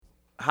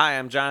Hi,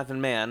 I'm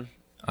Jonathan Mann.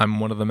 I'm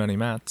one of the many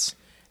Matts.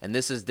 And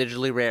this is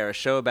Digitally Rare, a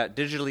show about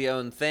digitally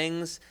owned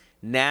things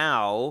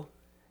now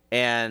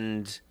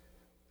and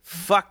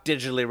fuck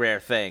digitally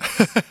rare things.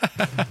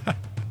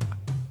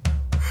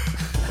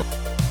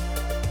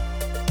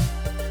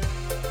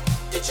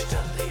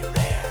 Digitally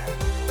Rare.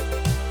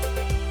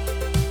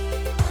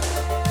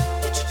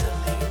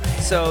 Digitally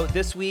Rare. So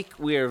this week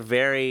we are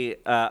very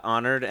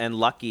honored and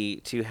lucky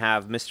to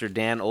have Mr.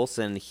 Dan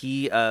Olson,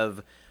 he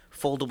of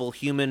Foldable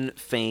Human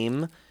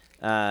fame.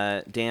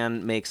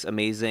 Dan makes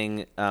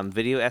amazing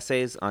video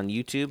essays on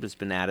YouTube. Has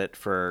been at it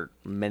for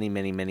many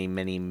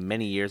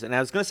years. And I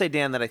was going to say,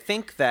 Dan, that I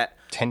think that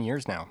 10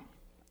 years now.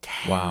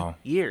 10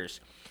 years.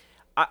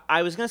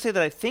 I was going to say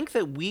that I think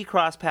that we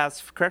crossed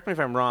paths. Correct me if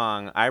I'm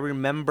wrong. I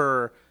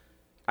remember.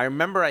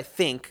 I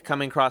think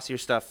coming across your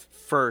stuff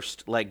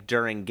first, like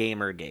during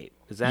Gamergate.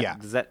 Does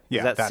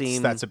that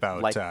seem that's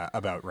about like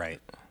about right?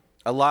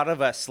 A lot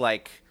of us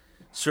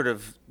sort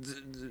of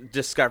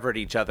discovered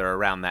each other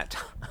around that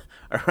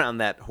around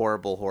that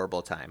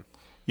horrible time.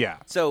 Yeah.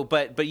 So,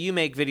 but you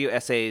make video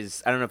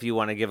essays. I don't know if you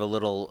want to give a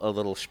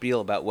little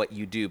spiel about what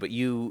you do, but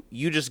you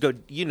just go.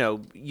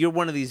 You're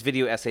one of these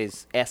video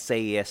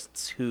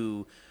essayists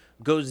who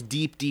goes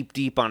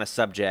deep on a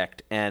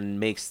subject and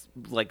makes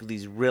like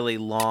these really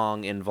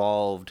long,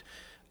 involved,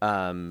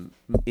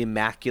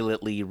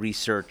 immaculately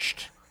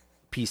researched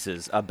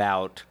pieces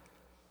about.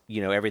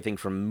 Everything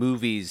from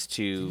movies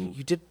to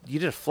you did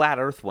a flat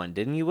Earth one,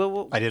 didn't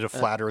you? I did a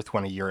flat Earth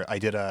one a year. I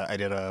did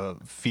a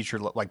feature,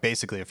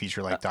 basically a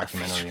feature length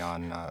documentary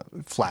on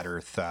flat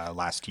Earth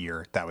last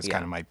year. That was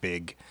kind of my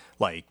big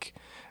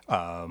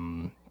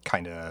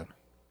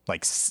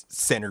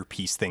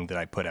centerpiece thing that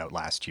I put out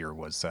last year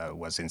was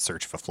In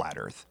Search of a Flat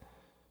Earth,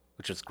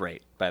 which was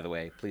great, by the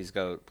way. Please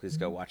go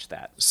watch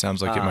that.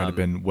 Sounds like it might have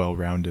been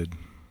well-rounded.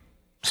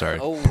 Sorry,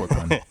 poor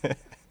pun.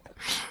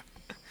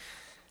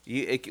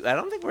 I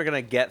don't think we're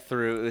gonna get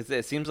through.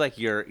 It seems like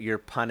your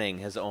punning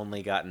has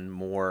only gotten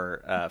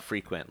more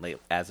frequent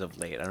as of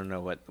late. I don't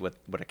know what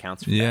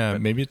accounts for that. Yeah,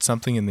 maybe it's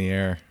something in the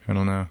air. I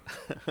don't know.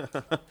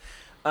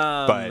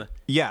 But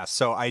yeah,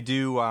 so I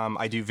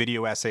do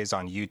video essays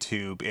on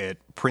YouTube. It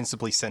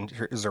principally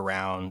centers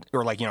around,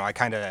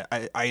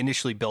 I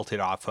initially built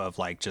it off of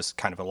just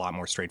kind of a lot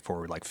more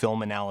straightforward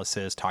film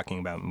analysis, talking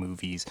about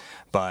movies,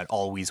 but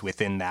always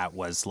within that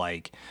was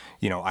I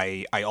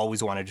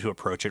always wanted to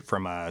approach it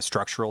from a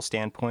structural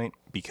standpoint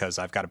because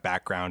I've got a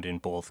background in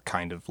both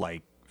kind of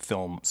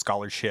film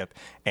scholarship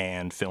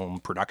and film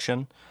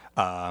production.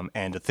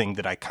 And a thing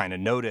that I kind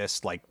of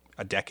noticed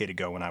a decade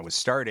ago when I was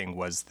starting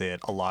was that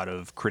a lot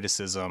of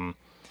criticism,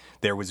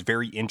 there was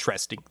very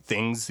interesting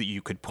things that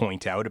you could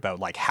point out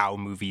about how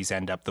movies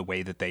end up the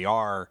way that they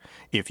are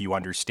if you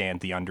understand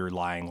the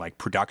underlying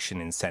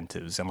production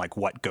incentives and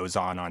what goes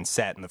on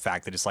set, and the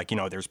fact that it's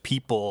there's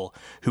people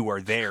who are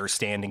there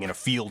standing in a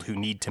field who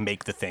need to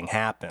make the thing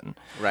happen.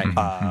 Right.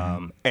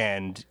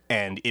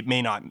 And it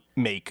may not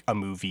make a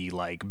movie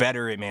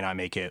better, it may not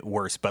make it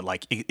worse,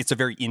 but it's a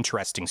very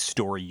interesting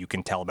story you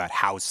can tell about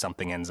how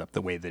something ends up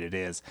the way that it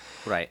is.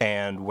 Right.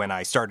 And when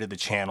I started the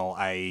channel,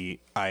 I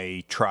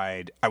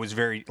was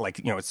very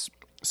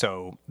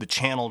so the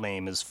channel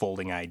name is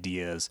Folding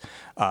Ideas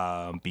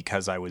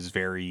because I was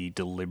very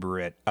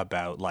deliberate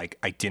about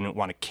I didn't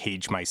want to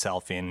cage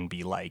myself in and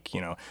be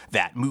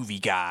that movie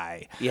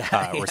guy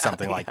or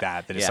something like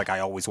that. That it's I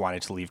always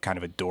wanted to leave kind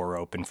of a door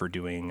open for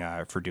doing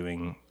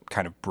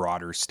kind of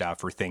broader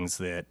stuff or things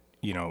that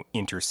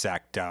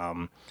intersect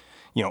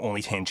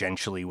only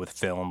tangentially with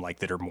film,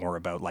 that are more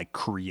about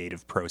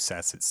creative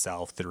process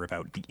itself, that are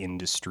about the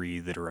industry,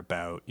 that are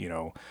about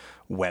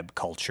web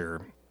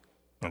culture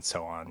and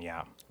so on.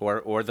 Yeah. Or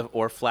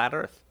flat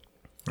Earth.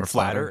 Or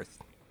flat Earth.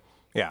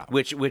 Yeah.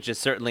 Which is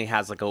certainly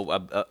has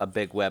a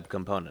big web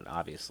component,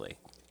 obviously.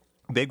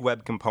 Big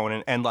web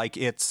component, and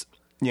it's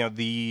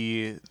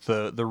the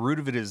root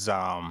of it is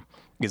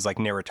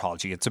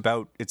narratology. It's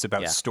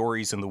about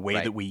stories and the way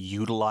that we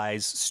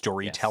utilize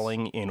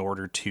storytelling in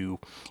order to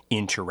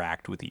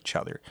interact with each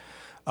other.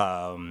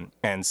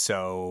 And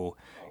so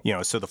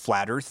so the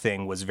flat Earth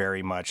thing was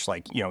very much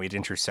it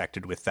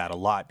intersected with that a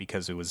lot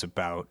because it was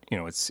about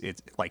it's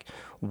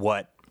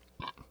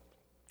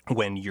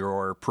when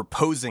you're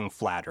proposing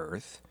flat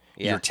Earth,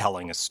 you're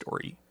telling a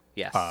story.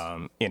 Yes.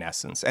 In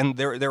essence. And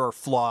there are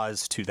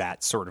flaws to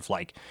that sort of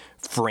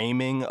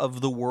framing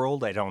of the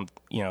world. I don't,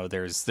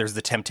 there's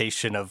the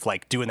temptation of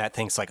doing that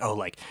thing. It's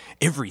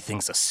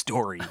everything's a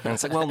story. And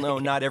it's well, no,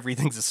 not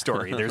everything's a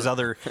story. There's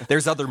other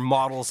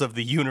models of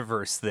the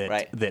universe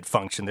that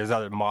function. There's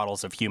other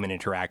models of human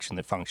interaction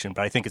that function,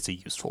 but I think it's a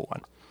useful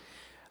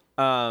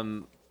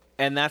one.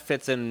 And that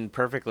fits in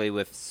perfectly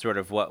with sort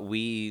of what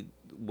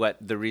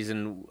the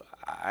reason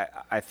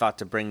I thought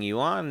to bring you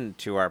on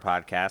to our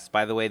podcast.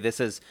 By the way, this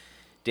is,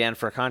 Dan,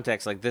 for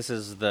context, this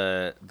is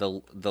the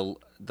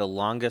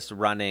longest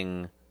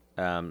running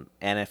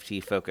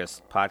NFT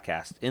focused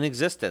podcast in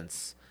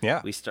existence.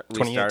 Yeah. We started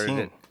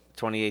it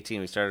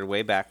 2018. We started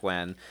way back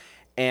when,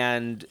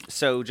 And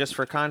so, just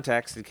for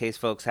context, in case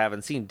folks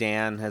haven't seen,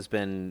 Dan has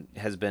been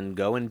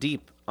going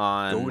deep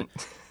on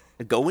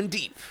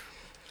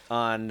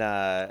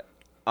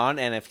on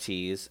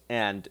NFTs,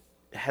 and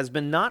has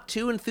been not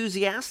too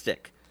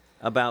enthusiastic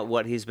about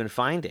what he's been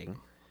finding.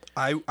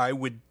 I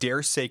would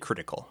dare say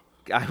critical.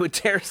 I would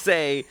dare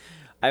say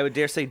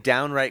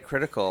downright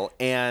critical.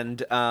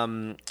 And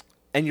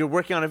you're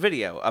working on a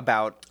video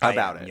about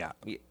it. Yeah.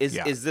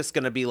 Is this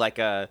going to be like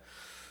a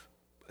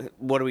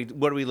what are we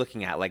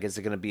looking at? Like, is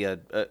it going to be a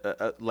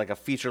like a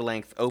feature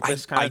length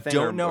opus kind of thing? I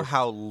don't know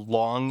how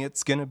long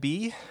it's going to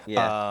be.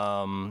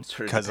 Yeah.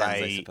 Because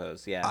I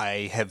suppose. Yeah.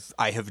 I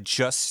have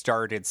just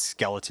started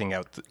skeletoning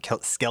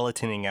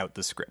out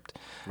the script.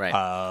 Right.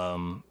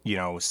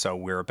 So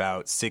we're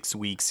about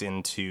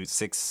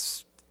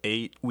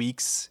 8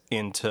 weeks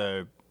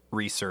into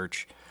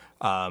research,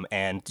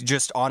 and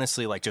just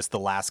honestly, like, just the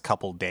last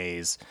couple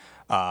days,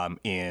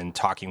 in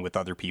talking with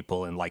other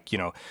people, and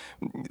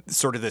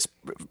sort of this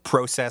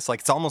process, like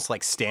it's almost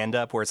like stand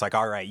up, where it's like,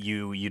 all right,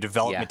 you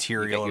develop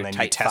material, and then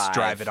you test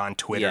drive it on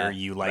Twitter,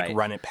 you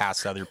run it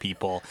past other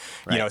people.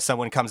 Right.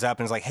 Someone comes up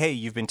and is like, hey,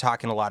 you've been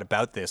talking a lot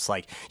about this,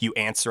 like you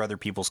answer other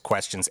people's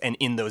questions, and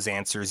in those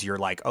answers you're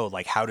like, oh,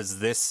 like how does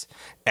this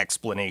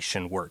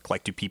explanation work?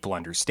 Like, do people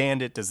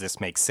understand it? Does this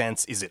make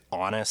sense? Is it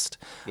honest?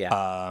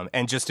 Yeah.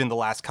 And just in the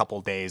last couple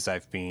of days,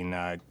 I've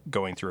been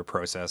going through a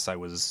process. I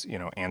was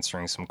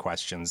answering some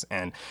questions,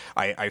 and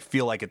I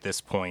feel like at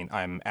this point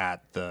I'm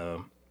at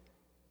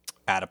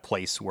a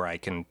place where I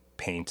can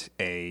paint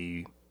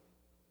a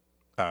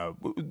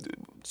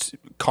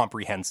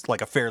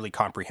fairly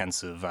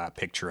comprehensive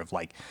picture of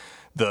like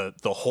the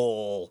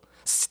whole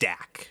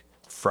stack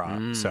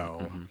from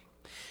So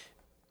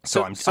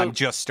I'm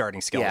just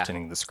starting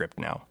skeletoning the script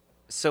now.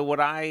 So what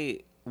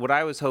I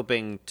was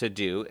hoping to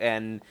do,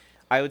 and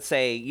I would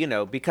say,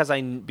 because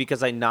I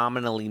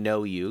nominally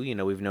know you,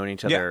 we've known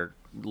each other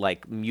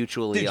like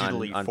mutually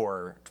digitally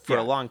for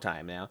a long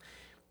time now.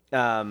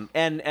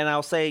 And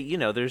I'll say,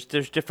 there's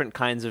different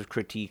kinds of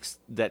critiques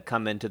that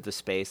come into the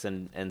space,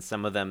 and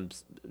some of them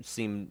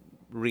seem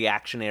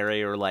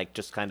reactionary or like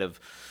just kind of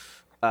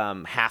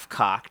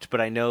half-cocked, but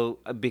I know,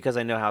 because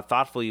I know how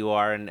thoughtful you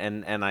are,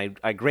 and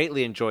I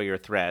greatly enjoy your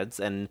threads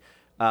and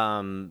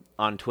on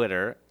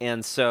Twitter.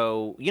 And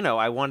so,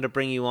 I wanted to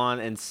bring you on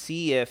and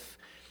see if,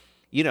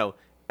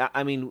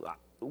 I mean,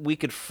 we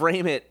could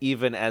frame it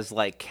even as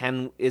like,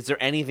 is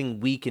there anything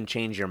we can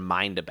change your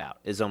mind about,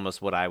 is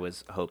almost what I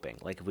was hoping.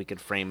 Like, if we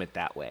could frame it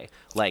that way,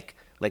 like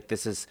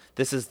this is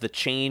the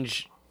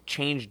change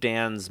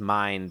Dan's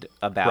mind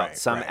about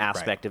some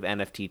aspect of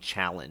NFT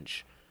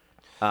challenge.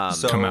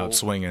 So, come out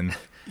swinging.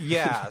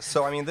 Yeah,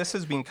 so I mean, this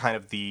has been kind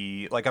of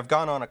I've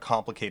gone on a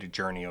complicated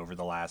journey over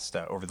the last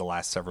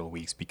several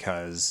weeks,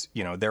 because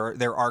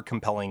there are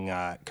compelling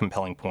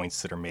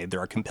points that are made. There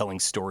are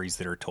compelling stories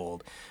that are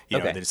told.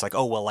 That it's like,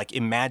 oh well, like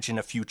imagine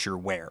a future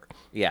where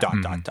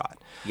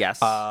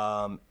Yes.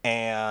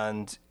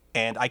 And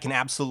I can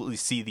absolutely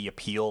see the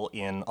appeal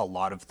in a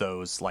lot of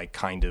those like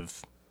kind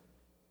of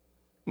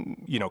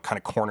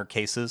corner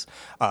cases.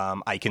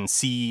 I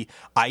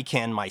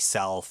can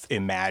myself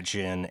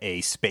imagine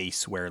a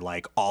space where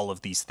like all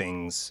of these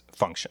things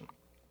function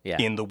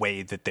in the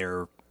way that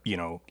they're,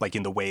 like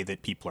in the way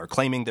that people are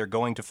claiming they're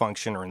going to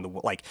function, or in the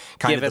like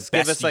kind of the best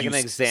give us like an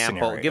use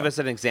example. scenario. Give us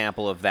an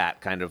example of that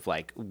kind of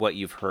like what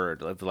you've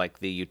heard of like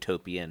the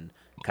utopian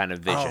kind of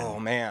vision. Oh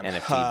man,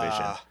 NFT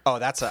vision.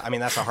 That's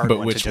a hard But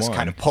one to just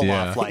kind of pull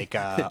off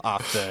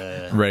off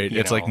the right.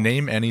 It's like,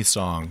 name any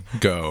song,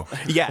 go.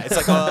 Yeah, it's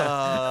like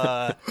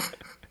well,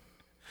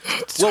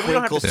 we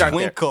don't have to start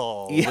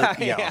twinkle.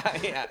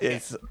 Yeah.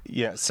 It's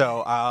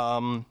So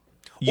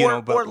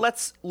or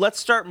let's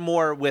start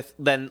more with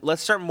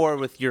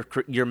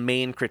your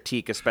main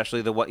critique,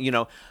 especially the one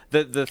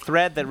the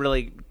thread that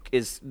really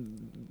is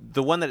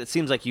the one that it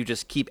seems like you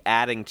just keep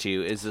adding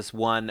to, is this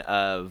one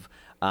of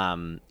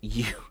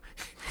you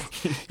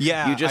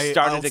just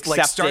started accepting,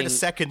 like start a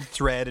second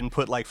thread and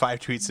put like 5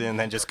 tweets in, and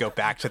then just go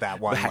back to that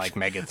one like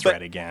mega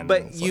thread again.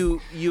 But you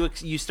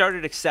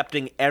started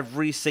accepting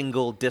every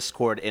single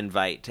Discord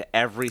invite to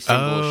every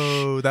single.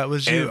 Oh, that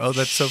was you. Oh,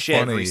 that's so funny.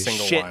 Every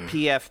single one.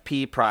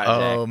 PFP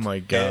project. Oh my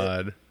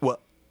god. Well,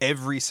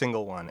 every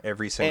single one.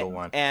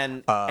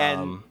 And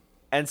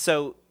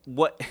so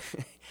what?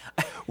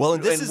 Well,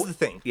 and this is the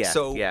thing. Yeah.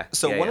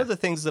 So one of the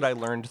things that I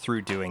learned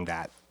through doing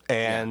that.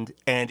 And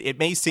it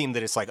may seem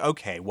that it's like,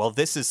 okay, well,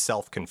 this is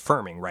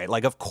self-confirming, right?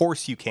 Like, of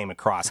course you came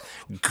across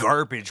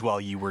garbage while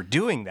you were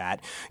doing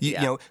that. You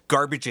know,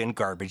 garbage in,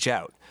 garbage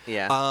out.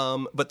 Yeah.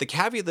 But the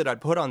caveat that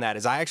I'd put on that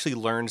is I actually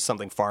learned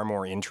something far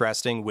more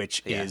interesting,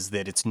 which is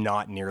that it's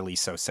not nearly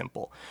so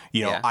simple.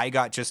 I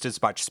got just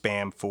as much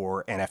spam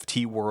for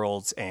NFT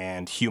worlds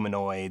and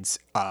humanoids,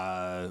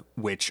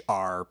 which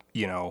are,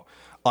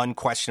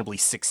 unquestionably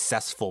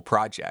successful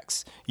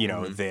projects,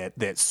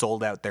 that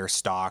sold out their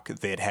stock,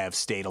 that have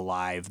stayed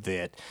alive,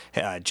 that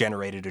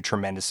generated a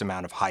tremendous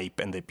amount of hype,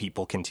 and that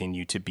people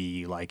continue to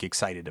be like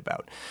excited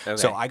about. Okay.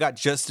 So I got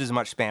just as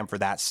much spam for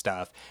that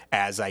stuff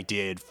as I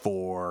did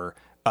for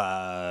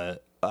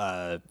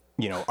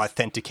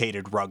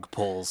authenticated rug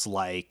pulls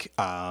like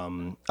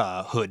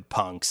Hood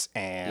Punks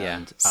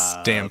and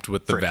stamped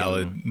with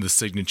the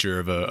signature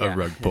of a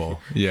rug pull.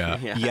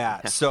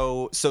 Yeah.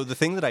 So the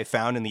thing that I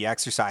found in the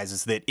exercise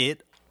is that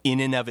it in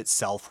and of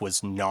itself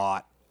was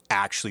not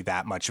actually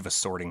that much of a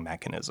sorting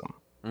mechanism.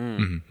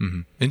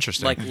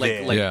 Interesting.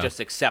 Like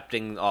just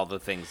accepting all the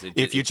things.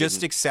 If you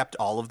just accept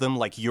all of them,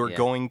 like you're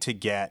going to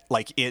get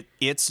like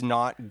it's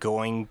not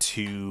going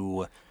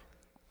to.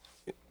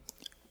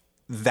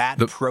 That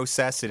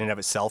process in and of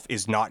itself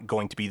is not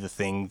going to be the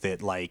thing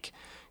that like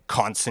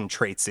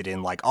concentrates it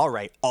in like, all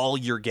right, all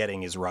you're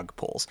getting is rug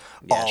pulls.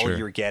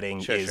 You're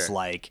getting is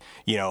like,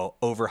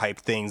 overhyped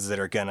things that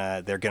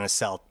they're gonna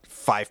sell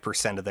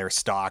 5% of their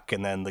stock,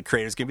 and then the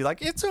creator's gonna be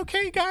like, it's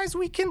okay, guys,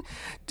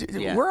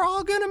 we're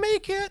all gonna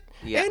make it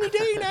any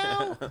day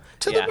now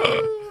to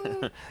the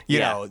moon.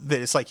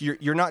 That it's like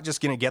you're not just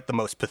gonna get the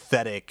most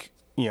pathetic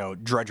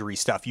drudgery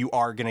stuff. You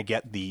are going to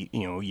get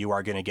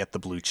the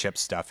blue chip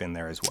stuff in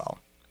there as well.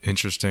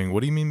 Interesting.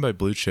 What do you mean by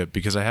blue chip?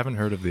 Because I haven't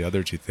heard of the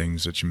other two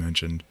things that you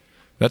mentioned.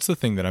 That's the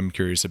thing that I'm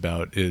curious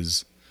about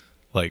is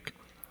like,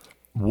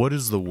 what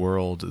is the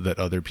world that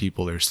other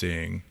people are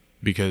seeing?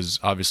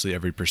 Because obviously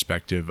every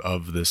perspective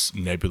of this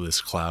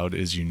nebulous cloud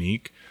is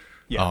unique.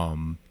 Yeah.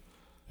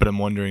 But I'm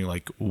wondering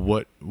like,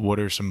 what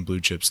are some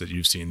blue chips that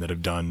you've seen that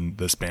have done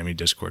the spammy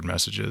Discord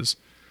messages?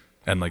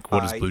 And like,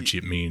 what does blue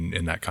chip mean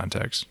in that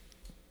context?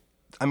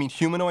 I mean,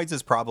 humanoids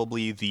is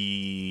probably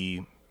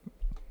the...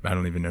 I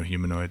don't even know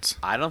humanoids.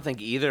 I don't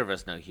think either of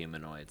us know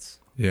humanoids.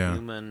 Yeah.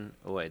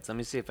 Humanoids. Let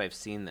me see if I've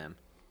seen them.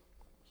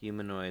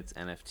 Humanoids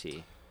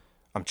NFT.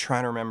 I'm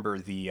trying to remember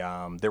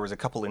there was a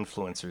couple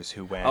influencers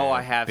who went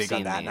I have big seen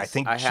on that. These. And I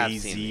think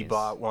Jay-Z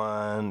bought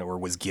one or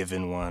was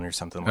given one or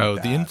something like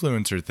that. The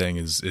influencer thing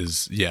is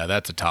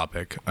that's a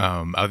topic.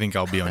 I think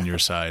I'll be on your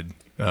side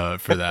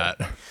for that.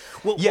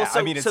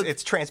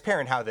 It's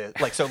transparent how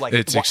it's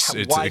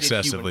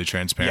excessively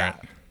transparent.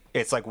 Yeah,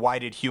 it's like, why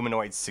did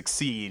humanoids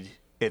succeed?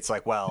 It's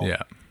like,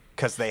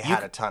 because they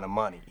had a ton of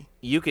money.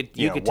 You could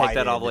take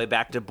that all the way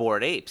back to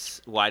Bored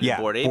Apes. Why did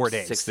Bored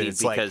Apes succeed?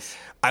 It's because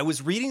I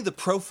was reading the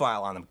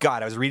profile on them.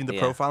 God, I was reading the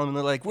profile on them, and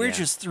they're like, we're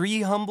just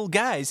three humble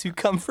guys who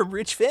come from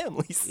rich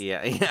families.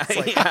 Yeah.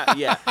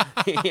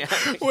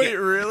 Wait,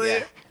 really?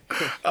 Yeah.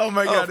 Oh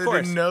my God, I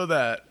didn't know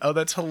that. Oh,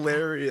 that's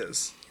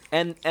hilarious.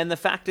 And the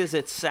fact is,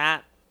 it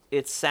sat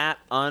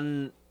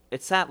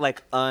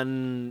like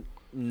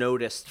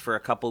unnoticed for a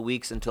couple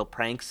weeks until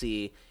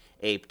Pranksy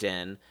aped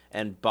in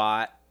and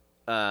bought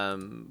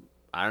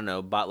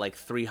like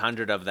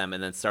 300 of them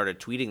and then started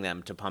tweeting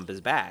them to pump his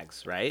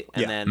bags, right?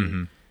 And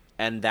then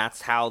and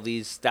that's how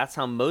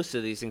most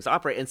of these things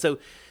operate. And so,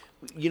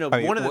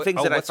 one of the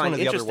things that I find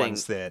interesting, other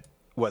ones that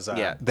was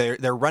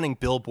they're running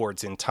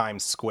billboards in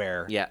Times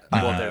Square. Yeah.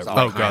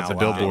 The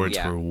billboards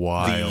were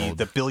wild.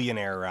 The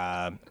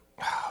billionaire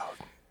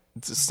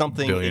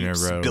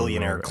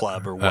billionaire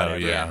club or whatever. Oh,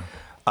 yeah.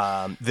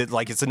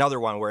 It's another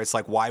one where it's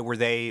like, why were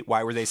they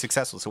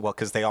successful? So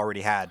because they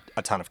already had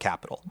a ton of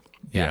capital.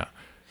 Yeah.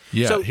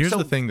 Here's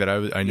the thing that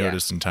I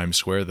noticed in Times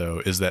Square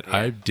though is that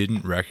I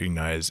didn't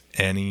recognize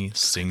any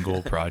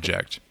single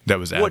project that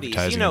was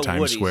advertising in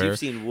Times Square. You've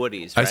seen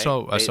Woody's, right?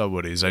 I saw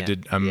Woody's. I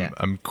did.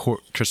 I'm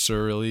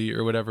cursorily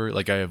or whatever.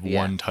 Like I have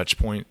one touch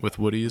point with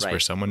Woody's where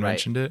someone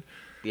mentioned it.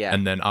 Yeah.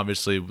 And then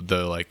obviously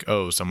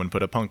someone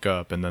put a punk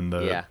up, and then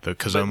the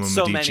Kazuma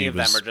Medici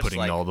was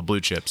putting all the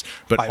blue chips.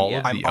 But all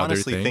of the other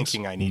things,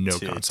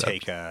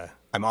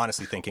 I'm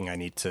honestly thinking I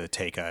need to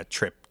take a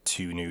trip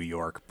to New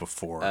York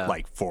before,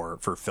 for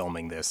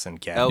filming this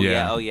and get. You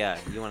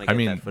want to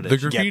get that footage. The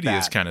graffiti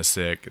is kind of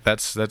sick.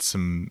 That's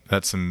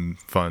some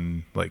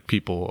fun. Like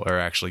people are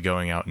actually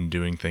going out and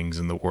doing things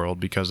in the world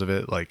because of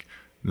it. Like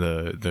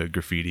the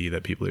graffiti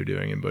that people are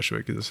doing in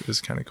Bushwick is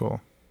kind of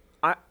cool.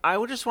 I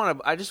just want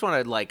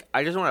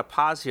to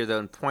pause here though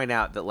and point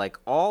out that like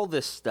all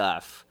this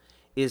stuff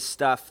is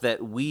stuff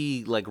that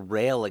we like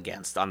rail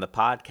against on the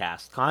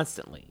podcast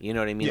constantly. You know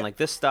what I mean? Yeah. Like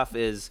this stuff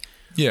is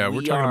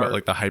we're talking about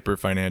like the hyper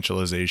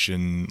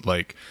financialization,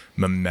 like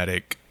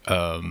mimetic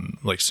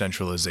like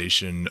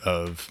centralization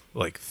of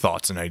like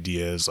thoughts and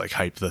ideas, like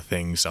hype the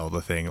thing, sell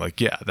the thing.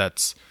 Like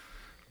that's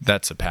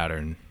a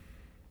pattern.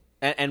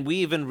 And we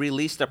even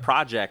released a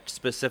project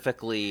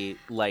specifically,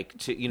 like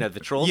to the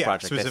Trolls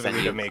project,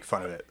 specifically to make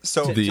fun of it.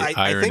 So the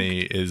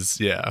irony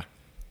is,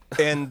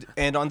 and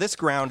on this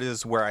ground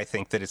is where I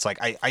think that it's like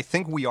I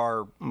think we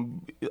are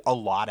a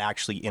lot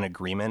actually in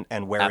agreement,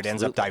 and where it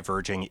ends up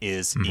diverging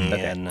is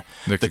in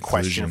the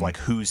question of like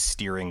who's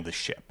steering the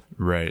ship.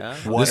 Right.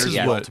 What are the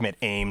ultimate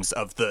aims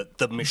of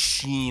the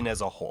machine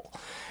as a whole?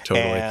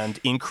 Totally. And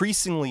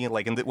increasingly,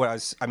 like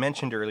I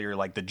mentioned earlier,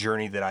 like the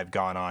journey that I've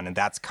gone on, and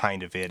that's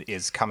kind of it,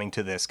 is coming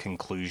to this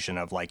conclusion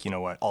of like, you know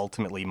what,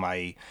 ultimately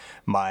my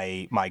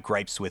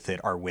gripes with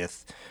it are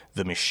with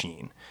the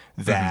machine.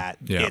 That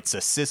it's a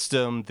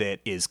system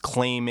that is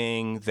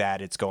claiming that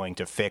it's going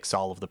to fix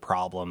all of the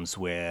problems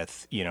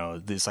with,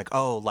 this like,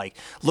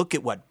 look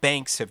at what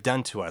banks have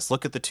done to us.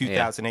 Look at the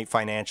 2008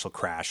 financial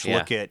crash.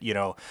 Look at,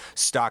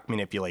 stock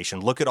manipulation.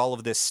 Look at all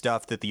of this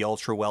stuff that the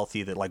ultra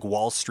wealthy, that like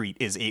Wall Street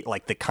is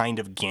like the kind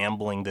of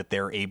gambling that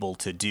they're able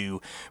to do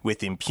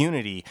with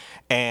impunity,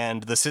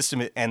 and the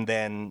system. And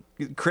then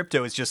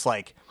crypto is just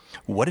like,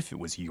 what if it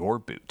was your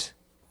boot?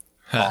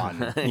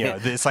 On,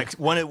 it's like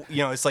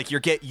it's like you're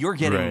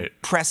getting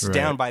pressed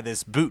down by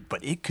this boot,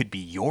 but it could be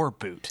your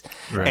boot,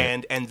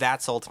 and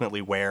that's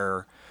ultimately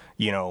where,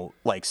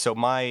 so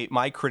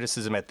my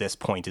criticism at this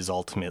point is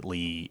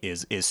ultimately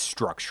is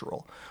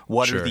structural.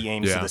 What are the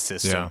aims of the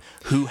system? Yeah.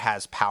 Who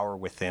has power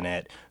within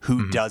it?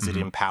 Who does it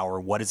empower?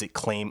 What does it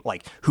claim?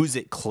 Like, who's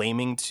it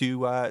claiming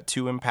to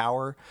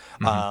empower?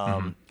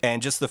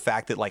 And just the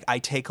fact that, like, I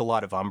take a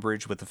lot of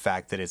umbrage with the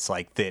fact that it's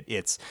like that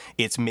it's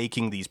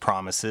making these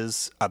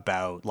promises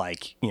about,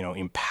 like,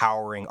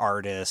 empowering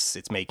artists.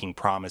 It's making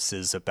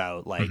promises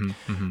about, like,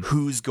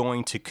 who's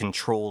going to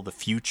control the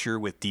future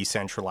with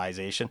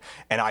decentralization,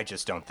 and I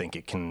just don't think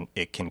it can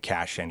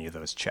cash any of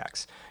those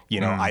checks.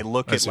 I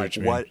look at like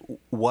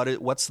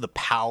what's the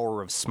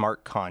power of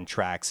smart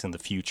contracts in the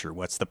future?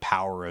 What's the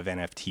power of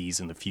NFTs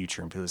in the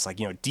future? And it's like,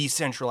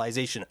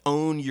 decentralization,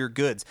 own your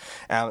goods.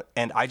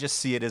 And I just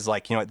see it as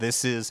like,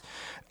 this is,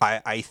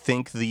 I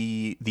think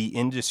the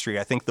industry,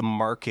 I think the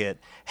market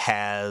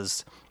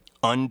has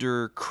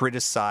under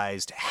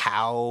criticized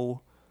how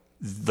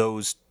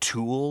those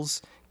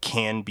tools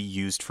can be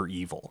used for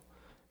evil.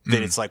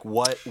 That it's like,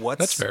 what's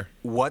That's fair.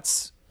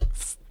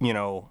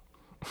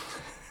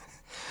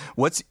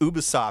 What's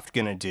Ubisoft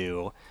gonna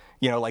do?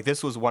 Like,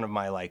 this was one of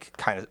my, like,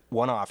 kind of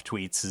one-off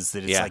tweets, is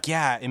that it's like,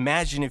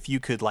 imagine if you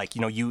could, like,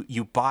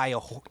 you buy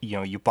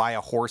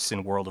a horse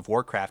in World of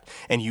Warcraft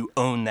and you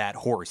own that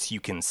horse. You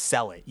can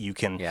sell it. You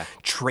can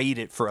trade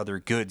it for other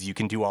goods. You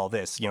can do all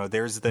this.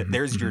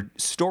 There's your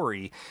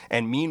story.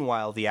 And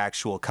meanwhile, the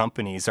actual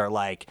companies are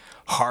like,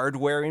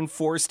 hardware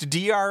enforced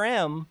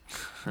DRM.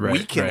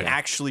 We can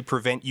actually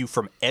prevent you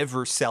from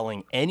ever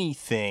selling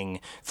anything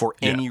for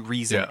any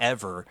reason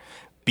ever.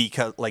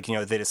 Because, like,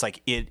 that it's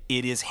like it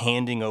is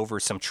handing over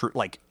some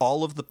like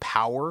all of the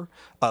power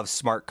of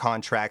smart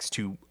contracts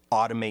to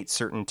automate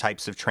certain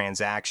types of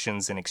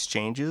transactions and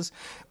exchanges.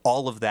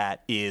 All of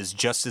that is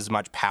just as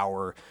much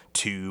power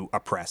to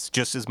oppress,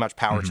 just as much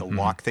power to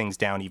lock things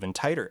down even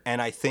tighter.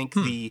 And I think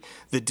the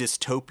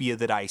dystopia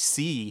that I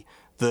see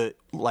in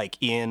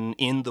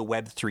the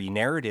Web3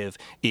 narrative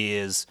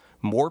is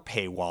more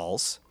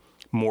paywalls,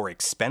 more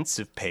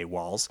expensive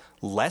paywalls,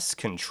 less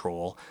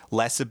control,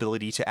 less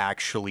ability to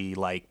actually,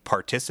 like,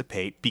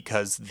 participate,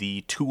 because the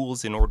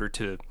tools in order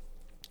to,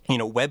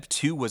 Web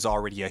 2 was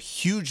already a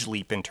huge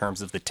leap in terms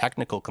of the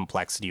technical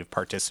complexity of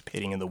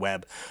participating in the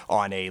web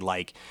on a,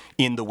 like,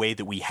 in the way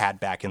that we had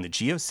back in the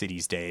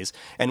GeoCities days.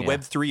 And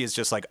Web 3 is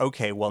just like,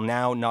 okay, well,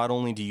 now not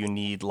only do you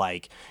need,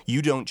 like,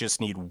 you don't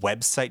just need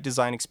website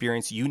design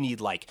experience, you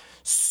need, like,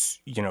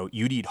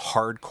 you need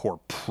hardcore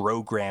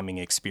programming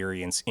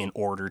experience in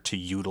order to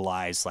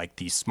utilize, like,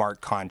 these smart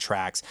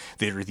contracts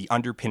that are the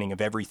underpinning of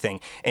everything.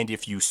 And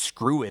if you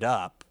screw it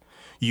up,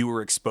 you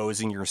are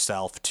exposing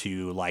yourself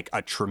to, like,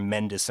 a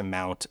tremendous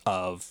amount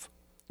of,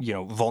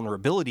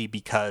 vulnerability,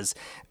 because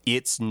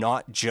it's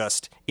not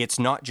just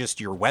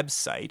your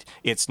website.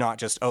 It's not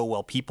just, oh,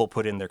 well, people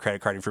put in their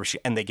credit card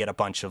information and they get a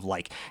bunch of,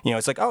 like,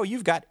 it's like, oh,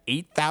 you've got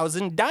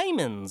 8,000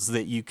 diamonds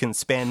that you can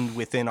spend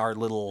within our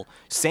little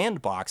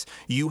sandbox.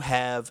 You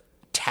have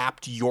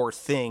tapped your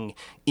thing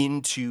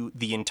into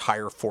the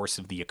entire force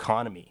of the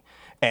economy.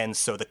 And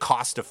so the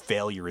cost of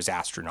failure is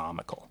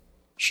astronomical.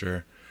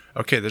 Sure.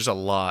 Okay, there's a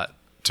lot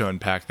to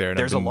unpack there. And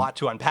There's a lot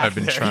to unpack. I've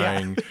been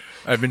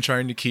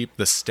trying to keep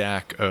the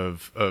stack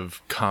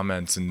of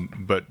comments,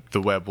 but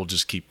the web will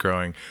just keep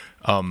growing.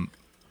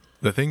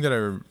 The thing that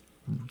I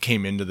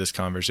came into this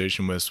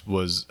conversation with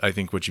was, I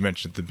think, what you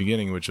mentioned at the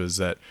beginning, which was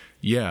that,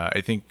 I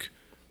think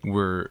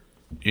we're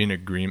in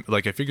agreement.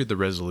 Like, I figured the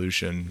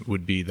resolution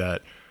would be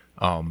that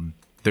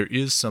there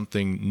is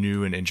something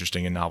new and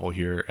interesting and novel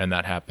here, and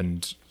that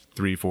happened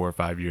 3, 4,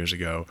 5 years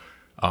ago.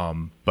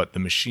 But the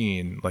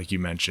machine, like you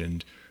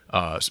mentioned,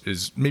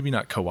 is maybe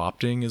not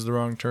co-opting is the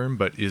wrong term,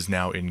 but is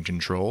now in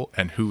control.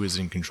 And who is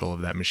in control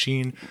of that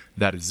machine?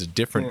 That is a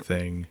different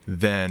thing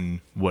than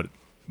what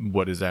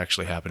is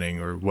actually happening,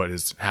 or what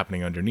is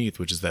happening underneath,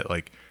 which is that,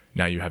 like,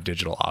 now you have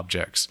digital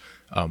objects.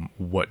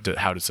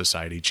 How does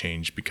society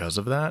change because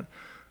of that?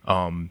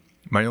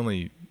 My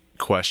only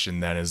question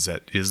then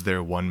is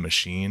there one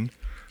machine?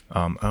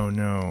 Oh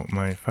no,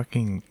 my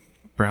fucking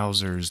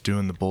browser's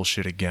doing the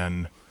bullshit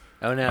again.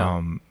 Oh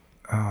no.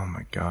 Oh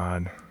my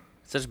god.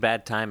 Such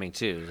bad timing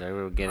too.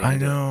 We're getting. I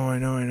know.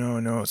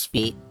 It's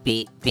beep,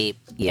 beep, beep.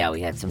 Yeah, we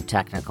had some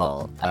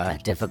technical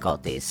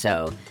difficulties.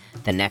 So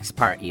the next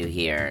part you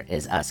hear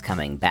is us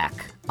coming back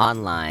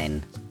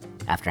online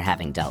after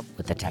having dealt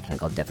with the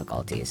technical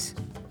difficulties.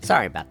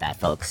 Sorry about that,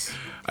 folks.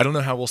 I don't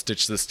know how we'll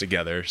stitch this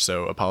together,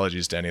 so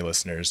apologies to any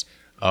listeners.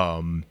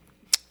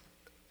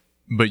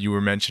 But you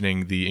were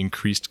mentioning the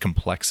increased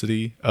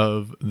complexity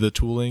of the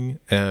tooling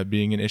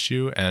being an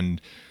issue, and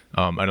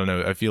I don't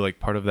know. I feel like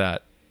part of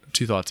that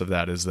two thoughts of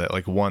that is that,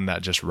 like, one,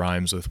 that just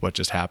rhymes with what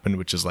just happened,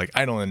 which is like,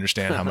 I don't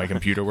understand how my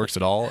computer works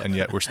at all, and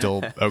yet we're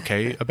still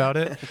okay about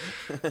it.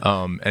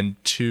 And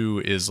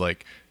two is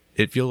like,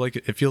 it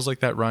feels like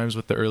that rhymes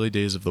with the early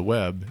days of the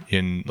web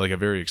in like a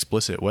very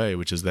explicit way,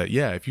 which is that,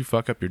 yeah, if you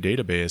fuck up your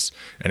database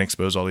and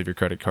expose all of your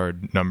credit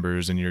card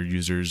numbers and your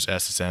users'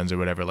 SSNs or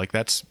whatever, like,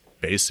 that's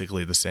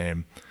basically the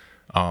same.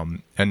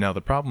 And now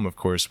the problem, of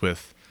course,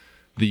 with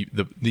the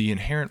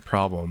inherent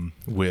problem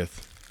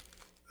with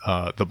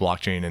the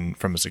blockchain and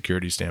from a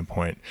security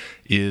standpoint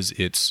is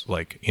its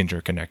like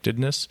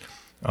interconnectedness.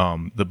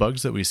 The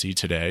bugs that we see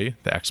today,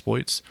 the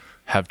exploits,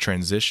 have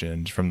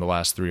transitioned from the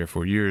last 3 or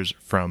 4 years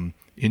from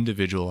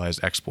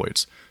individualized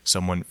exploits.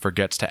 Someone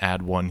forgets to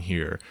add one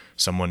here.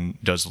 Someone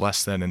does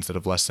less than instead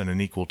of less than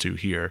and equal to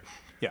here.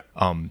 Yeah.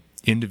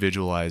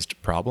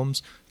 Individualized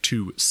problems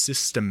to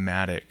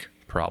systematic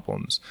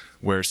problems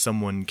where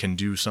someone can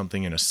do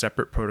something in a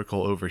separate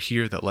protocol over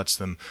here that lets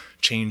them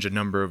change a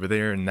number over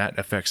there, and that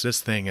affects this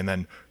thing, and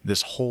then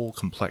this whole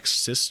complex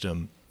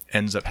system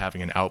ends up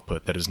having an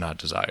output that is not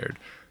desired.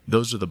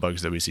 Those are the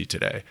bugs that we see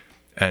today.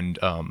 And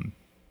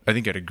I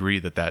think I'd agree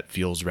that that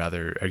feels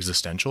rather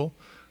existential,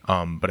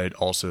 but I'd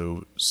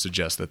also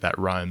suggest that that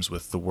rhymes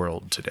with the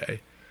world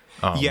today.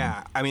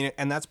 Yeah, I mean,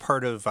 and that's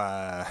part of,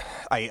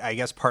 I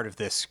guess part of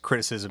this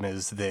criticism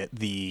is that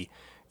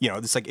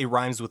it's like, it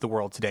rhymes with the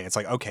world today. It's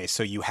like, okay,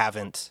 so you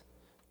haven't,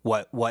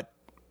 what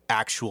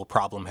actual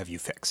problem have you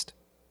fixed?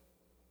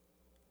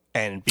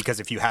 And because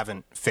if you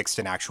haven't fixed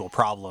an actual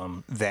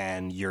problem,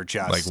 then you're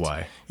just, like,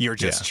 why? You're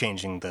just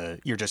changing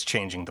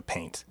the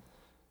paint.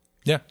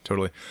 Yeah,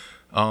 totally.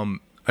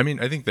 I mean,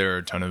 I think there are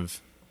a ton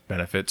of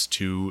benefits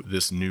to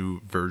this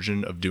new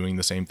version of doing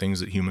the same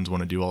things that humans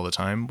want to do all the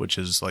time, which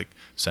is like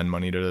send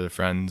money to their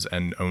friends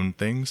and own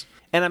things.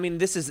 And I mean,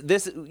 this,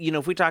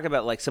 if we talk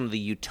about like some of the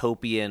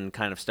utopian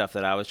kind of stuff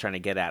that I was trying to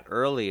get at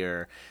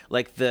earlier,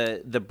 like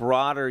the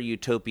broader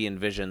utopian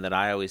vision that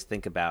I always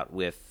think about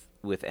with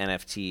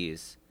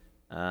NFTs.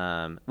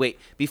 Wait,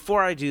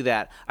 before I do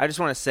that, I just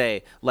want to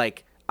say,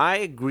 like, I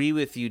agree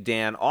with you,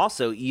 Dan,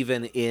 also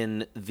even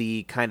in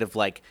the kind of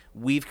like,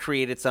 we've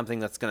created something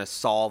that's going to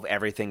solve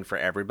everything for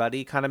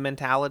everybody kind of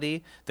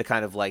mentality, the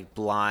kind of like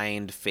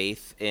blind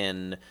faith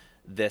in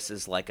this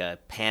is like a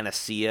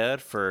panacea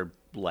for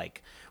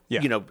like,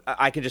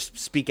 I can just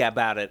speak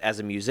about it as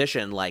a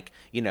musician, like,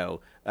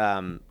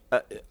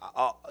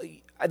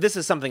 this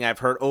is something I've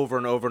heard over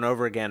and over and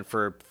over again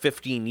for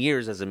 15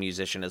 years as a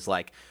musician, is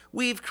like,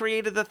 we've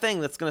created the thing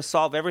that's going to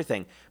solve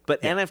everything.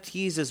 But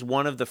NFTs is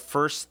one of the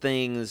first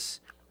things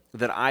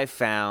that I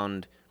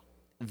found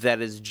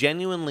that is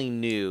genuinely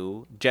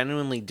new,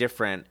 genuinely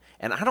different,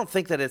 and I don't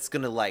think that it's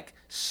going to like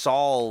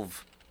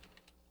solve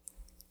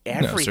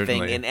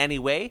everything in any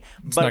way.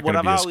 It's but not what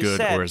going to I've be as always good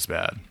said, or as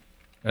bad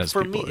as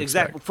for people me,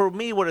 expect. For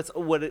me, what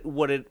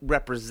it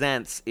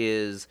represents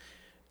is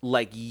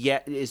like,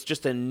 it's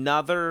just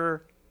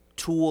another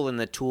tool in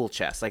the tool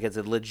chest. Like, it's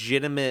a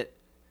legitimate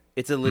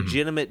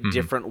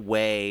different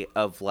way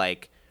of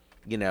like,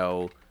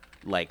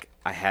 like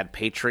I had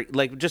Patreon,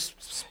 like just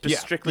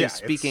strictly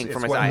speaking for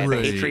myself. I had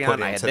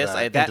Patreon, I had this,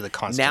 I had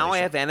that. Now I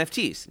have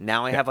NFTs.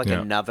 Now I have like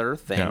another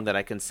thing that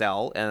I can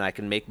sell, and I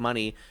can make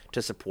money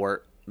to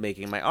support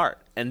making my art.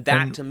 And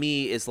that to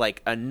me is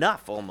like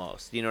enough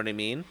almost. You know what I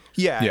mean?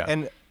 Yeah.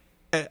 And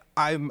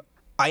I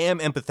am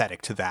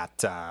empathetic to that,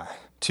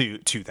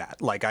 to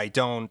that. Like, I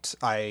don't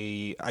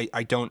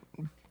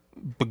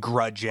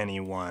begrudge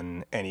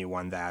anyone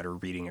that, or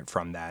reading it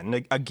from that.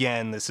 And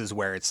again, this is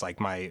where it's like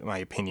my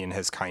opinion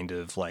has kind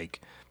of like,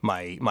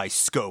 my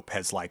scope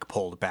has like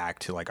pulled back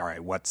to like, all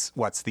right, what's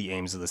the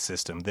aims of the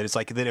system? That it's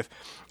like that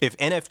if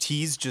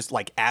NFTs just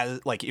like,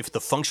 as like, if the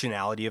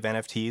functionality of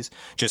NFTs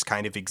just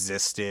kind of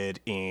existed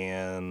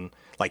in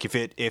like, if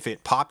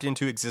it popped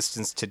into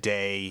existence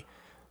today,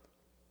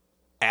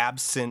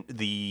 absent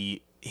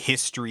the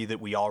history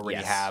that we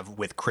already have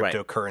with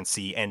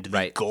cryptocurrency and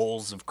the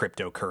goals of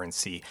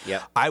cryptocurrency,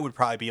 I would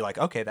probably be like,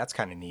 okay, that's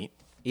kind of neat.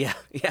 Yeah.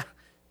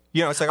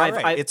 It's like, all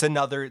right, it's a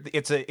new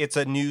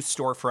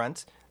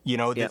storefront,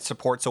 that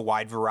supports a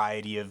wide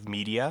variety of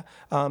media.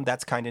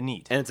 That's kind of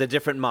neat. And it's a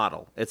different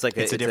model. It's like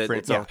it's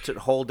a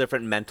whole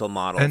different mental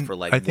model for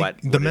like, I think what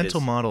the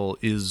mental model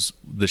is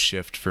the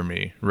shift for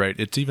me, right?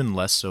 It's even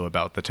less so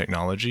about the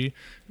technology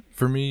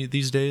for me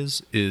these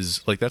days.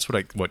 Is like, that's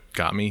what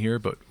got me here,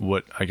 but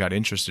what I got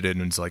interested in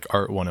is like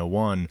Art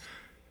 101.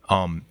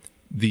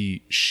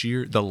 The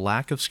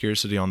lack of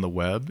scarcity on the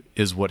web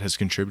is what has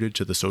contributed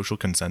to the social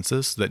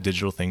consensus that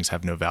digital things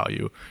have no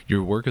value.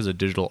 Your work as a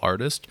digital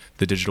artist,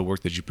 the digital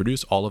work that you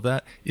produce, all of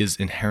that is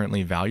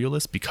inherently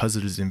valueless because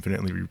it is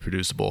infinitely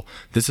reproducible.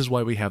 This is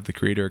why we have the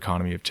creator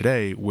economy of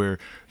today, where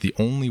the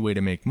only way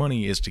to make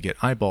money is to get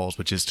eyeballs,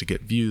 which is to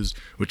get views,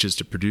 which is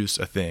to produce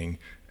a thing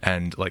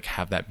and like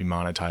have that be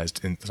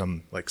monetized in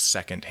some like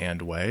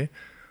second-hand way.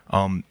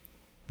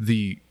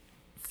 The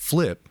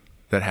flip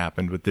that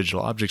happened with digital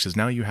objects is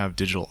now you have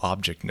digital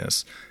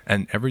objectness,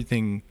 and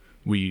everything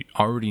we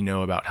already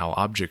know about how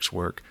objects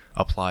work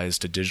applies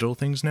to digital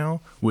things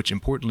now, which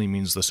importantly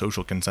means the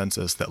social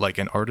consensus that like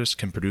an artist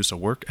can produce a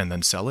work and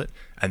then sell it,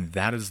 and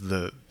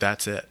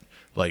that's it.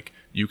 Like,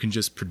 you can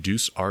just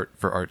produce art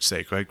for art's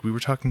sake. Like, we were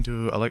talking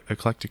to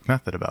Eclectic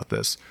Method about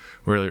this,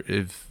 where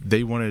if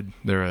they wanted,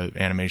 they're an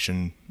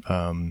animation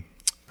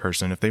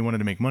person, if they wanted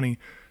to make money,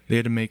 they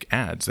had to make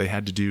ads. They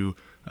had to do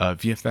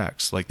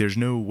VFX. Like, there's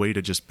no way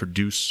to just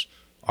produce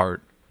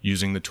art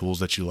using the tools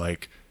that you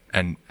like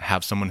and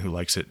have someone who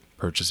likes it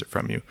purchase it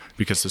from you,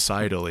 because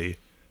societally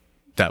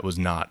that was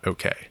not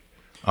okay.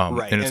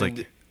 Right. And it's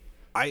you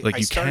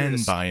can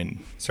buy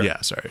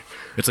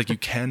it's like you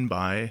can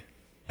buy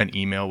an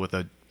email with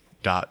a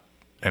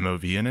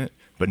 .mov in it,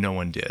 but no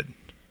one did.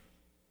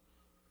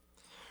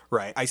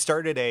 Right. I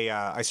started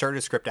a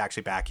script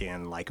actually back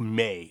in like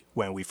May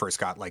when we first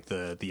got like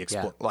the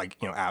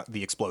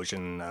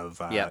explosion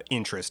of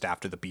interest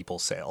after the Beeple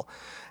sale.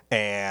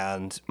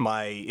 And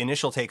my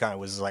initial take on it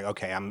was like,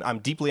 okay, I'm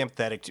deeply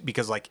empathetic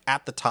because like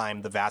at the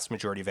time the vast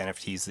majority of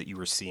NFTs that you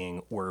were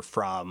seeing were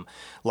from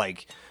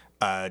like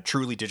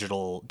truly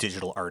digital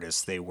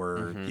artists. They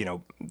were,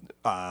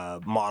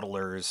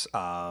 modelers,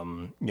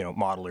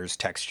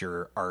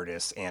 texture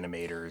artists,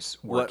 animators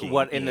working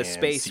what in the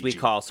space CG. we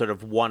call sort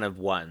of one of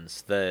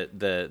ones.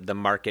 The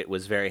market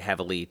was very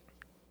heavily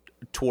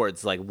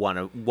towards like one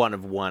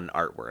of one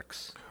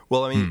artworks.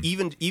 Well, I mean,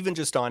 even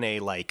just on a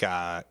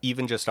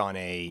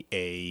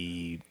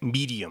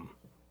medium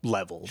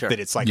level, Sure. that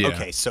it's like, Yeah.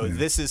 okay, so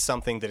this is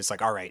something that it's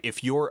like, all right,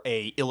 if you're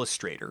a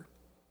illustrator,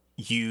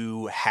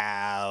 you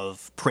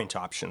have print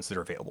options that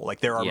are available.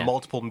 Like there are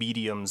multiple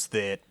mediums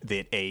that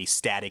a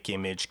static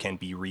image can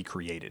be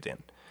recreated in.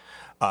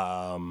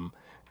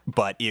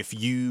 But if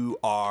you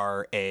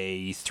are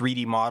a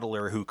 3D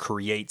modeler who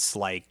creates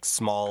like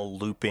small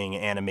looping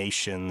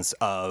animations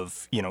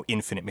of,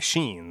 infinite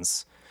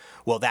machines,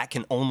 well, that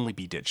can only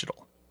be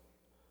digital.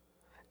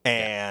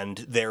 And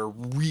there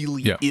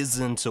really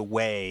isn't a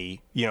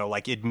way,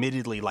 like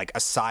admittedly, like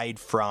aside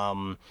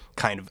from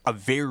kind of a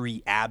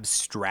very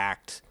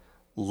abstract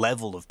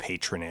level of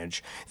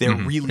patronage, there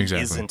really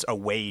isn't a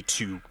way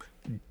to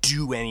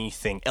do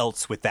anything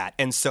else with that.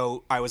 And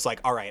so I was like,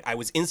 all right, I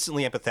was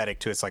instantly empathetic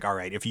to it's like, all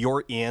right, if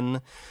you're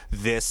in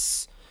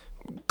this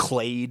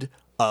clade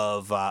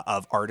of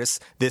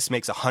artists, this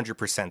makes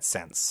 100%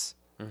 sense.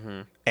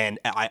 And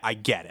I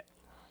get it.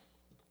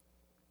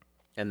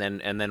 And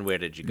then where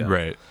did you go?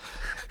 Right.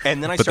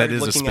 And then I But started that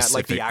is a looking at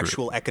like the specific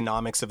actual group.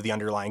 economics of the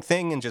underlying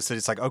thing, and just that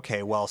it's like,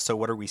 okay, well, so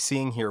what are we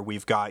seeing here?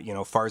 We've got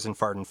Fars and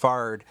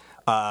Fard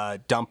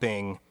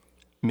dumping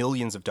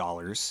millions of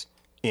dollars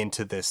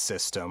into this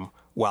system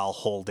while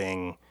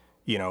holding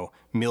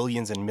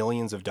millions and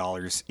millions of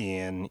dollars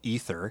in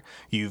Ether.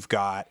 You've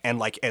got and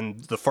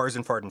the Fars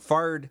and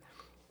Fard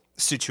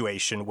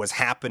situation was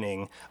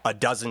happening a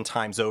dozen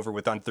times over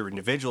with other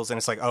individuals, and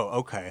it's like, oh,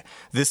 okay,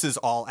 this is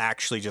all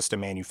actually just a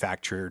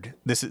manufactured.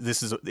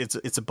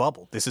 It's a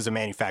bubble. This is a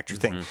manufactured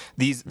thing.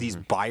 These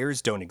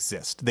buyers don't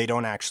exist. They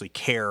don't actually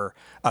care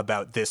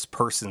about this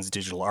person's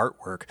digital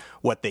artwork.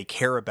 What they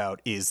care about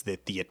is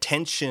that the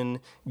attention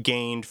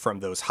gained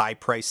from those high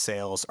price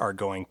sales are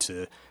going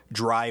to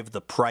drive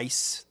the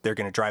price. They're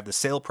going to drive the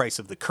sale price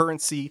of the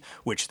currency,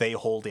 which they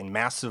hold in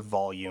massive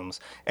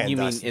volumes. And You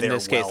mean thus in their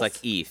this case wealth- like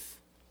ETH?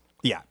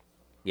 Yeah.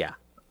 Yeah.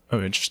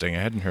 Oh, interesting. I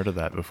hadn't heard of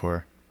that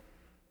before.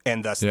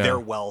 And thus their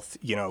wealth,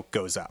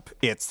 goes up.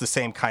 It's the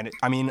same kind of.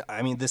 I mean,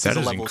 this That is a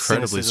is level of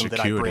incredibly cynicism that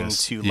I bring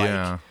circuitous. to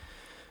Yeah. like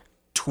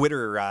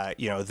Twitter.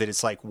 That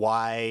it's like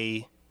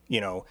why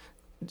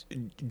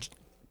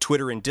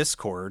Twitter and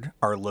Discord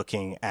are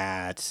looking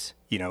at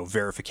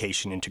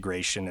verification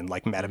integration and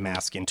like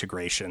MetaMask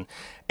integration,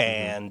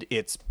 and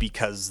it's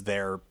because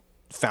their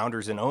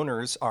founders and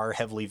owners are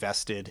heavily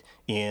vested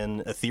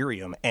in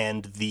Ethereum,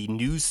 and the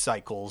news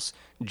cycles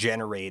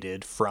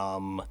generated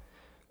from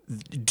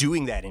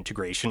doing that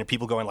integration and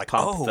people going like,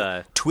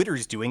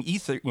 Twitter's doing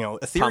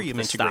Ethereum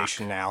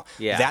integration now.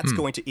 Yeah. That's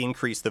going to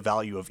increase the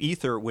value of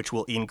Ether, which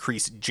will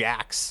increase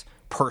Jack's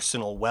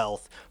personal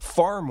wealth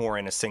far more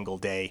in a single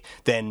day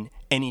than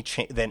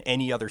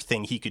any other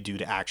thing he could do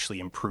to actually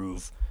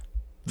improve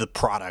the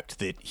product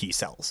that he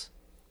sells.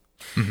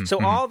 So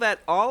all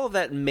of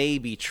that may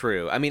be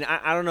true. I mean,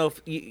 I don't know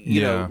if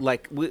you know,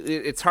 like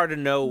it's hard to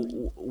know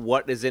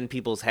what is in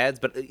people's heads,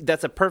 but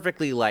that's a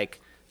perfectly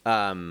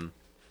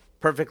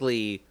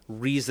perfectly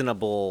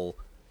reasonable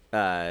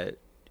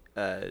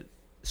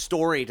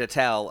story to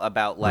tell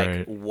about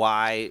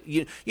why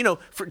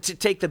to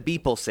take the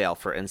Beeple sale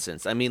for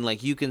instance. I mean,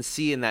 like you can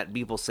see in that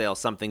Beeple sale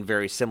something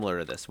very similar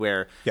to this,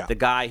 where the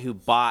guy who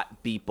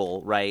bought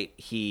Beeple, right?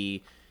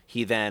 He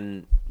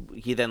then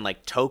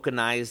like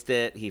tokenized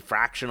it, he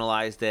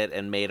fractionalized it,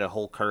 and made a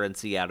whole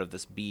currency out of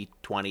this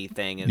B20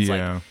 thing. And it's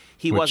like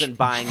he wasn't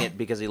buying it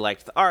because he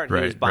liked the art; he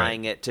was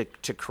buying it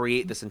to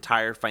create this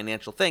entire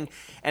financial thing.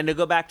 And to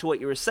go back to what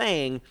you were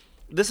saying,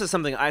 this is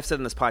something I've said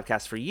in this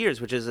podcast for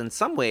years, which is in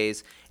some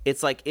ways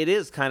it's like it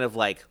is kind of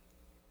like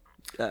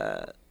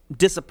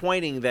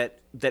disappointing that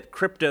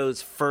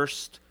crypto's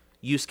first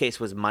use case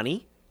was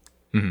money.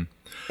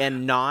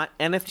 and not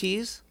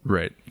NFTs.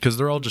 Right, because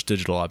they're all just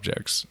digital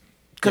objects.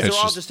 Because they're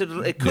all just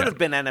it could have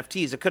been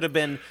NFTs. It could have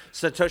been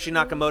Satoshi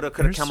Nakamoto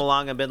could have come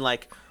along and been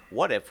like,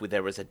 what if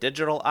there was a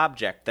digital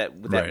object that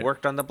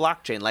worked on the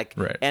blockchain? Like,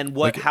 and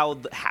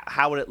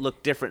how would it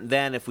look different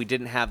then if we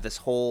didn't have this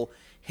whole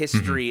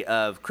history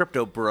of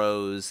crypto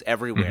bros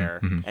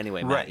everywhere?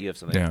 Anyway, Matt, you have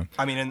something. Yeah.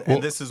 I mean,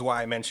 and this is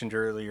why I mentioned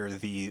earlier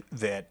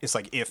that it's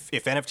like if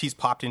NFTs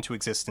popped into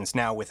existence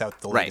now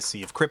without the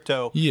legacy of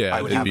crypto,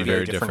 I would have a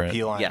very different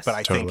appeal on it. But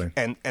I think,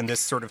 and this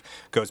sort of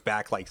goes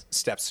back like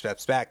steps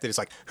back, that it's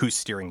like, who's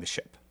steering the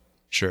ship?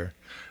 Sure.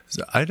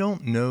 So I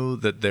don't know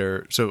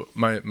that so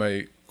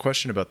my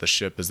question about the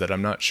ship is that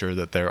I'm not sure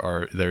that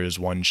there is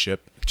one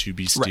ship to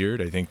be steered.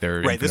 I think there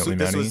are infinitely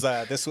many.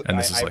 I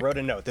wrote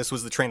a note. This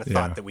was the train of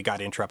thought that we got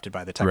interrupted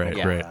by the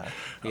technical.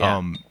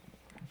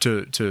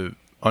 To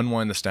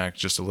unwind the stack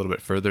just a little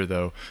bit further,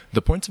 though,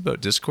 the points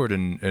about Discord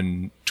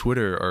and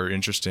Twitter are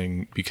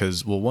interesting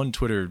because, well, one,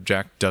 Twitter,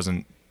 Jack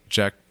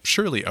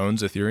surely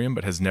owns Ethereum,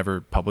 but has never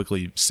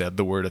publicly said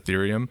the word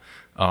Ethereum.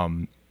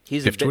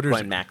 He's a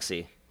Bitcoin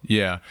maxi.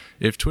 Yeah,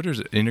 if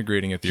Twitter's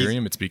integrating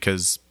Ethereum, it's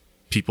because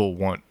people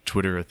want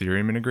Twitter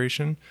Ethereum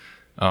integration.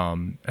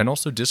 And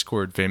also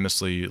Discord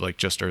famously, like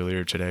just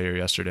earlier today or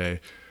yesterday,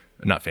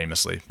 not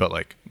famously, but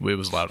like it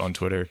was loud on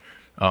Twitter,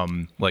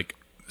 like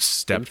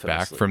stepped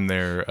back from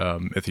their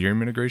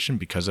Ethereum integration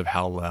because of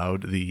how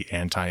loud the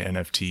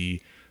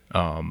anti-NFT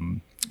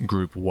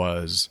group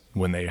was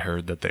when they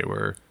heard that they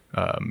were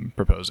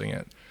proposing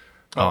it.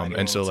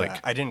 And so like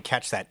I didn't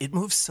catch that. It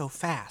moves so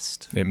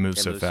fast. It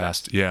moves so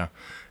fast. Yeah.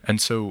 And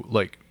so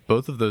like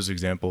both of those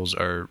examples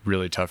are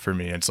really tough for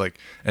me. It's like,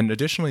 and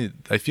additionally,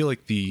 I feel like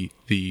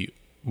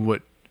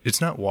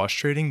it's not wash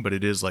trading, but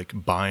it is like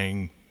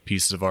buying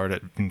pieces of art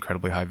at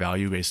incredibly high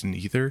value based in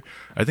Ether.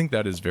 I think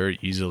that is very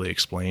easily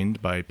explained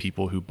by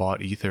people who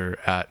bought Ether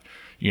at,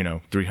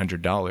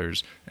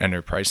 $300 and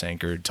are price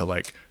anchored to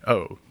like,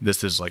 oh,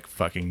 this is like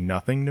fucking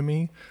nothing to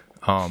me.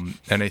 And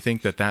I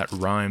think that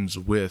rhymes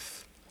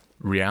with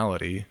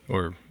reality,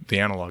 or the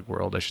analog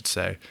world, I should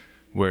say,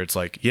 where it's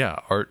like, yeah,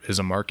 art as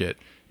a market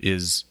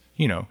is,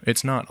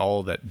 it's not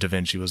all that Da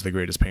Vinci was the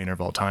greatest painter of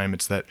all time.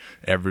 It's that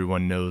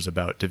everyone knows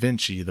about Da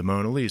Vinci, the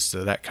Mona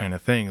Lisa, that kind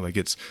of thing. Like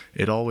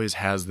it always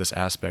has this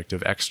aspect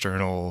of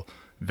external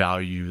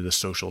value, the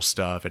social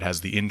stuff. It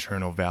has the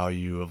internal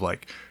value of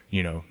like,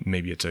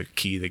 maybe it's a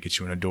key that gets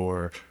you in a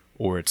door,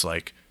 or it's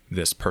like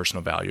this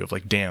personal value of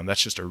like, damn,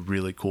 that's just a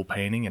really cool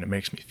painting and it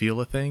makes me feel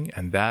a thing.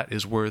 And that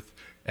is worth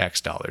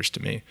X dollars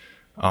to me.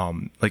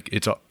 Like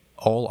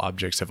all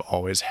objects have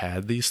always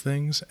had these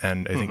things.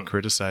 And I think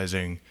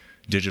criticizing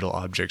digital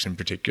objects in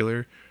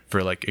particular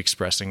for like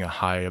expressing a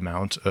high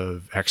amount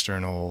of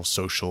external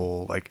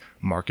social, like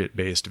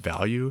market-based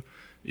value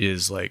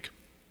is like,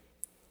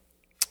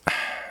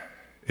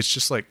 it's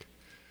just like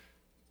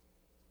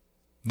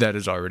that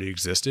has already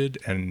existed.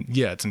 And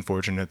yeah, it's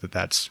unfortunate that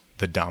that's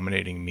the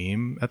dominating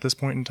meme at this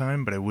point in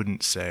time, but I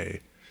wouldn't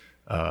say,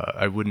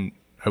 I wouldn't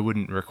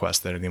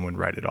request that anyone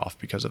write it off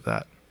because of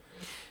that.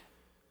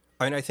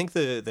 I mean, I think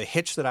the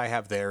hitch that I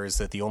have there is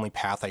that the only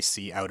path I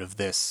see out of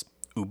this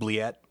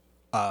oubliette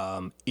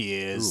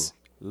is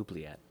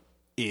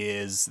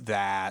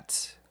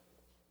that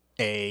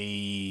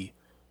a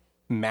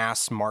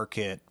mass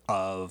market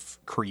of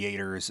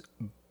creators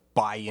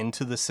buy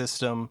into the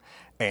system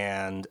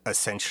and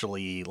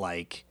essentially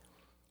like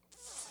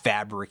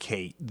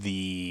fabricate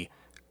the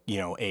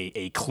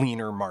a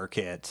cleaner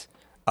market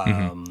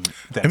that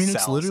sells.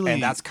 It's literally,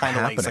 and that's kind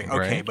of like,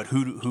 okay, right? but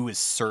who is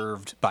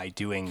served by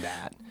doing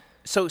that?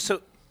 So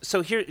that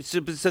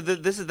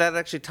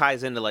actually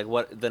ties into like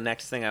what the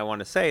next thing I want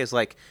to say is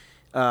like,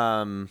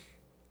 in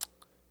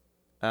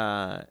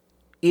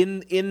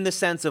the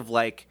sense of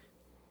like,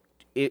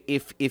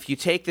 if you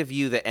take the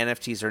view that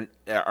NFTs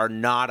are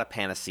not a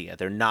panacea,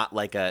 they're not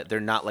like a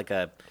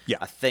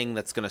thing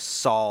that's going to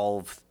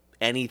solve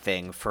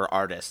anything for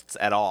artists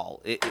at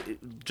all,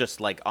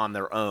 just like on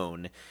their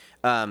own.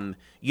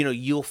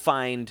 You'll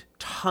find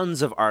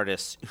tons of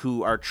artists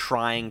who are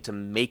trying to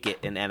make it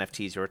in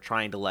NFTs, who are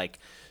trying to like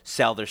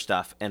sell their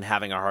stuff and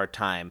having a hard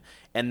time.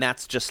 And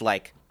that's just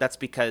like, that's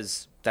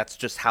because that's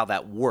just how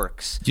that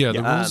works. Yeah,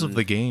 the rules of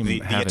the game the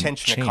haven't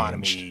attention changed.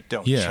 Economy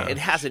don't change. It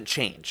hasn't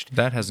changed.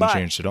 That hasn't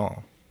changed at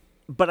all.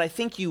 But I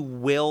think you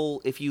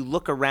will, if you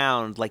look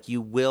around, like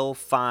you will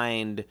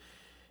find,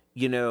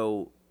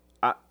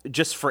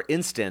 just for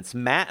instance,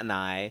 Matt and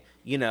I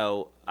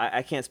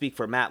can't speak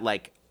for Matt,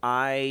 like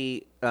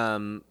I,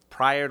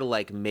 prior to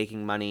like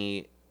making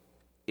money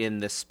in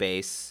this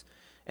space,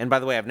 and by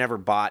the way, I've never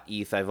bought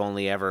ETH. I've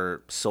only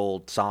ever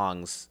sold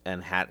songs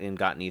and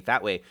gotten ETH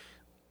that way,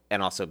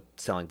 and also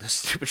selling the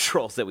stupid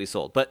trolls that we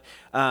sold. But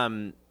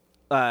I'll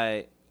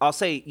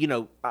say,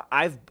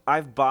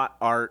 I've bought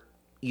art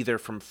either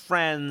from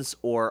friends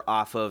or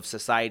off of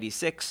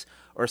Society6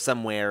 or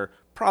somewhere,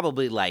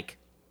 probably like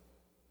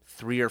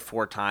 3 or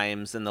 4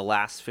 times in the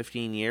last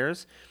 15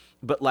 years.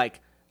 But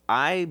like,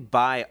 I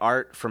buy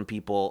art from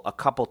people a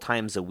couple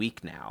times a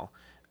week now.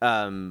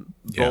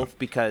 both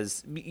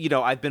because,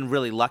 I've been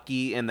really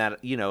lucky in that,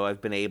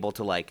 I've been able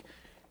to like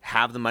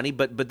have the money,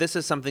 but this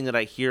is something that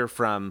I hear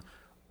from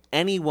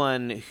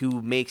anyone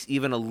who makes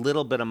even a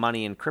little bit of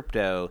money in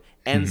crypto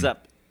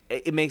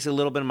it makes a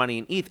little bit of money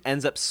in ETH,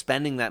 ends up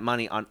spending that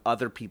money on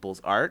other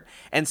people's art.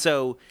 And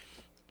so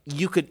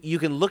you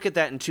can look at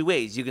that in two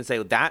ways. You can say,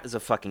 well, that is a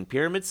fucking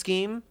pyramid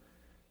scheme,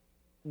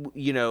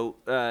 right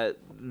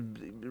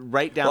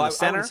down the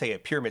center. I wouldn't say a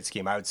pyramid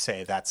scheme. I would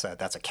say that's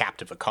a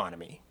captive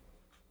economy.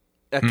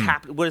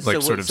 What is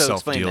like sort of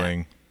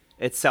self-dealing?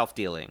 It's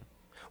self-dealing.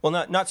 Well,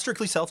 not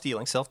strictly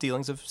self-dealing.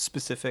 Self-dealing's a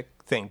specific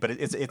thing, but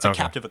it's a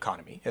captive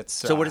economy.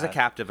 So what is a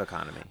captive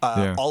economy?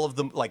 All of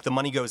them, like the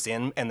money goes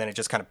in, and then it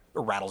just kind of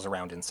rattles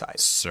around inside.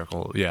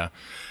 Circle, yeah.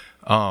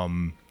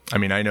 I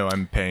mean, I know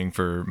I'm paying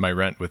for my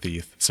rent with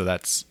ETH, so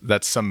that's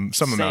some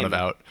amount of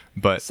out.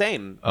 But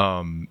same.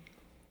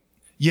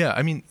 Yeah,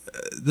 I mean,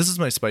 this is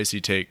my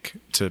spicy take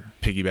to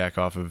piggyback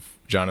off of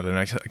Jonathan.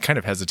 I kind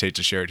of hesitate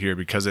to share it here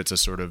because it's a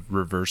sort of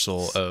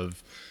reversal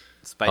of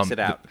spice it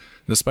out.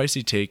 The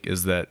spicy take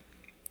is that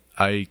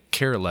I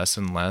care less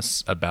and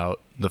less about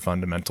the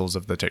fundamentals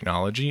of the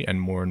technology and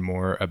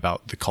more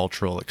about the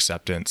cultural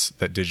acceptance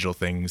that digital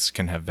things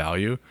can have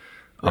value.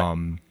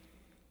 Right.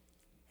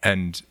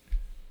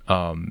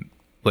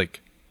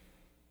 Like,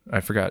 I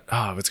forgot.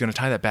 I was going to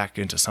tie that back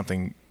into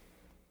something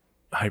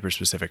hyper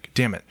specific.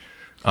 Damn it.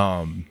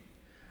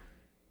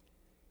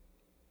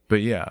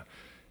 But yeah.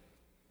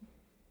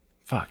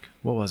 Fuck.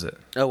 What was it?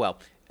 Oh, well.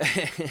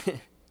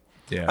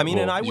 Yeah, I mean,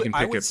 and I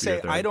would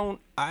say I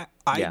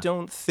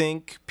don't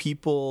think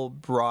people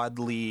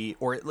broadly,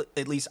 or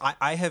at least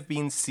I have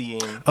been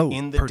seeing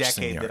in the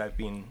decade that I've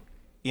been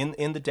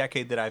in the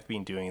decade that I've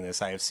been doing this,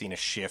 I have seen a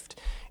shift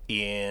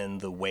in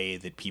the way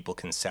that people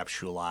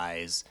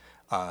conceptualize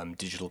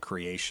digital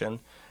creation,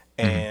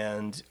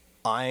 and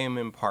I'm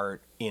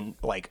enheartened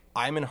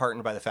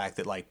by the fact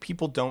that like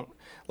people don't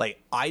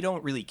I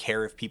don't really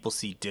care if people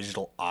see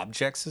digital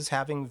objects as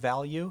having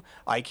value.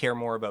 I care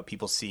more about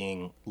people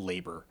seeing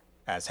labor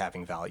as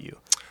having value,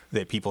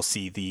 that people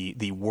see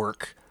the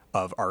work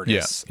of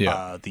artists,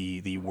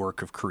 the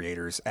work of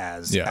creators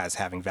as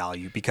having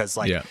value, because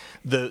the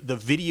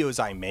videos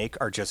I make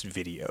are just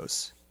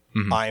videos.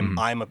 I'm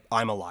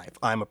alive.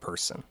 I'm a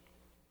person.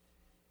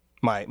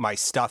 My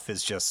stuff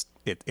is just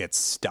it's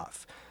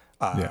stuff.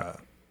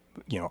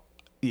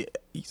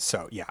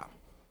 So yeah.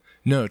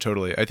 No,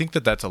 totally. I think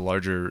that's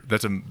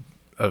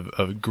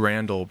a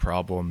grand old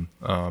problem,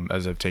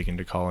 as I've taken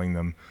to calling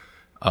them.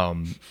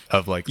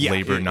 Of like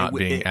labor not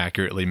being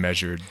accurately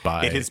measured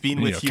by it has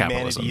been with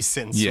humanity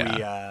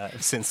capitalism.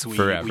 since we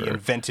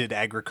invented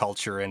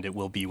agriculture, and it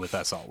will be with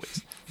us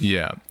always.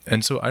 Yeah,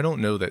 and so I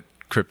don't know that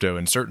crypto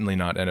and certainly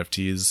not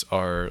NFTs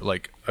are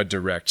like a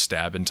direct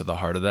stab into the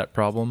heart of that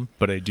problem,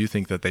 but I do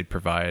think that they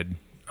provide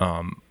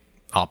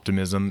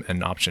optimism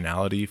and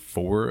optionality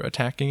for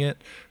attacking it.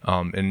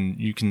 And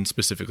you can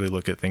specifically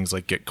look at things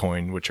like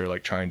Gitcoin, which are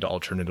like trying to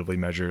alternatively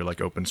measure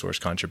like open source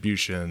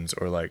contributions,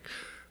 or like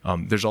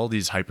there's all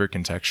these hyper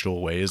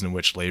contextual ways in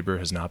which labor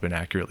has not been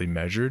accurately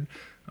measured.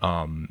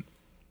 And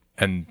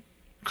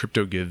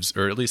crypto gives,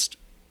 or at least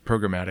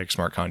programmatic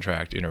smart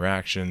contract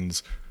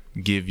interactions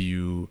give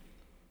you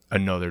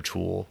another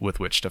tool with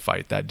which to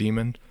fight that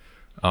demon.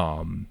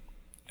 And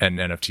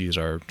NFTs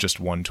are just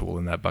one tool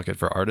in that bucket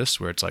for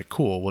artists, where it's like,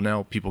 cool, well,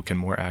 now people can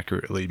more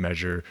accurately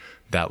measure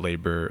that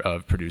labor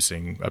of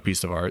producing a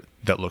piece of art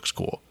that looks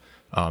cool,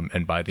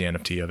 and buy the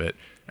NFT of it.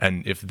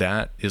 And if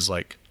that is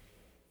like,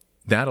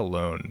 that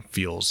alone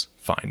feels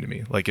fine to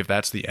me. Like if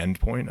that's the end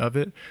point of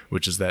it,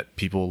 which is that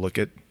people look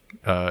at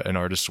an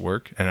artist's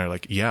work and are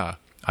like, yeah,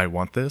 I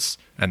want this,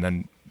 and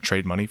then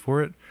trade money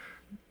for it,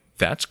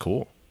 that's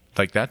cool.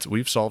 Like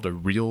we've solved a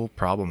real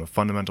problem, a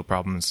fundamental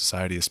problem in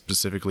society,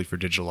 specifically for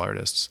digital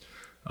artists.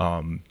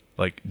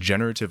 Like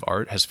generative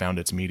art has found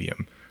its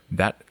medium.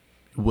 That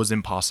was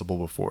impossible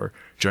before.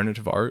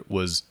 Generative art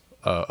was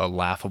a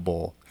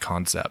laughable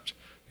concept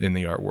in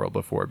the art world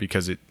before,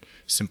 because it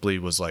simply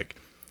was like,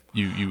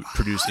 you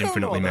produce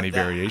infinitely many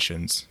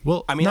variations.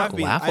 Well, I mean,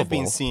 I've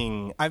been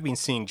seeing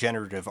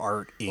generative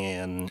art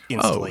in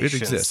installations it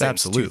exists, since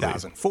absolutely.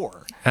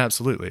 2004.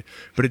 Absolutely.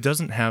 But it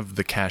doesn't have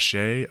the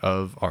cachet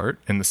of art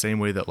in the same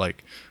way that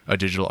like a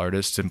digital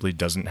artist simply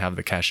doesn't have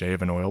the cachet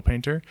of an oil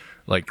painter.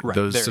 Like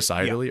those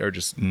societally are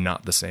just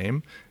not the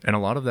same. And a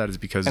lot of that is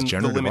because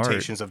generative the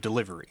limitations of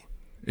delivery.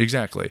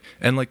 Exactly.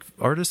 And like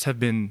artists have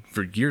been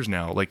for years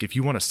now, like if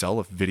you want to sell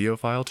a video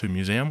file to a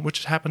museum,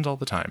 which happens all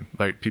the time,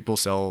 like people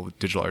sell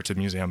digital art to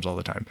museums all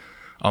the time.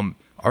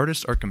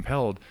 Artists are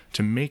compelled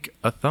to make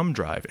a thumb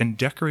drive and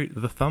decorate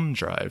the thumb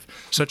drive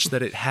such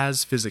that it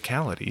has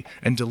physicality,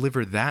 and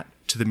deliver that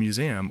to the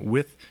museum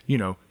with,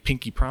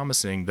 pinky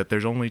promising that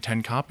there's only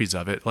 10 copies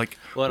of it. Like,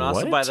 well, and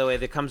also, by the way,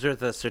 that comes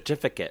with a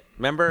certificate.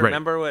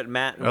 Remember what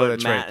Matt and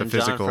John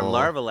from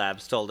Larva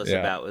Labs told us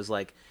about was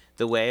like,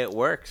 the way it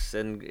works,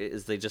 and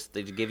is they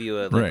give you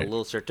a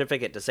little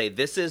certificate to say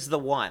this is the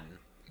one.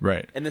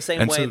 Right. In the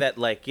same way that,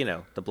 like, you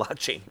know, the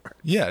blockchain works.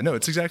 Yeah, no,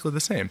 it's exactly the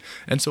same.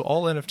 And so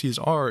all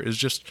NFTs is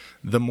just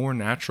the more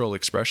natural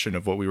expression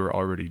of what we were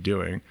already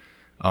doing.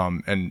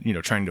 And, you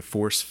know, trying to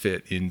force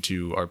fit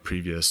into our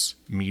previous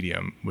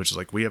medium, which is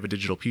like, we have a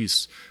digital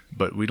piece,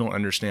 but we don't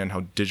understand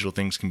how digital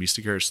things can be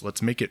scarce.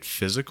 Let's make it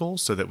physical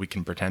so that we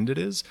can pretend it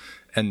is.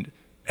 And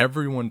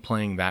everyone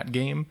playing that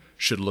game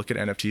should look at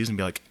NFTs and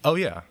be like, oh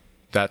yeah,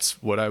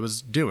 that's what I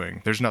was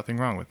doing. There's nothing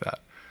wrong with that.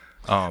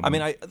 I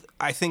mean,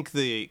 I think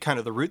the kind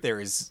of the root there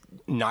is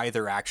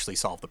neither actually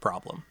solve the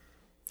problem.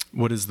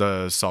 What is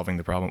the solving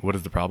the problem? What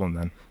is the problem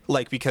then?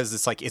 Like, because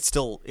it's like it's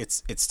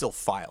still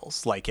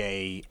files. Like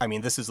I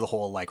mean, this is the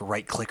whole like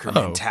right clicker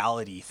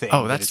mentality thing.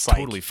 Oh, that's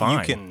totally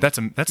like, fine.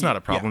 That's not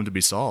a problem to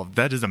be solved.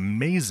 That is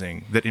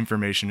amazing that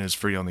information is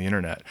free on the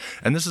internet.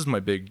 And this is my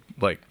big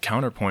like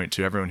counterpoint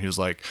to everyone who's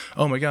like,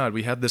 oh my God,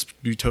 we had this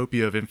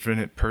utopia of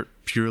infinite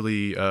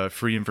purely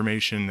free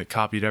information that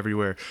copied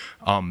everywhere.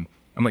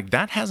 I'm like,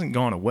 that hasn't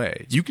gone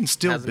away. You can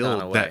still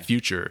build that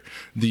future.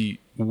 The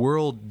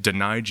world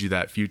denied you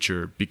that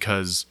future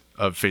because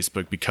of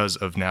Facebook, because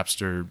of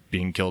Napster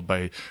being killed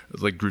by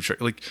like group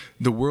strike. Like,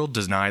 the world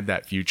denied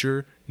that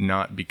future,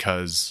 not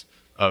because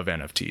of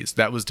NFTs.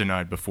 That was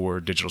denied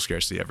before digital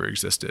scarcity ever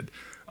existed.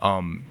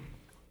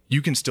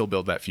 You can still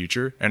build that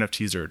future.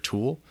 NFTs are a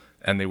tool,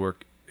 and they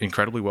work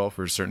incredibly well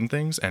for certain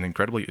things and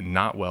incredibly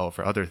not well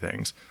for other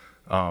things.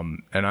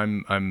 And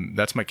I'm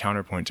that's my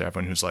counterpoint to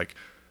everyone who's like,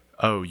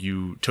 oh,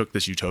 you took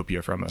this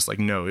utopia from us. Like,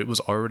 no, it was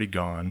already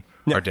gone.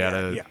 Our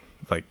data,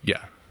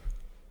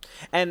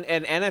 And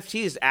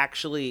NFTs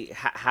actually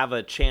have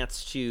a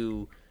chance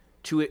to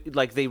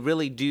like, they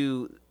really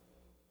do.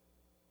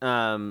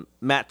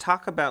 Matt,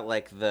 talk about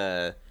like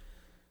the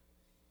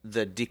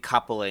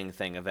decoupling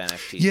thing of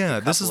NFTs. Yeah,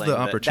 this is the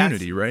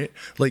opportunity, right?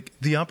 Like,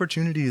 the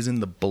opportunity is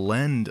in the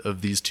blend of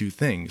these two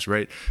things,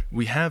 right?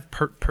 We have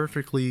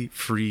perfectly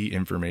free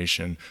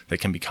information that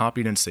can be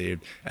copied and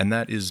saved, and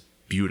that is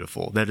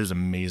beautiful. That is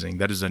amazing.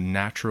 That is a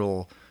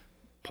natural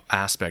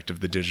aspect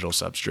of the digital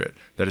substrate.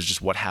 That is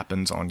just what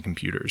happens on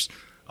computers.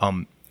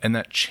 And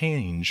that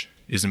change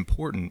is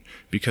important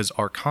because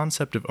our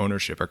concept of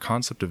ownership, our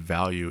concept of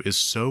value is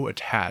so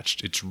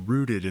attached. It's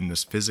rooted in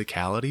this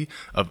physicality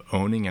of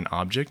owning an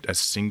object, a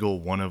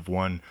single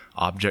one-of-one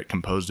object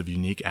composed of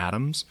unique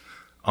atoms.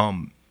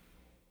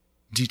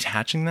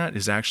 Detaching that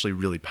is actually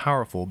really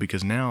powerful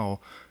because now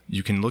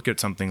you can look at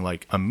something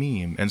like a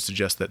meme and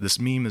suggest that this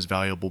meme is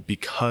valuable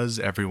because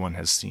everyone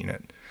has seen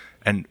it.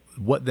 And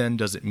what then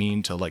does it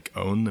mean to like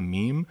own the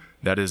meme?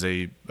 That is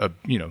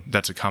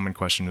that's a common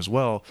question as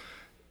well.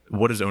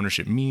 What does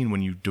ownership mean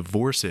when you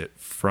divorce it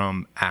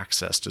from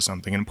access to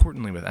something? And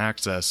importantly, with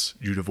access,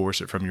 you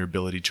divorce it from your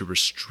ability to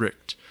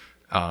restrict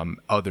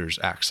others'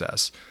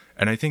 access.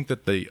 And I think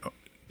that the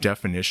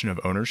definition of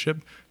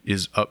ownership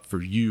is up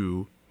for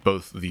you,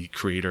 both the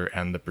creator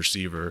and the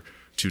perceiver,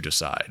 to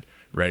decide.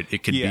 Right?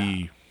 It could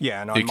be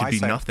and on it could my be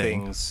side nothing,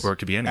 of things, or it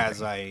could be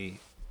anything.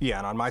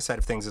 And on my side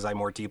of things, as I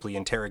more deeply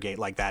interrogate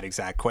like that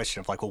exact question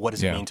of like, well, what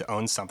does it mean to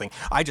own something?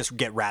 I just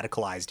get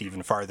radicalized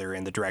even farther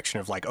in the direction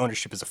of like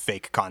ownership is a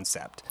fake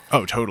concept.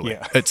 Oh, totally.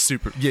 Yeah. It's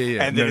super.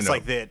 Yeah. And then it's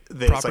like that.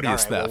 It's like, all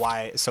right, well,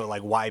 why? So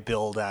like, why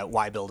build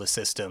a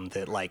system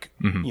that like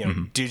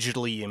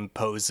digitally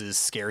imposes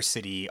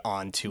scarcity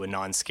onto a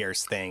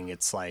non-scarce thing?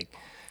 It's like,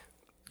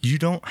 you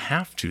don't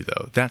have to,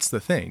 though. That's the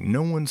thing.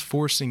 No one's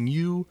forcing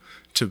you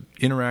to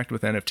interact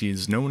with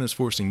NFTs. No one is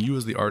forcing you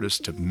as the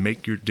artist to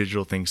make your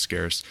digital thing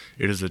scarce.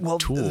 It is a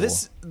tool.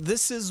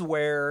 This is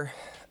where,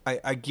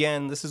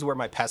 this is where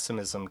my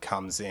pessimism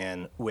comes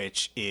in,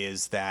 which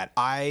is that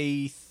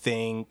I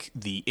think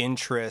the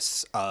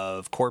interests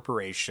of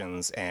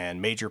corporations and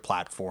major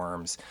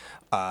platforms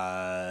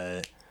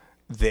that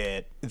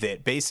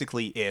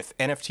basically, if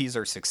NFTs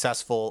are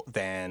successful,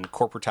 then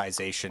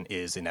corporatization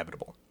is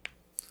inevitable.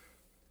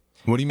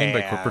 What do you mean by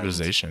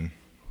corporatization?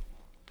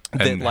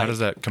 And how does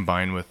that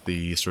combine with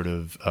the sort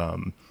of,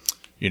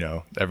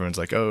 everyone's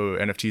like, oh,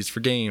 NFTs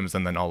for games,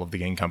 and then all of the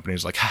game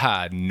companies are like,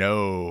 haha,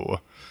 no.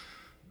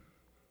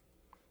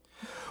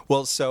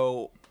 Well,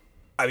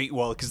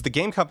 because the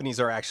game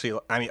companies are actually,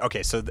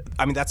 that's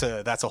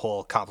a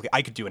whole complicated.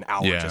 I could do an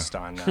hour just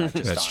on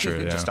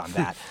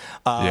that.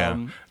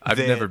 I've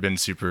never been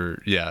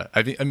super. Yeah,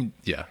 The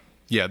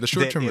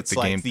short term with the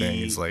game thing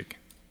is like.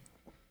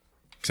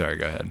 Sorry,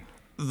 go ahead.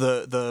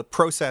 The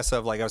process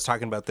of, like, I was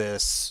talking about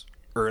this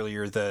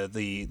earlier,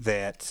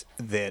 that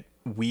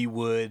we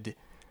would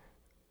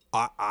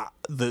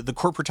the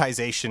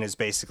corporatization is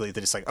basically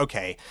that it's like,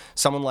 okay,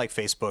 someone like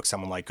Facebook,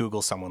 someone like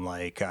Google, someone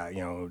like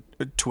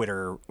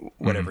Twitter,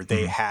 whatever,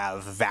 they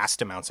have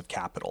vast amounts of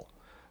capital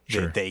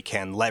that they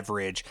can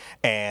leverage,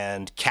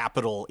 and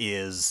capital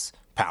is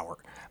power,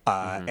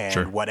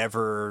 and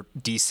whatever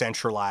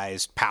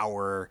decentralized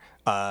power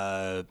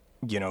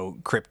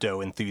crypto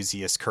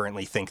enthusiasts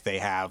currently think they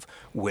have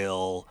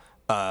will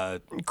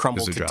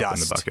crumble to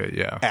dust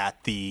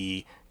at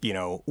the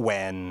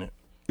when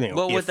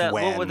what would that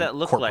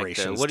look like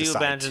though? What do you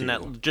imagine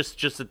that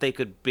just that they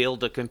could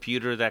build a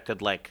computer that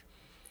could like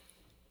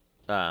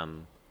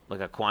like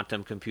a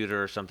quantum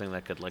computer or something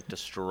that could like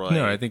destroy.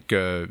 No, I think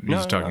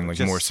he's talking like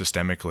just, more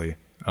systemically.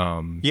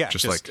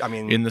 Just like I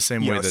mean, in the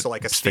same way that so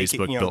like a staking,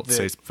 Facebook built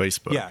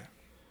Facebook. Yeah.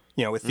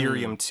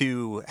 Ethereum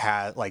too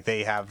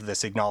they have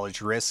this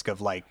acknowledged risk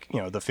of like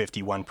the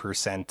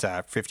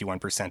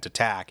 51%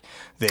 attack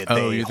that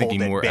they you're hold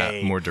thinking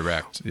at more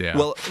direct. Yeah.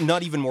 Well,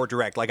 not even more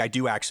direct. Like I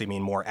do actually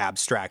mean more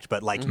abstract,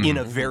 but like in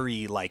a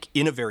very direct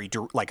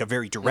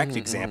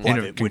example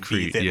of it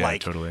concrete, would be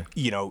that totally.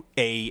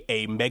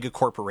 A mega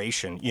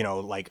corporation,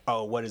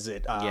 what is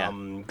it?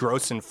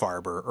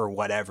 Grossenfarber or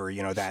whatever,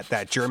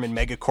 that German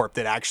megacorp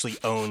that actually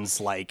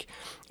owns like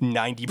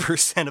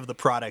 90% of the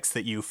products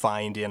that you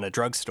find in a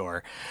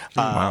drugstore.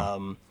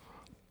 Wow.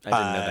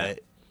 I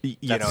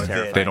didn't know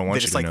that. They don't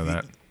want you to know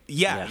that.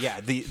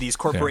 These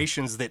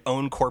corporations that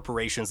own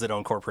corporations that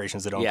own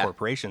corporations that own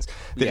corporations.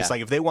 That it's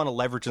like if they want to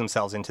leverage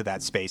themselves into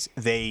that space,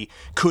 they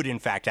could in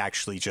fact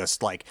actually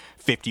just like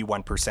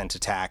 51%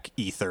 attack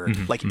Ether.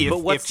 Like, but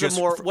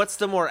what's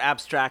the more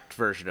abstract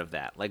version of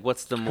that? Like,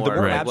 what's the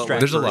more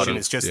abstract version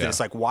is just that it's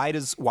like why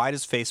does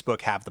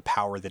Facebook have the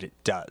power that it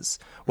does?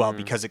 Well,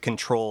 because it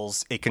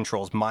controls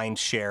mind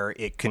share,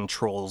 it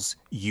controls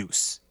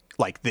use.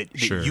 Like that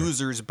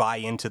users buy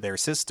into their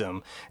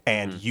system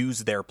and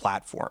use their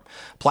platform.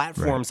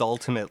 Platforms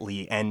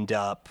ultimately end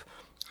up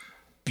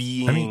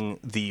being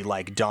the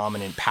like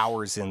dominant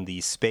powers in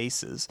these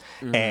spaces,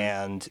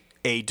 and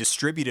a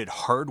distributed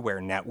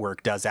hardware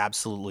network does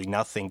absolutely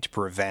nothing to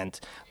prevent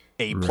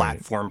a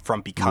platform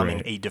from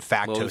becoming a de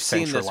facto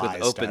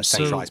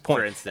centralized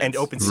point. And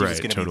OpenSea is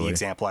going to be the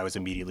example I was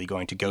immediately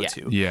going to go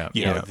to.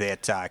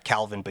 That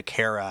Calvin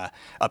Becerra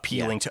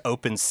appealing to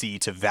OpenSea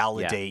to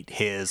validate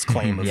his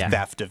claim of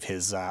theft of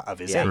his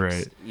apes.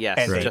 Right. Yes.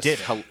 And they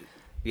did it.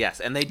 Yes,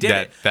 and they did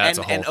it. That's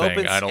a whole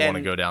thing. I don't want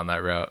to go down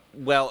that route.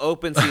 Well,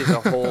 OpenSea is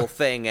a whole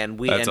thing, and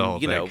But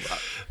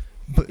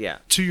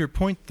to your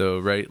point, though,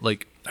 right?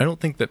 Like, I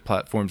don't think that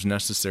platforms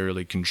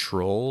necessarily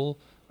control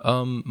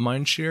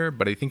mindshare,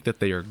 but I think that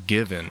they are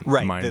given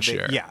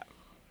mindshare.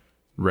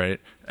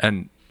 Right?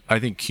 And I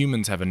think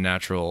humans have a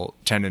natural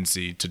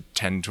tendency to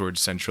tend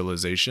towards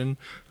centralization.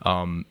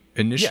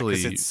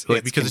 Initially,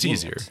 because it's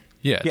easier.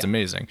 It's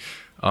amazing.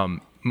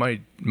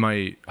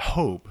 My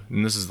hope,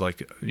 and this is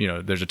like,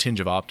 there's a tinge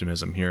of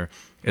optimism here,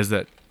 is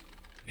that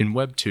in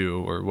Web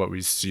 2, or what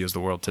we see as the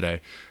world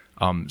today,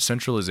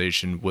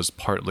 centralization was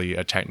partly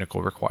a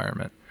technical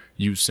requirement.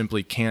 You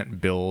simply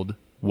can't build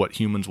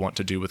what humans want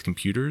to do with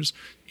computers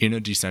in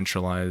a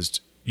decentralized,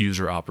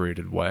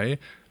 user-operated way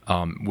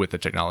with the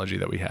technology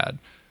that we had.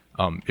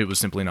 It was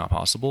simply not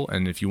possible.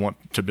 And if you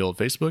want to build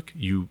Facebook,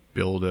 you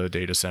build a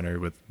data center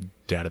with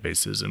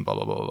databases and blah,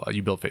 blah, blah, blah.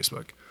 You build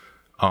Facebook.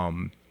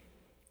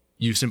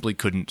 You simply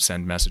couldn't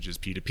send messages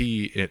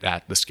P2P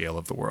at the scale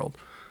of the world.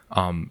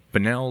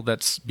 But now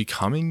that's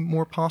becoming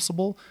more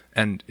possible,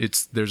 and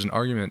there's an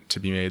argument to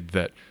be made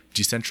that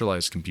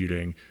decentralized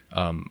computing,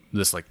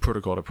 this like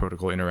protocol to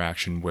protocol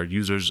interaction where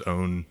users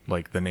own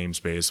like the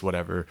namespace,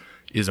 whatever,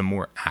 is a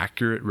more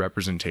accurate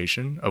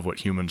representation of what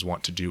humans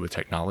want to do with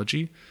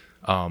technology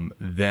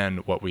than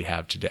what we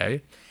have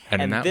today.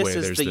 And in that way,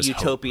 there's this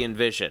utopian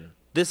vision.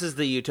 This is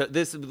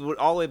this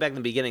all the way back in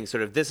the beginning.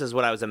 Sort of, this is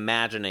what I was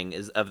imagining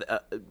is of.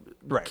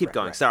 Keep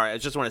going. Right. Sorry, I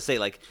just want to say,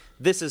 like,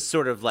 this is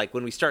sort of like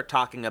when we start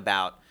talking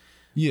about.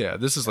 Yeah,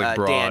 this is like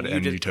broad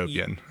and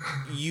utopian.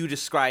 You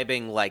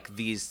describing like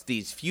these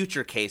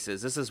future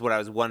cases. This is what I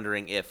was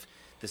wondering if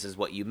this is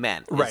what you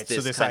meant. Right.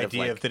 So this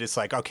idea of that it's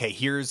like, okay,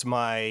 here's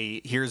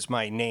my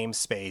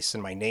namespace,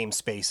 and my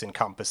namespace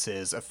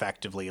encompasses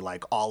effectively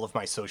like all of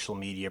my social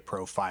media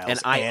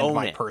profiles and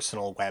my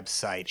personal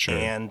website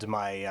and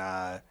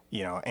my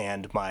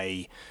and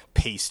my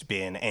paste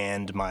bin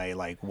and my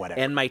like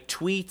whatever. And my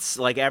tweets,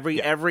 like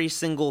every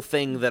single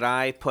thing that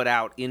I put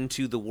out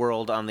into the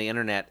world on the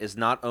internet is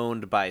not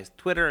owned by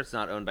Twitter, it's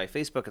not owned by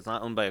Facebook, it's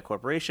not owned by a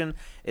corporation,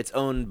 it's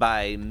owned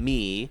by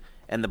me.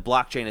 And the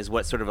blockchain is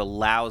what sort of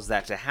allows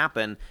that to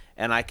happen,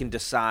 and I can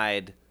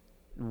decide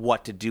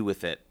what to do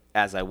with it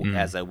as I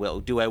will.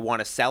 Do I want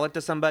to sell it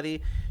to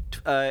somebody?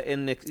 For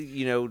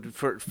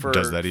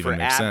does that even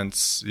make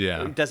sense?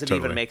 Yeah, does it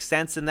even make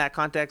sense in that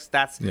context?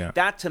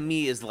 That to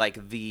me is like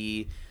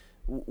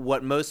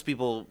what most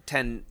people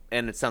tend,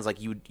 and it sounds like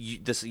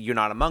you're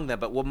not among them,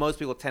 but what most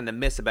people tend to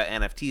miss about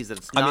NFTs, that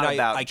it's not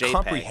about JPEGs. I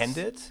comprehend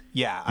it.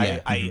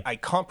 I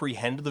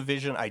comprehend the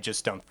vision. I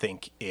just don't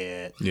think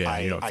it. Yeah,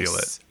 you don't feel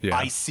it. Yeah.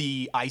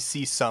 I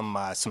see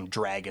some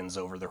dragons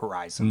over the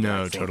horizon.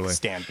 No, totally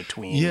stand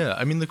between. Yeah,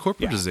 I mean the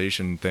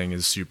corporatization thing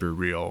is super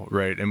real,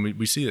 right? And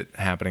we see it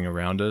happening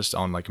around us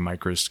on like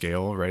micro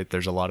scale, right?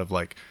 There's a lot of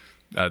like.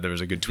 There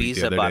was a good tweet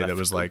Visa the other day that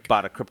was like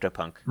bought a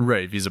CryptoPunk.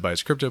 Right, Visa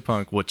buys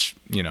CryptoPunk, which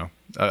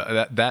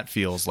that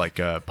feels like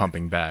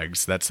pumping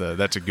bags. That's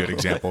a good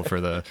example for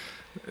the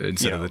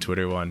instead of the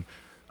Twitter one.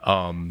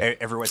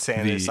 Everyone's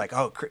saying it's like,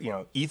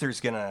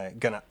 Ether's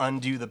gonna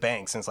undo the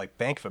banks, and it's like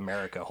Bank of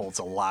America holds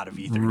a lot of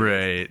Ether.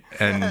 Right,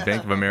 and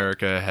Bank of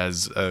America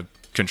has a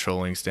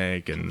controlling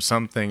stake and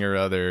something or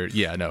other.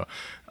 Yeah, no,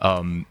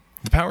 the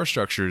power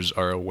structures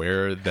are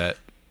aware that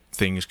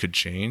things could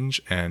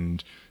change,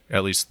 and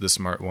at least the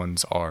smart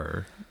ones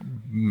are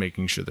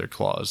making sure their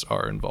claws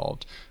are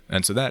involved.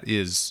 And so that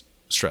is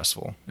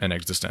stressful and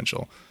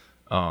existential.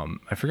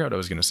 I forgot what I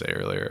was going to say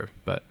earlier,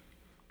 but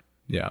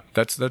yeah,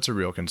 that's a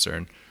real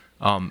concern.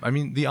 I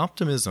mean, the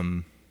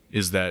optimism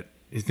is that,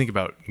 you think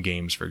about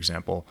games, for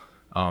example,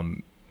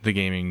 the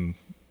gaming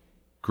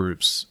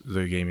groups,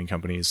 the gaming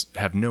companies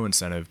have no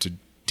incentive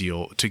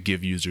to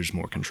give users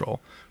more control,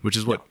 which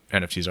is what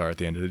NFTs are at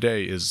the end of the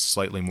day, is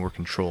slightly more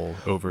control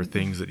over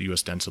things that you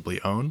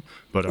ostensibly own,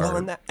 but are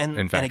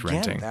in fact again,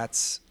 renting.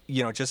 That's,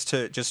 just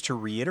to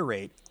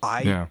reiterate,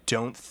 I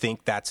don't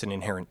think that's an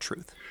inherent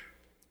truth,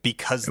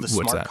 because the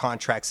smart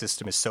contract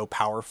system is so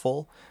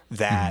powerful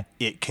that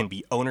it can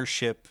be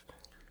ownership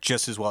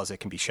just as well as it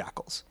can be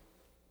shackles.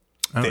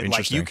 Oh,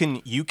 like you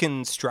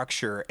can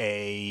structure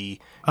a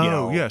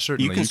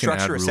certainly you can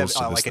structure add rules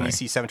to like an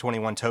thing.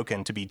 EC721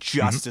 token to be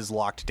just as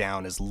locked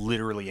down as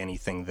literally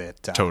anything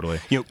that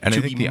totally and to I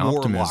think be the more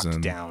optimism,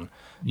 locked down.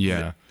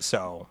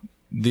 So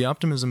the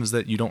optimism is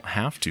that you don't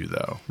have to,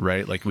 though,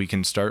 right? Like we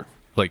can start,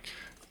 like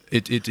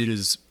it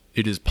is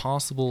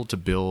possible to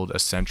build a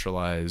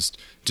centralized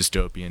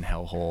dystopian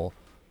hellhole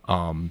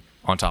on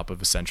top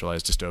of a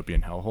centralized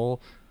dystopian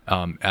hellhole,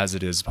 as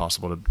it is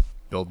possible to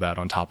build that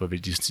on top of a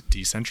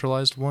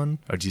decentralized one,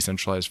 a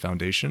decentralized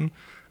foundation.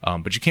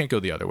 But you can't go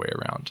the other way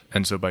around.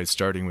 And so by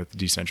starting with the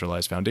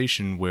decentralized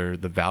foundation, where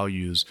the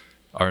values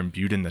are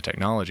imbued in the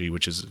technology,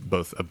 which is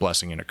both a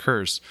blessing and a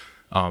curse,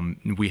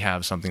 we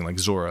have something like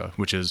Zora,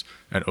 which is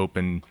an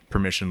open,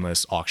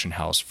 permissionless auction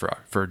house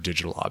for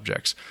digital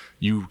objects.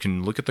 You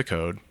can look at the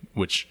code,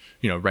 which,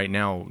 right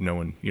now,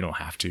 you don't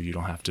have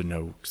to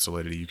know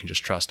Solidity. You can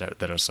just trust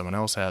that someone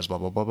else has, blah,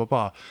 blah, blah, blah,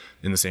 blah,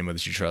 in the same way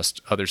that you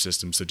trust other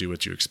systems to do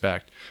what you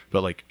expect.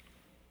 But like,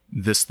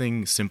 this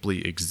thing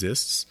simply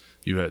exists.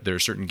 There are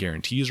certain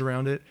guarantees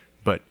around it,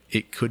 but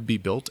it could be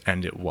built,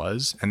 and it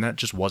was, and that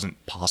just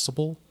wasn't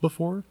possible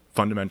before,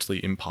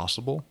 fundamentally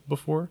impossible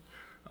before.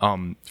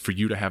 For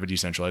you to have a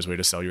decentralized way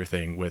to sell your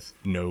thing with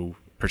no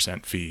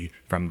 % fee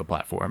from the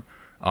platform,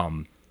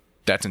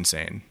 that's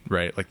insane,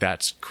 right? Like,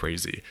 that's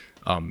crazy.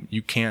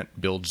 You can't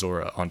build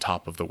Zora on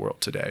top of the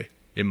world today.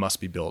 It must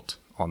be built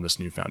on this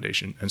new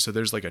foundation. And so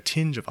there's like a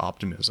tinge of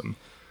optimism,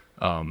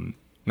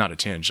 not a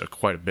tinge,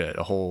 quite a bit,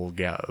 a whole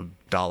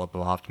dollop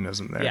of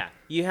optimism there. Yeah,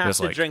 you have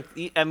to drink.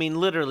 I mean,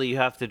 literally, you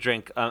have to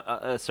drink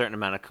a certain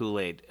amount of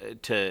Kool-Aid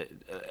to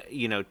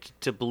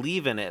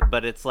believe in it.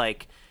 But it's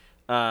like,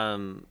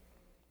 and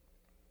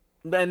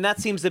that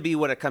seems to be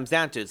what it comes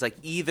down to. It's like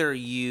either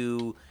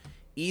you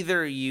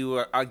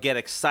get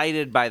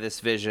excited by this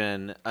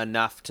vision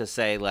enough to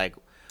say like,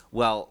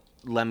 well,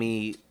 let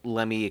me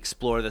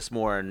explore this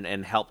more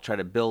and help try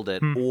to build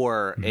it,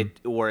 or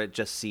it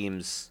just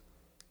seems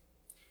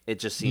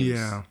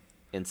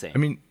insane. I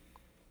mean,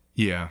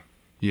 yeah,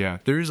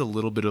 there is a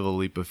little bit of a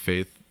leap of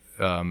faith,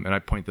 and I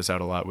point this out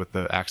a lot with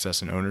the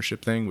access and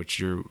ownership thing, which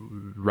you're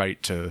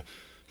right to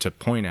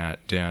point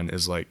at, Dan,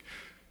 is like,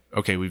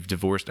 okay, we've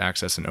divorced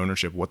access and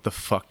ownership. What the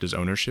fuck does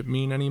ownership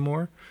mean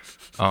anymore?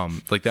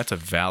 Like, that's a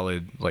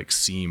valid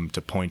seam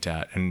to point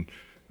at, and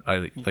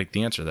I like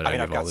the answer that I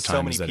give I've got all the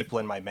time. So many people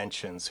in my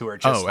mentions who are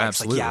just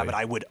absolutely. yeah, but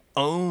I would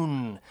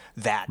own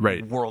that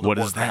World what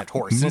of does Warcraft that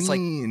horse. mean?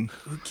 And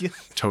it's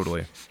like,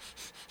 Totally.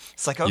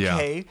 It's like,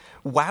 okay,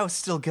 WoW's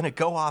still gonna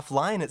go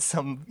offline at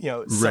some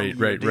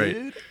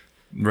dude.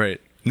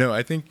 Right. No,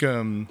 I think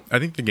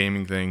the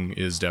gaming thing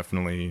is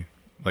definitely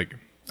like,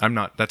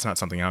 that's not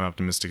something I'm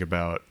optimistic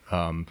about.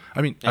 I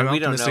mean, I'm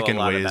optimistic in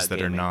ways that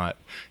are not.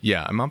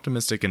 Yeah, I'm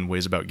optimistic in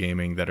ways about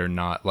gaming that are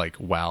not like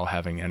WoW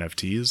having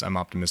NFTs. I'm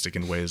optimistic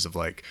in ways of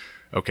like,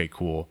 okay,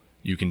 cool,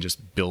 you can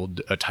just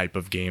build a type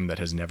of game that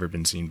has never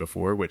been seen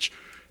before. Which,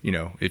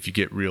 if you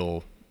get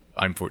real,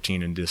 I'm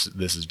 14 and this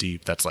is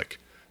deep. That's like,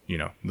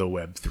 the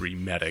Web3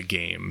 meta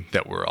game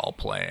that we're all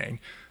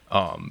playing.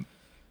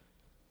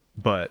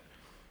 But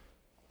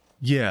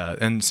yeah,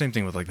 and same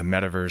thing with like the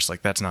metaverse.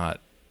 Like, that's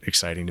not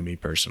exciting to me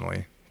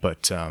personally,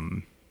 but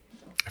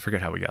I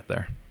forget how we got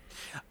there.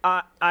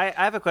 I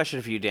have a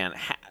question for you, Dan.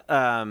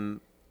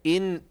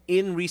 In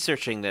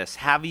researching this,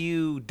 have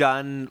you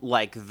done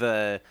like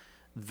the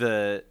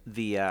how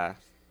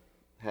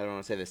do I want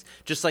to say this?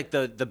 Just like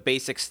the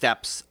basic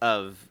steps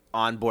of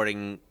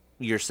onboarding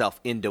yourself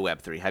into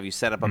Web3? Have you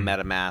set up a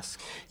MetaMask?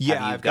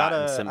 Yeah, I've got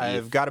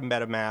a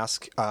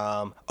MetaMask.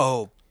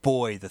 Oh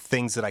boy, the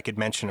things that I could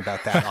mention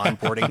about that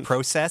onboarding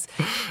process.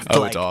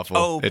 It's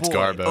awful. It's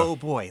garbo. Oh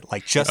boy,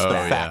 like just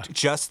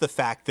the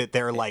fact that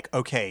they're like,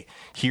 okay,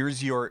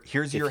 here's your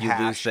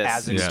hash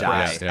as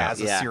expressed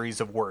as a series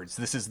of words.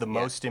 This is the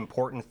most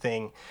important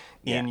thing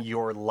in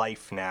your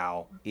life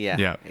now.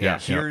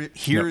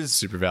 Here's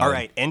super valid. All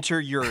right,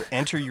 enter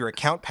your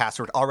account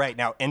password. All right,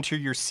 now enter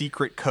your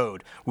secret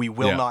code. We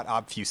will not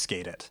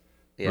obfuscate it.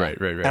 Yeah.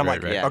 Right. And I'm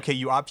like, okay,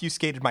 you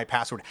obfuscated my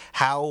password.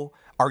 How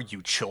are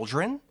you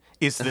children?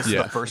 Is this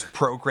the first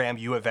program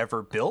you have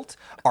ever built?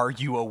 Are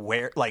you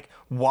aware? Like,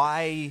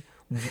 why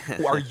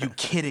Are you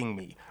kidding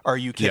me? Are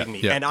you kidding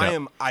me? And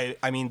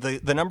I mean,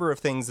 the number of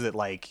things that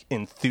like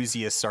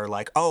enthusiasts are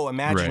like, oh,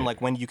 imagine like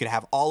when you could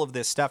have all of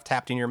this stuff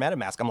tapped in your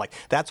MetaMask. I'm like,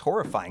 that's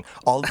horrifying.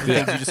 All of the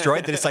things you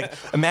destroyed. That it's like,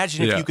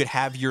 imagine if you could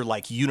have your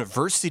like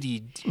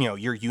university,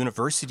 your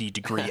university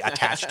degree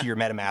attached to your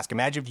MetaMask.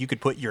 Imagine if you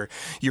could put your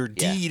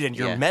deed and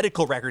your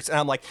medical records. And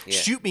I'm like,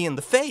 shoot me in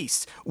the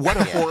face. What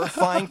a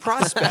horrifying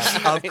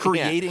prospect of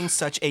creating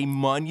such a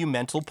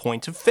monumental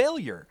point of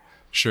failure.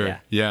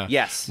 Sure. Yeah.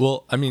 Yes.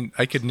 Well, I mean,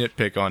 I could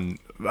nitpick on.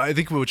 I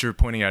think what you're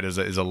pointing at is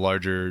a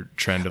larger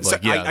trend of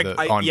like, the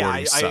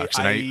onboarding sucks,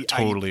 and I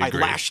totally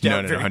agree. I lashed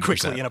out very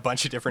quickly in a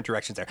bunch of different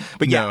directions there,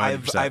 but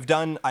I've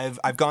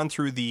gone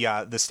through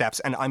the steps,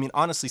 and I mean,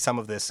 honestly, some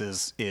of this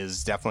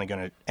is definitely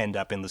going to end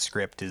up in the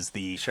script. Is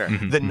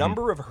the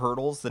number of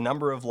hurdles, the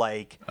number of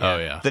like,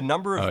 the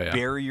number of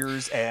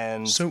barriers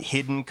and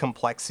hidden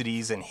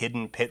complexities and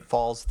hidden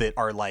pitfalls that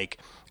are like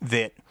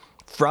that.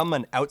 From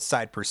an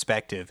outside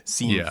perspective,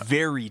 seem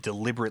very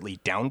deliberately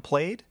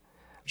downplayed.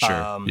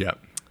 Sure.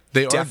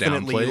 They are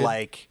definitely downplayed.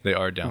 Like they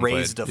are downplayed.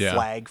 Raised a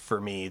flag for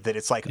me that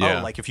it's like,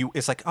 if you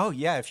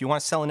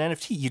want to sell an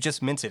NFT, you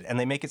just mint it, and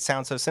they make it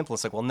sound so simple.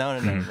 It's like, well, no.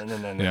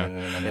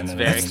 It's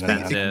very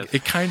expensive.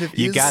 It kind of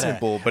is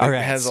simple, but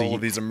it has all of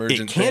these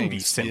emergent things. It can be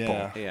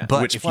simple,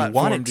 but if you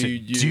wanted to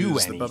do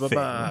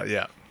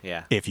anything,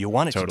 if you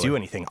wanted to do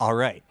anything, all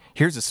right.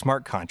 Here's a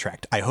smart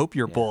contract. I hope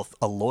you're both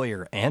a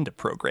lawyer and a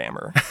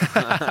programmer.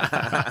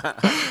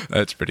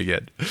 That's pretty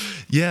good.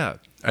 Yeah,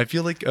 I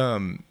feel like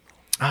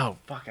oh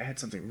fuck, I had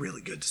something really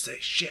good to say.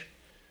 Shit.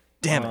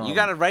 Damn it. You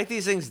got to write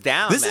these things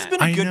down. This has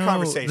been a good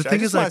conversation. I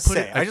just want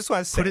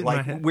to say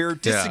like we're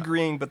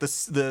disagreeing, but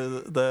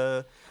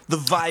the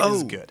vibe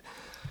is good.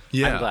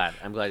 Yeah.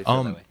 I'm glad you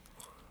feel that way.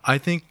 I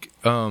think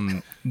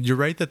you're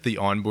right that the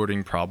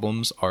onboarding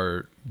problems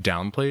are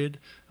downplayed.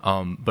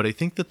 But I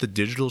think that the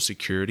digital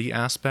security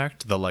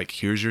aspect, the like,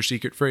 here's your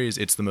secret phrase,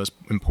 it's the most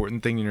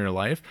important thing in your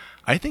life,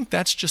 I think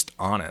that's just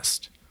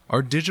honest.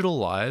 Our digital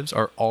lives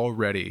are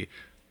already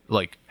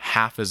like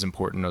half as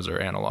important as our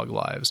analog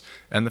lives.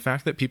 And the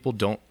fact that people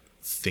don't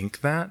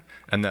think that,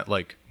 and that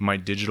like my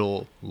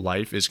digital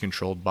life is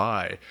controlled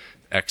by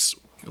X,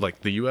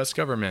 like the US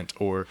government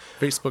or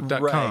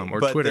Facebook.com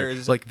or Twitter,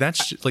 like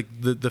that's like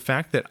the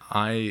fact that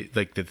I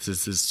like that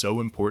this is so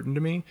important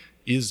to me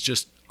is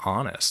just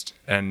honest.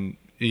 And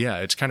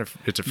it's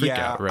a freak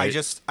out, right?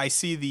 I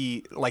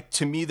see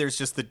to me, there's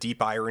just the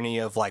deep irony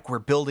of like, we're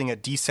building a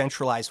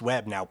decentralized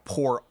web. Now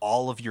pour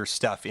all of your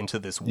stuff into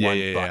this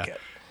one bucket. Yeah.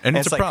 And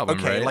it's a like, problem,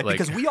 okay, right? Like,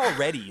 because we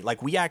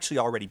actually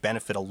already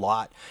benefit a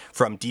lot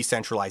from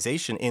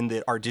decentralization in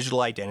that our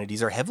digital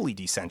identities are heavily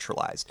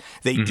decentralized.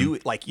 They do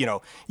it like,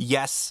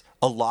 yes,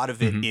 a lot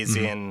of it is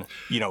in,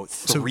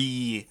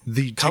 three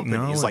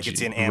companies, like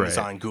it's in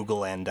Amazon,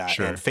 Google, and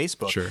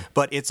Facebook. Sure.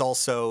 But it's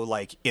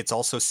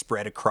also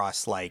spread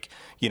across like,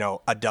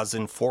 a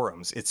dozen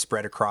forums. It's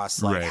spread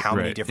across like how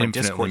many different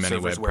Discord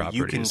servers where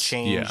you can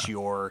change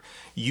your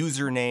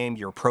username,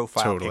 your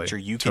profile picture.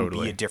 You can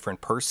be a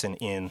different person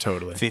in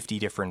 50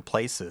 different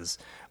places.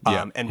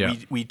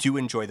 We do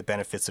enjoy the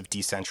benefits of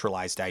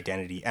decentralized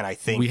identity. And I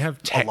think we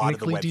have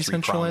technically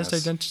decentralized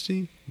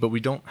identity, but we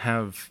don't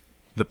have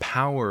the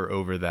power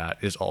over that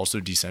is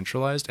also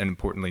decentralized and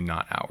importantly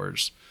not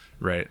ours,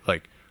 right?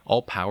 Like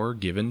all power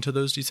given to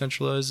those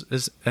decentralized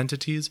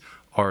entities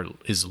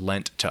is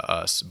lent to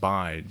us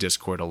by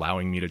Discord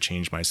allowing me to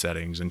change my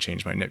settings and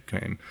change my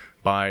nickname,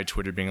 by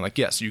Twitter being like,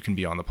 yes, you can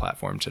be on the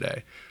platform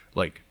today.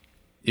 Like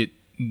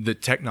the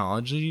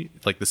technology,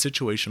 like the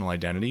situational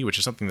identity, which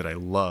is something that I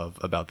love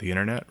about the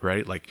internet,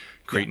 right? Like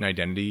create an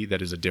identity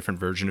that is a different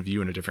version of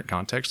you in a different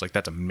context. Like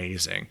that's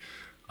amazing.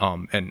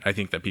 And I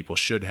think that people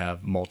should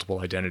have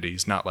multiple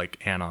identities, not like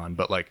Anon,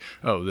 but like,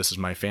 oh, this is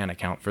my fan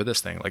account for this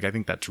thing. Like, I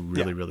think that's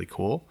really, really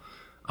cool.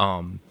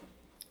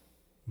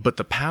 But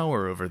the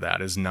power over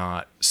that is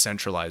not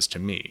centralized to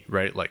me,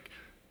 right? Like,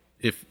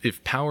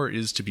 if power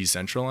is to be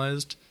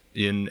centralized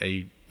in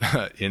a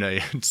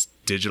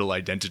digital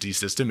identity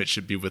system, it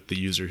should be with the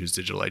user whose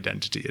digital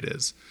identity it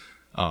is.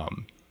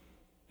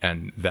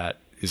 And that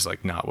is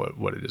like not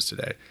what it is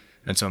today.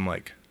 And so I'm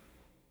like,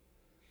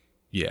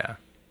 yeah.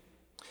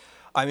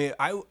 I mean,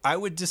 I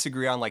would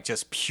disagree on like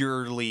just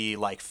purely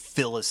like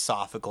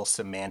philosophical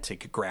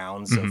semantic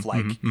grounds of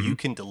like you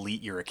can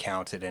delete your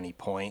account at any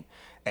point,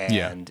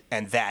 and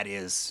that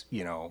is,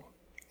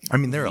 I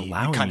mean, they're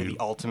allowing kind you of the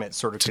ultimate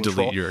sort of to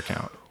control. delete your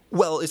account.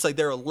 Well, it's like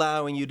they're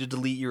allowing you to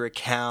delete your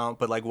account,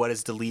 but like what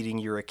does deleting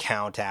your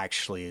account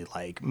actually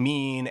like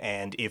mean?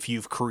 And if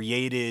you've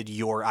created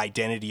your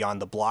identity on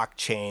the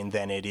blockchain,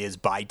 then it is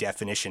by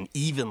definition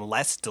even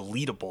less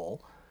deletable.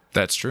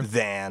 That's true.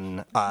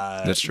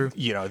 That's true.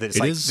 That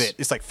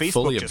it's like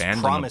Facebook just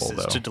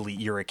promises to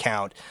delete your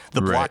account. The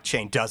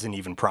blockchain doesn't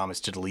even promise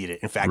to delete it.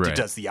 In fact, it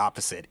does the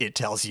opposite. It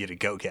tells you to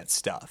go get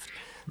stuff.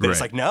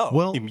 It's like,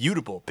 no,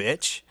 immutable,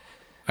 bitch.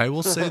 I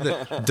will say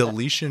that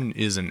deletion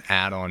is an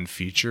add-on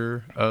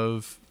feature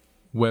of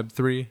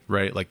Web3,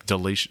 right? Like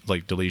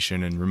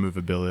deletion and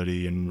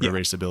removability and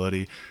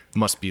erasability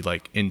must be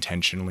like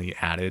intentionally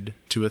added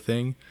to a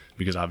thing,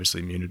 because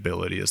obviously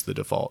mutability is the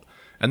default,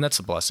 and that's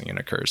a blessing and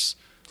a curse.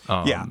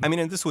 I mean,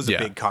 and this was a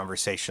big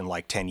conversation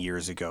like 10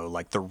 years ago,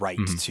 like the right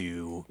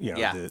to,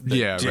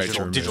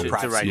 the digital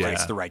privacy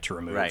rights, the right to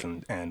remove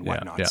and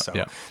whatnot.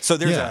 So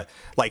there's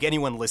like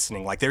anyone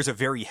listening, like there's a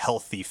very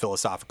healthy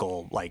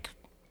philosophical like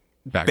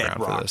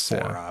background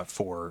bedrock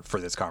for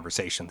this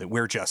conversation that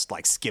we're just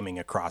like skimming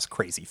across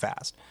crazy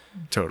fast.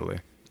 Totally.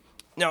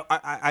 No,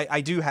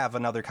 I do have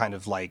another kind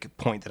of like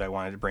point that I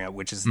wanted to bring up,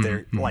 which is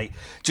like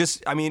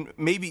just, I mean,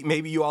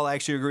 maybe you all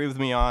actually agree with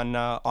me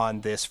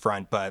on this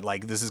front, but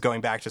like this is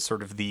going back to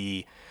sort of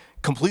the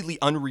completely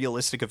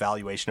unrealistic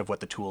evaluation of what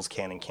the tools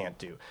can and can't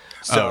do.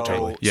 So,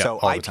 totally. Yeah, so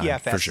all the time,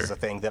 for IPFS sure. is a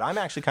thing that I'm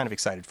actually kind of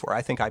excited for.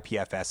 I think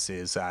IPFS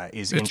is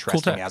cool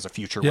interesting tech. as a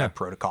future web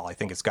protocol. I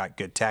think it's got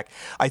good tech.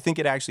 I think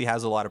it actually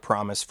has a lot of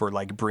promise for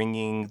like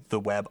bringing the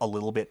web a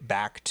little bit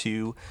back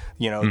to,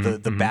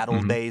 the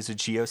battle days of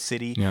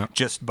GeoCity,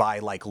 just by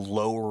like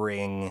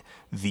lowering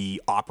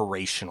the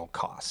operational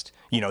cost.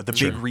 The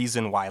big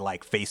reason why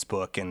like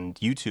Facebook and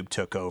YouTube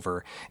took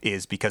over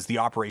is because the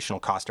operational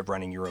cost of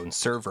running your own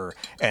server,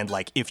 and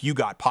like if you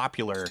got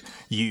popular,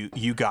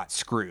 you got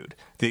screwed.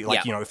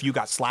 If you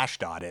got slash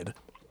dotted,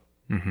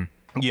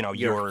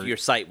 your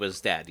site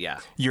was dead.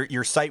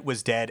 Your site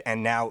was dead,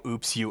 and now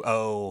oops, you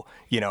owe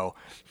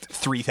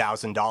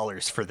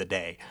 $3,000 for the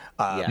day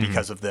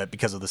because of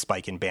the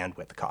spike in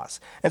bandwidth costs.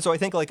 And so I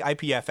think like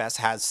IPFS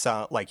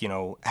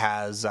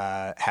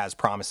has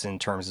promise in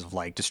terms of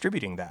like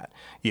distributing that,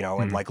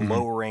 and like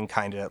lowering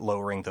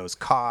those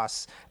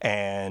costs,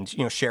 and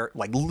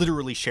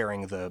literally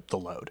sharing the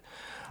load.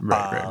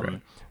 Right.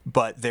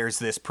 But there's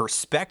this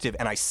perspective,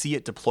 and I see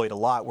it deployed a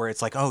lot, where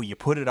it's like, oh, you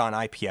put it on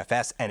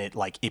IPFS, and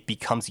it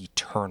becomes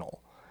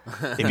eternal.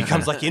 It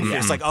becomes like infinite.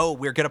 It's like, oh,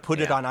 we're going to put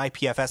it on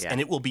IPFS, and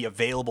it will be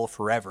available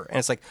forever. And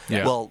it's like,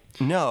 well,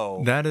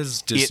 no. That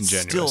is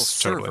disingenuous. It's still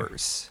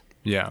servers.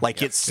 Totally. Yeah.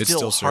 It's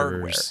still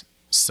hardware. Servers.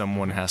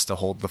 Someone has to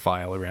hold the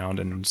file around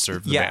and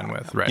serve the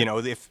bandwidth, right?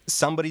 If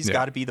somebody's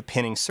got to be the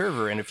pinning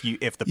server, and if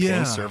the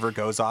pinning server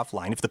goes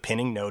offline, if the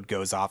pinning node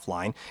goes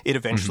offline, it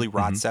eventually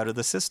rots out of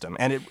the system.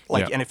 And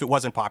and if it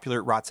wasn't popular,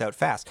 it rots out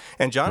fast.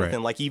 And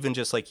Jonathan, like even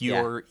just like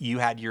you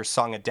had your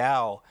Song of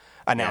DAO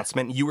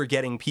announcement, you were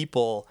getting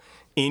people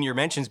in your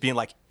mentions being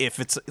like, if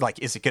it's like,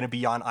 is it going to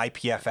be on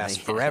IPFS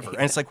forever?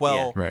 And it's like,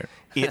 well,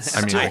 it's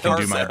I mean, I can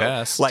do my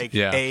best. Like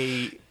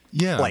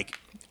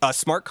a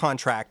smart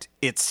contract,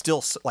 it's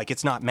still like,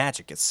 it's not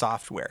magic, it's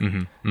software.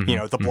 The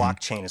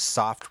blockchain is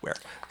software.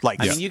 Like,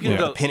 I mean, you can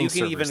go, pinning you can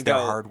servers, even they're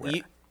go hardware.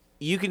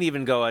 You can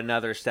even go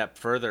another step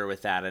further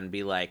with that and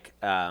be like,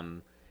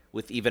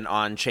 with even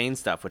on-chain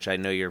stuff, which I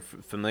know you're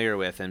familiar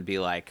with, and be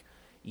like,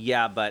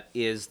 yeah, but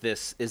is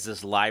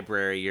this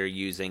library you're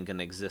using going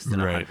to exist in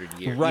 100 years?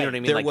 Right. You know what I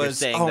mean? There like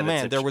was, you're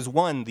saying there was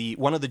one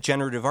of the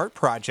generative art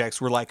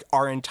projects where like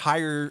our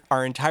entire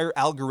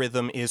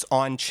algorithm is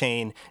on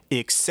chain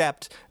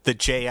except the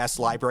JS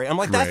library. I'm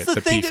like, that's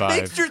the thing P5. that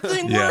makes your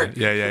thing work.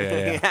 Yeah,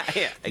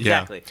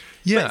 exactly.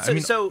 Yeah,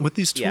 with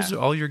these tools,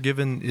 all you're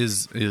given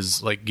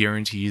is like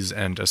guarantees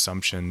and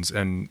assumptions,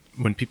 and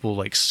when people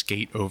like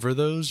skate over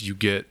those, you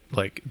get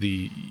like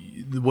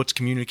what's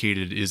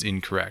communicated is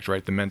incorrect,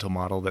 right? The mental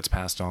model that's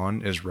passed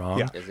on is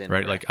wrong,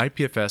 right? Like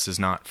IPFS is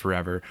not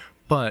forever,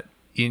 but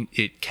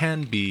it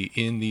can be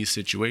in these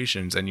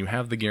situations, and you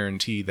have the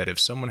guarantee that if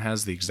someone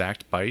has the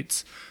exact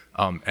bytes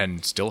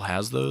and still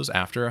has those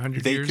after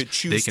 100 years, they could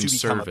choose to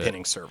become a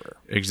pinning server.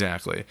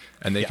 Exactly.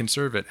 And they can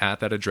serve it at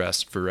that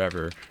address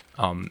forever.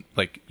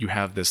 Like you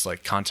have this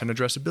like content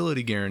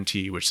addressability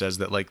guarantee, which says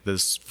that like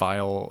this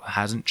file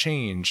hasn't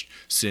changed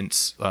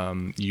since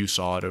you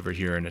saw it over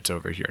here and it's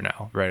over here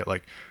now, right?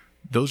 Like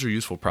those are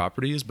useful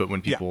properties, but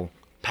when people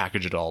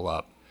package it all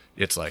up,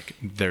 it's like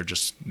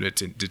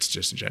it's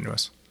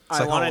disingenuous. It's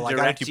like, I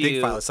got to do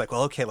big file. It's like,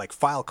 well, okay, like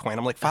Filecoin.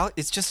 I'm like,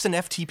 it's just an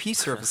FTP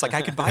service. Like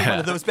I could buy one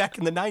of those back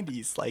in the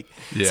 90s. Like,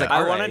 it's like,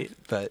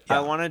 I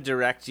want to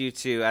direct you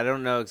to, I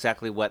don't know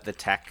exactly what the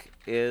tech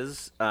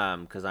is,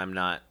 because I'm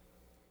not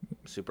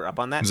super up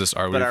on that. Is this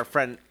But our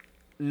friend,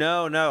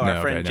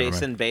 our friend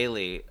Jason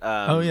Bailey,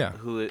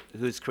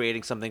 who's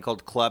creating something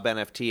called Club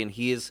NFT, and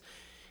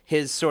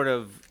his sort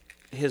of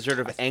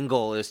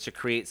angle is to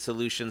create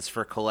solutions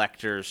for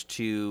collectors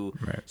to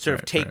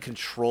take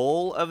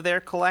control of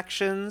their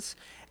collections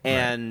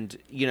and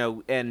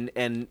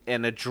and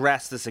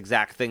address this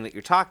exact thing that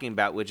you're talking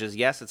about, which is,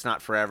 yes, it's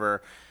not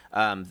forever.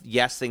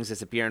 Yes, things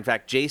disappear. In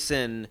fact,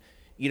 Jason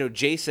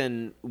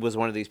was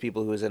one of these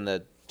people who was in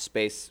the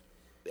space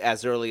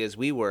as early as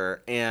we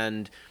were,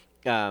 and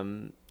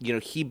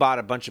he bought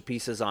a bunch of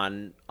pieces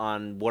on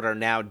what are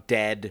now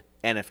dead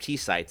NFT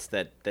sites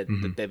that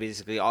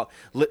basically all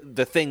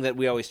the thing that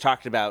we always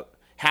talked about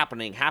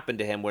happened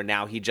to him, where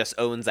now he just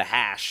owns a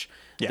hash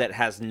that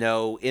has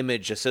no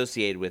image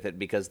associated with it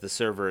because the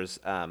servers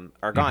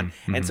are gone.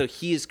 And so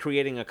he is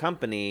creating a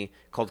company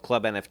called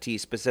Club NFT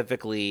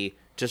specifically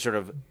to sort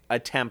of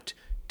attempt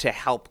to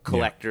help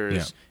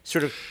collectors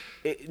sort of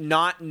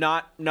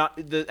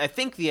I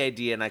think the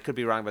idea, and I could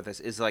be wrong about this,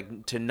 is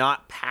like to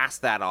not pass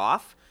that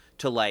off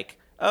to like,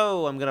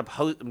 oh, I'm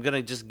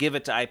gonna just give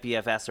it to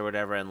IPFS or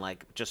whatever, and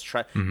like just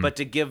try, but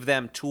to give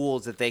them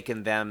tools that they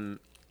can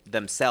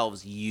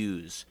themselves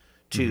use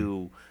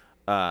to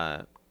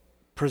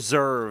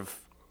preserve.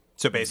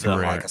 So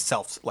basically,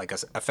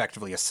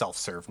 effectively a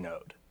self-serve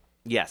node.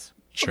 Yes.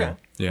 Sure.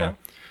 Okay.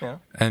 Yeah.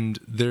 And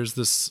there's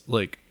this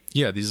like,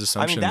 these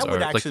assumptions that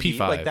would are like actually P5. be,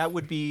 like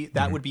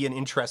that would be an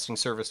interesting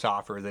service to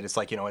offer. That it's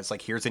like, it's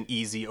like, here's an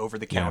easy over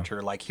the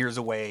counter, like here's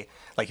a way,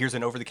 like here's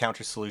an over the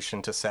counter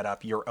solution to set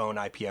up your own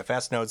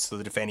IPFS nodes, so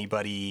that if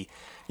anybody,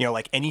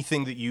 like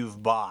anything that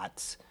you've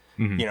bought,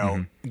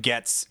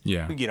 gets,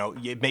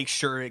 make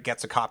sure it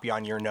gets a copy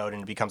on your node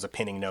and it becomes a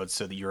pinning node,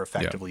 so that you're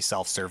effectively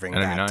self-serving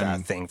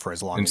that thing for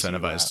as long as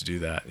incentivized to do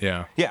that.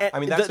 Yeah. Yeah. I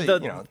mean, that's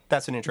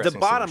that's an interesting. The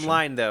bottom solution.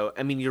 line, though,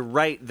 I mean, you're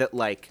right that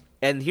like,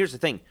 and here's the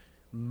thing.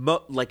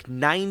 Like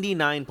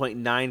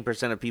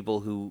 99.9% of people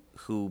who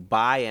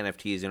buy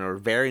NFTs and are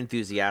very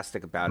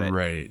enthusiastic about it,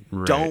 right.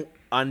 don't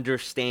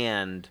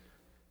understand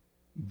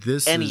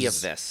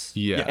of this.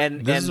 Yeah,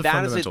 and this is a that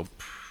fundamental.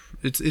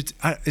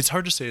 It's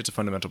hard to say it's a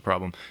fundamental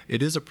problem.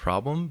 It is a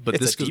problem, but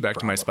this goes back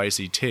to my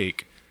spicy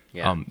take.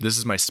 Yeah. This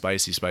is my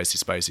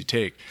spicy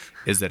take,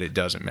 is that it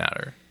doesn't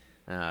matter.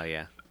 Oh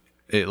yeah.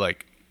 It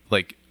like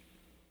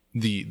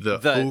the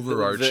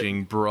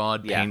overarching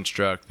broad paint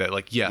stroke that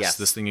like, yes,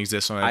 this thing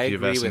exists on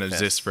IPFS and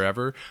exists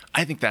forever.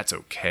 I think that's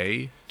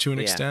okay to an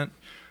extent.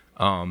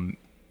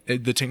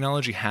 The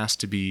technology has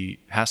to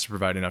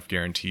provide enough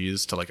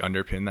guarantees to like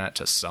underpin that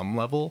to some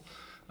level.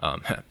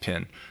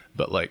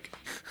 But like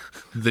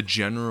the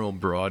general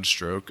broad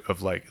stroke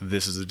of like,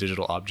 this is a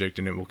digital object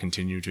and it will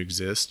continue to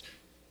exist,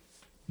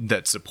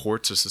 that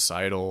supports a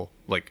societal,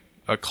 like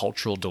a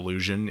cultural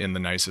delusion in the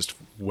nicest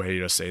way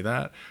to say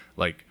that.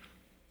 Like,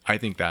 I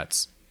think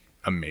that's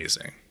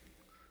amazing.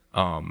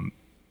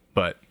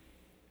 But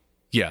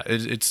yeah,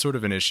 it's sort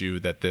of an issue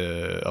that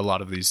a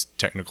lot of these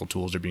technical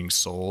tools are being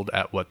sold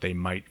at what they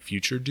might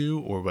future do,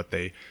 or what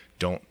they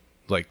don't,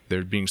 like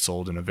they're being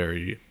sold in a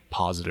very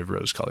positive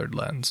rose-colored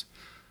lens,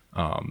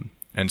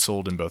 and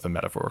sold in both a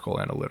metaphorical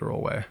and a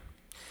literal way.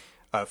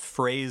 A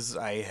phrase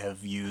I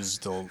have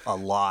used a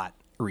lot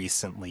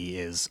recently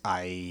is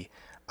I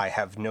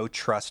have no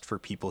trust for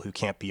people who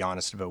can't be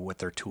honest about what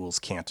their tools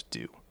can't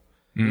do.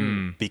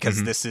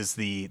 Because this is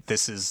the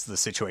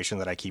situation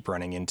that I keep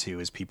running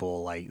into, is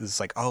people like, it's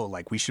like, oh,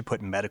 like we should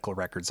put medical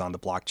records on the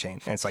blockchain,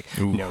 and it's like,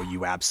 no,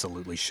 you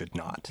absolutely should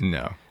not.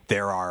 No,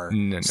 there are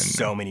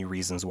so many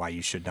reasons why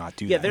you should not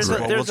do that. There's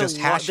we'll just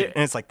hash it,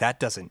 and it's like, that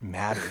doesn't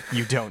matter.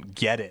 You don't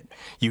get it.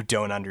 You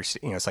don't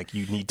understand. It's like,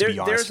 you need to be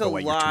honest about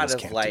what your tools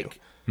can't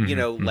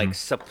do. Like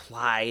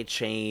supply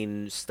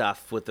chain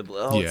stuff with the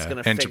it's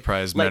gonna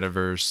enterprise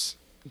metaverse.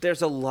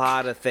 There's a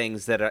lot of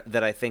things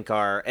that I think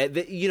are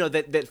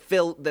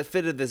that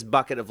fit in this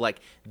bucket of like,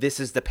 this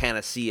is the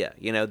panacea.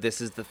 This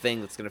is the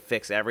thing that's going to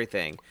fix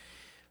everything,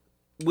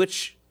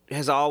 which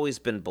has always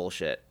been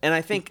bullshit. And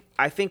I think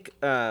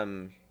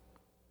well,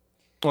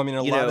 I mean,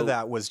 a lot of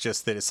that was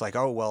just that it's like,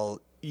 oh well,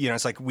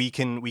 it's like we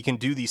can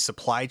do these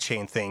supply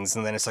chain things,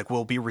 and then it's like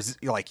we'll be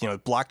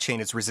blockchain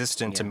is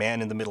resistant to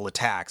man-in-the-middle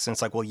attacks, and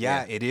it's like, well,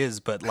 it is,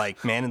 but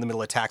like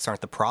man-in-the-middle attacks aren't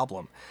the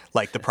problem.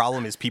 Like the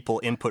problem is people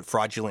input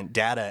fraudulent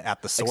data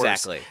at the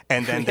source,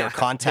 and then their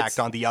contact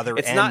on the other end.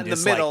 It's not in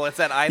the middle;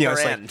 it's at either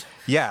end.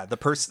 Like, the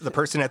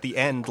person at the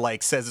end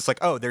like says, it's like,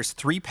 oh, there's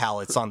 3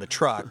 pallets on the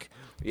truck.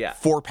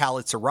 4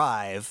 pallets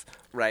arrive.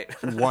 Right.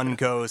 One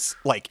goes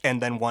like, and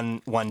then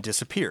one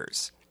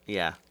disappears.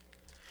 Yeah.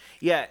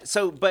 Yeah.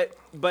 So, but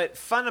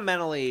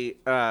fundamentally,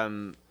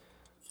 I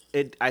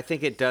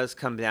think it does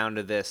come down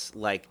to this: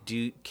 like,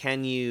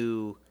 can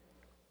you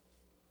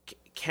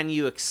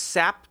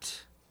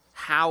accept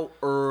how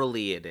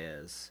early it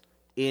is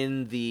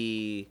in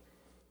the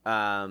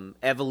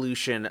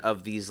evolution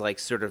of these like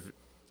sort of?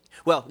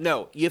 Well,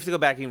 no, you have to go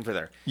back even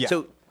further. Yeah.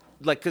 So,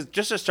 like, because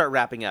just to start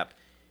wrapping up.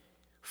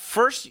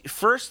 First,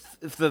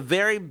 the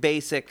very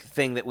basic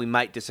thing that we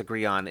might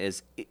disagree on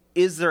is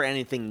there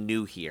anything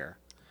new here?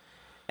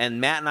 And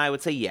Matt and I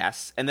would say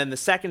yes. And then the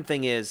second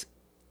thing is,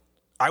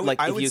 I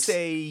would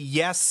say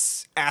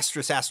yes,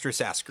 asterisk.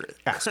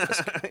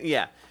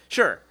 Yeah,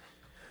 sure.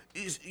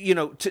 I'm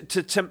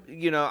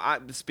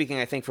speaking,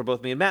 I think, for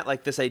both me and Matt,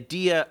 like this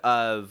idea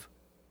of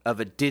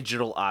a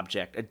digital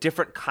object, a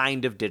different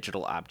kind of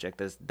digital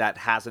object that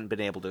hasn't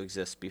been able to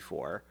exist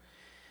before.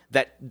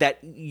 That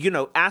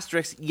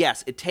asterisk,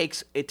 yes, it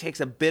takes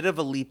a bit of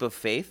a leap of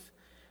faith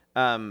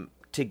to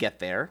get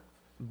there,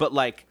 but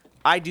like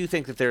I do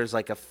think that there's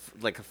like a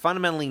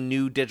fundamentally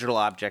new digital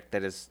object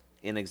that is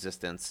in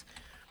existence.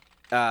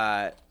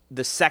 The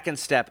second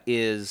step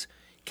is,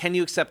 can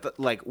you accept that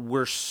like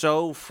we're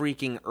so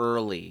freaking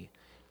early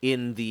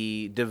in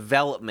the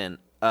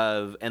development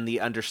of and the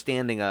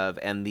understanding of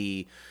and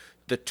the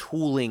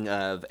tooling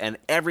of and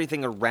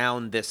everything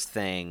around this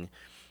thing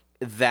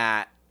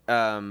that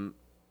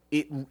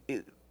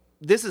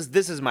this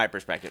is my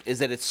perspective, is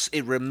that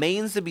it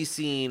remains to be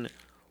seen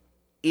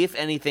if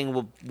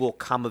anything will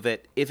come of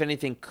it, if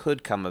anything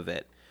could come of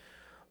it.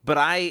 But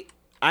I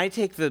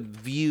take the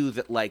view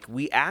that like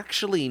we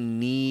actually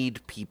need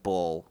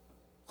people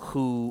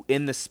who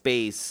in the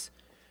space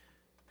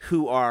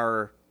who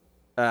are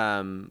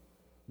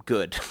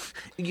good,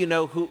 you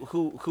know,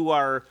 who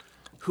are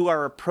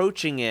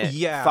approaching it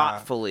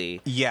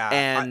thoughtfully,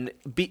 and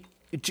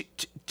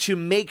to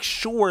make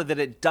sure that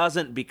it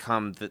doesn't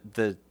become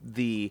the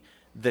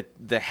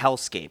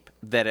hellscape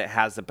that it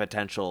has the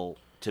potential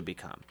to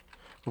become.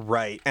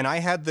 Right. And I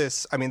had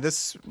this, I mean,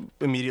 this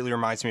immediately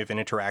reminds me of an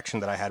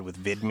interaction that I had with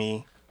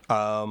VidMe.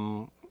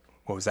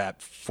 What was that,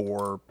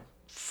 4-5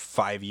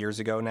 years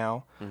ago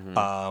now?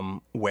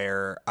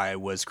 Where I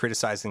was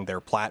criticizing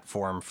their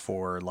platform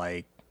for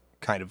like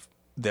kind of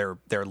their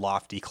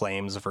lofty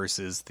claims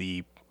versus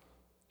the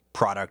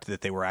product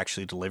that they were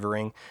actually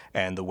delivering,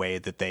 and the way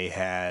that they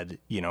had,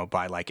 you know,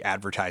 by like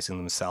advertising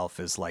themselves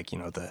as like, you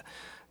know,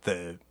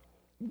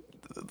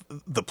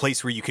 the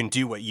place where you can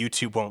do what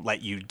YouTube won't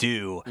let you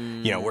do,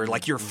 you know, where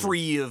like you're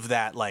free of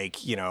that,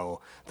 like, you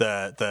know,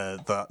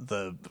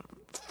 the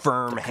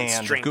firm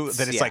hand of Google,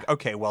 that it's like,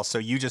 okay, well, so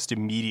you just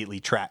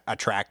immediately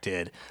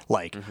attracted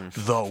like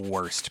the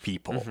worst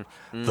people,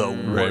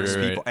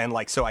 people. And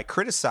like, so I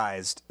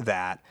criticized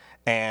that,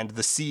 and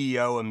the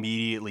CEO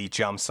immediately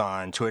jumps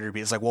on Twitter.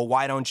 It's like, well,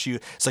 why don't you?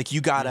 It's like, you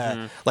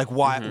gotta like,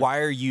 why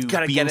are you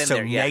being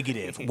so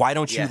negative? Why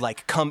don't you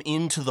like come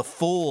into the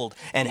fold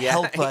and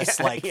help us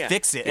like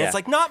fix it? And it's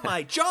like, not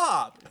my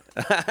job.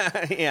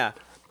 Yeah.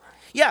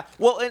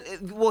 Well,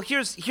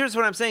 here's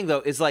what I'm saying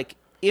though, is like,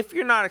 if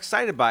you're not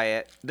excited by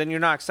it, then you're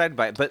not excited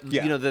by it. But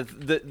you know,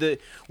 the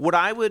what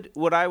I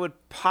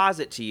would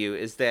posit to you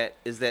is that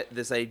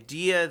this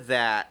idea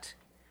that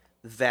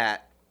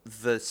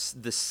the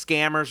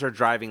scammers are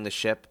driving the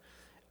ship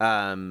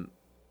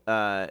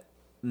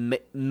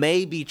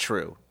may be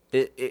true.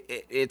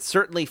 It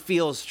certainly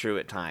feels true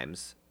at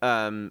times,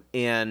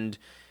 and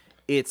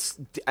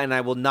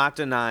I will not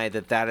deny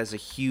that is a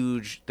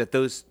huge, that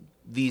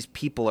these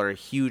people are a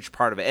huge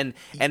part of it.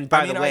 And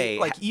by the way,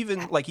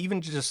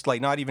 even just like,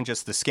 not even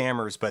just the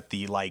scammers, but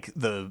the like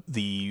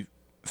the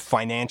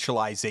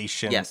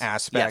financialization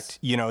aspect,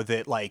 you know,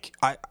 that like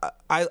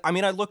I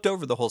mean, I looked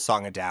over the whole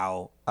Song of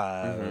Tao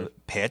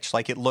pitch.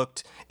 Like it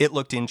looked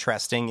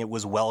interesting. It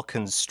was well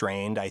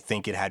constrained. I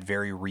think it had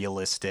very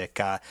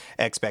realistic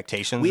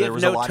expectations. There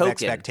was a lot of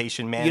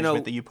expectation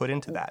management that you put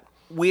into that.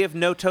 We have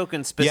no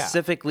token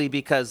specifically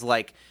because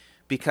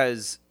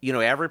you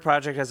know, every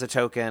project has a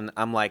token.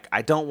 I'm like,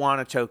 I don't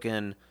want a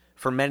token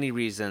for many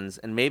reasons,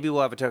 and maybe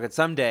we'll have a token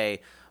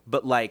someday,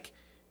 but like,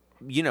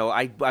 you know,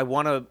 I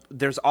want to,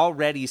 there's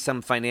already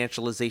some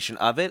financialization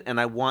of it, and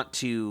I want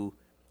to,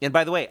 and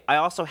by the way, I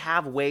also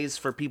have ways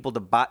for people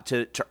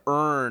to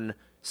earn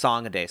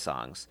Song a Day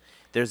songs.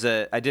 I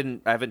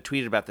haven't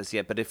tweeted about this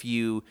yet, but if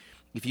you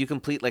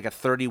complete like a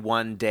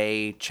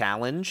 31-day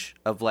challenge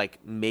of like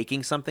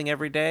making something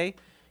every day,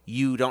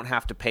 you don't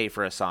have to pay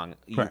for a song.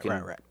 You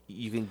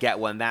can get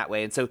one that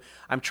way. And so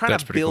I'm trying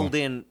to build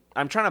in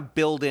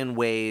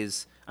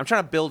ways. I'm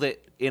trying to build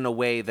it in a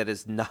way that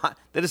is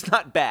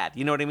not bad.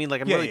 You know what I mean?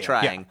 Like I'm really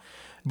trying.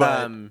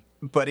 Yeah.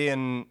 But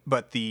in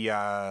the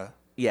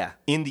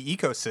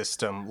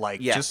ecosystem,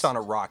 like just on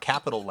a raw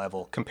capital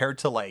level, compared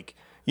to like,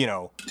 you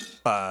know,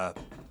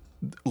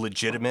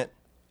 legitimate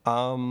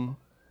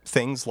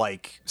things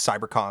like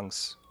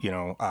CyberKongz, you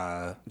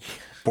know,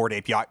 Bored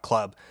Ape Yacht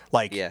Club,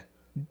 like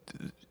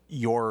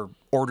your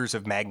orders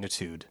of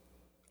magnitude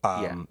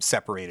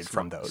separated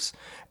from those.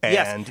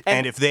 And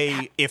if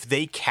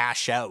they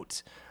cash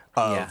out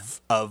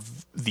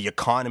of the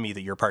economy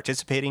that you're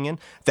participating in,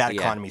 that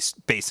economy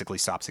basically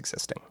stops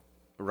existing.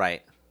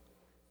 Right.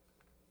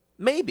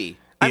 Maybe.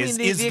 Is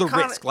the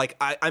risk. Like,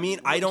 I mean,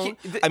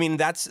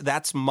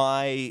 that's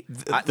my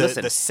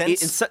the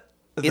sense.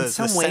 In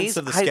some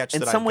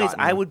ways,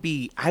 I would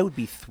be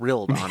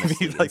thrilled,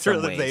 honestly. Like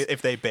thrilled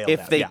if they bailed out.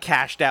 If they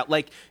cashed out.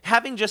 Like,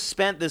 having just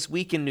spent this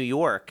week in New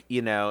York,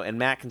 you know, and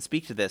Matt can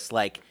speak to this,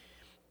 like,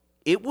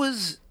 it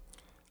was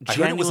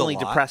genuinely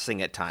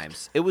depressing at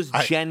times. It was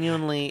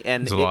genuinely,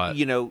 and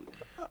you know,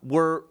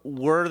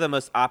 we're the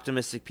most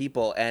optimistic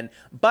people,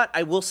 but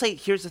I will say,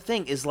 here's the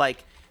thing: is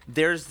like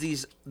there's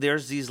these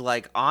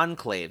like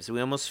enclaves. We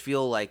almost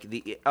feel like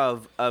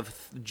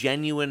of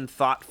genuine,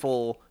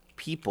 thoughtful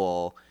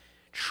people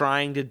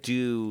trying to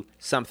do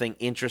something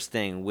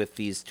interesting with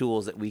these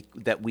tools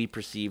that we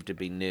perceive to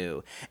be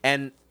new.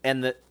 And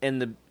the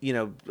you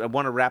know, I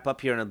want to wrap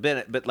up here in a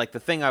minute, but like the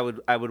thing I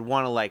would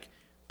want to like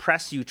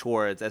press you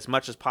towards as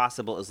much as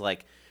possible is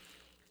like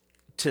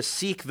to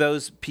seek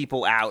those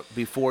people out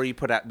before you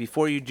put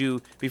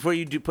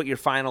your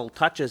final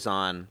touches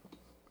on,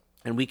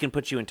 and we can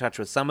put you in touch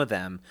with some of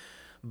them.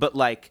 But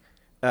like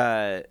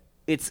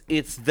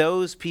it's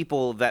those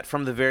people that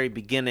from the very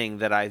beginning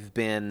that I've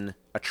been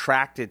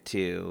attracted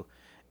to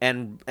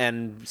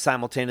and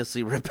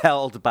simultaneously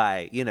repelled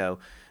by, you know,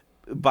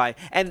 by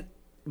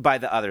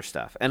the other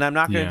stuff. And I'm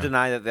not going to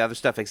deny that the other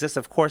stuff exists.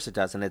 Of course it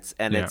does, and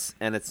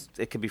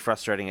it can be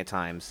frustrating at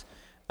times.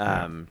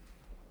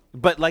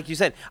 But like you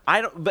said,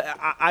 I don't. But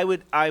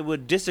I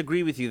would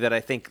disagree with you that I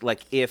think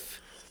like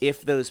if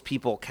those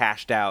people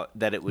cashed out,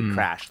 that it would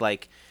crash.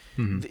 Like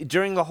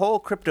during the whole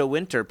crypto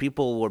winter,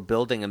 people were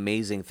building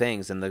amazing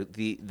things, and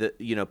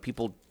the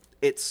people,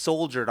 it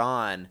soldiered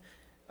on.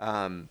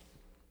 And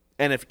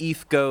if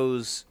ETH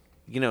goes,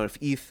 if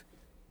ETH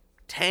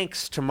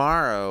tanks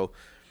tomorrow,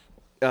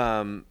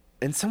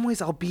 in some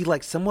ways I'll be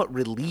like somewhat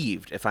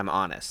relieved, if I'm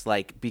honest,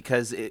 like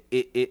because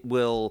it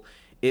will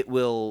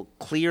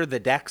clear the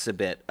decks a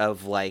bit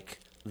of like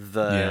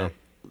the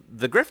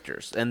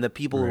grifters and the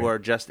people who are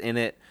just in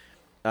it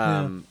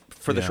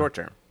for the short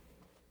term.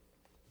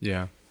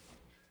 Yeah.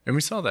 And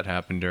we saw that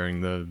happen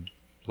during the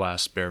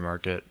last bear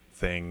market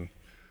thing.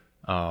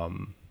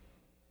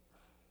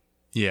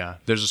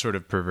 There's a sort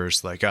of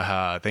perverse like,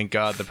 aha, thank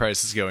God the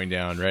price is going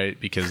down, right?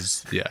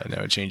 Because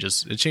it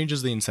changes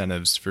the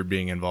incentives for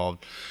being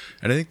involved.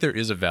 And I think there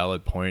is a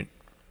valid point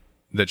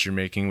that you're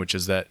making, which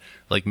is that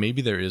like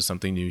maybe there is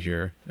something new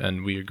here,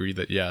 and we agree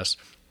that yes,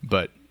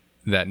 but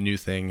that new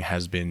thing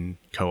has been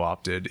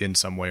co-opted in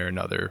some way or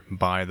another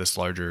by this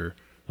larger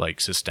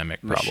like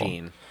systemic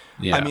machine.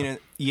 Yeah. I mean,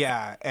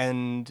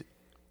 and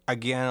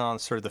again on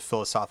sort of the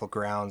philosophical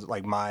grounds,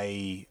 like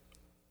my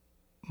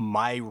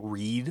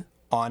read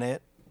on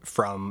it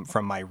from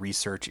my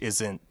research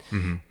isn't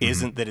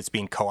that it's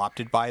being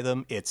co-opted by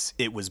them.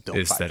 It was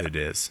built by them. It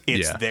is.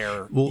 It's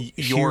their. Well,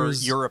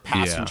 you're a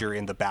passenger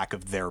in the back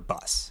of their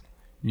bus.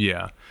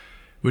 Yeah,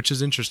 which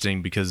is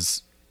interesting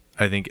because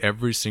I think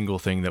every single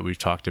thing that we've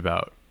talked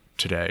about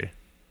today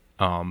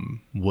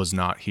was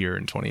not here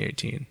in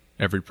 2018.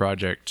 Every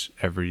project,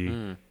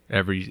 everything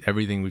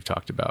we've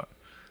talked about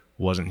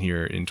wasn't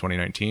here in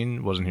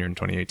 2019. Wasn't here in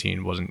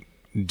 2018.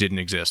 Didn't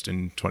exist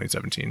in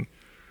 2017.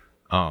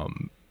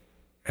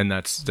 And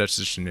that's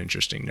just an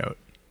interesting note.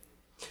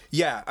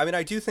 Yeah, I mean,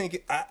 I do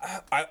think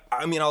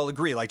I mean, I'll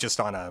agree. Like, just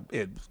on a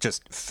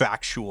just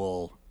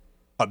factual,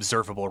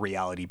 observable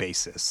reality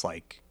basis,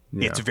 like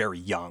it's very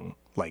young.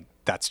 Like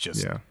that's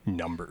just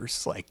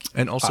numbers. Like,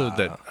 and also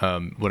that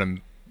what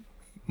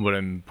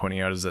I'm pointing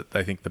out is that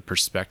I think the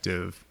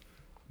perspective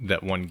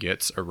that one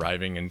gets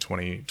arriving in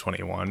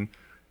 2021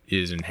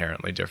 is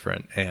inherently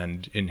different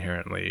and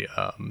inherently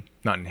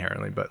not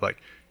inherently, but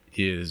like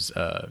is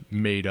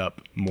made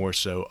up more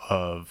so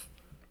of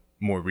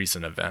more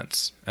recent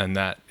events, and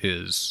that's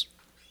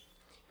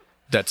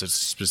a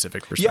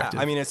specific perspective. Yeah,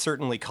 I mean, it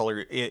certainly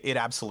it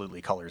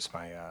absolutely colors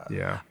my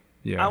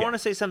I want to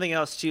say something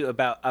else too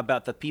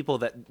about the people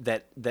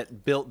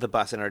that built the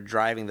bus and are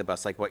driving the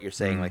bus, like what you're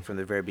saying, like from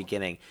the very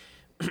beginning.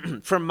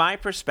 From my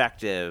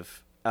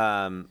perspective,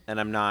 and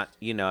I'm not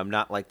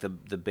like the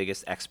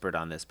biggest expert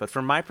on this, but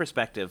from my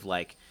perspective,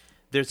 like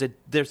there's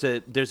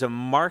a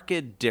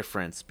marked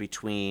difference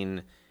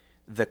between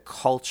the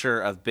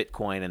culture of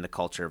Bitcoin and the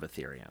culture of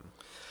Ethereum.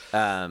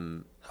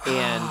 And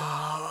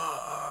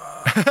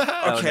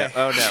okay.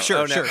 Oh no.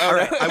 Sure. no. All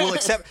right. I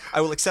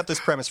will accept this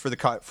premise for the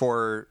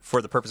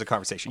purpose of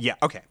conversation. Yeah.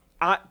 Okay.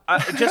 And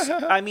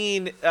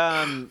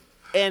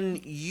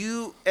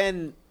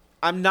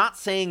I'm not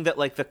saying that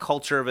like the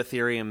culture of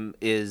Ethereum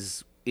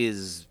is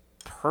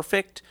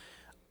perfect,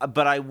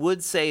 but I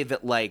would say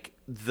that like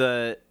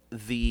the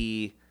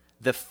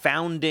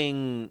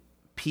founding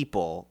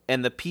people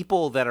and the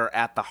people that are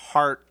at the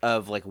heart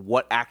of like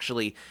what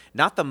actually,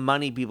 not the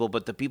money people,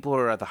 but the people who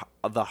are at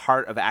the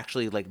heart of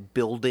actually like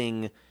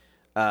building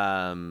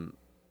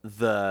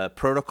the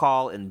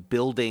protocol and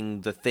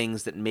building the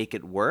things that make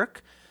it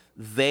work,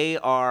 they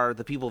are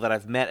the people that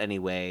I've met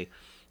anyway,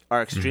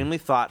 are extremely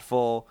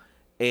thoughtful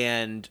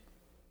and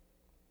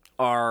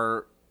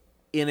are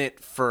in it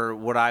for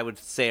what I would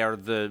say are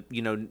the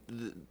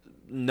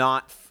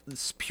not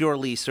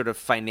purely sort of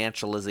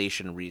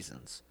financialization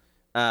reasons.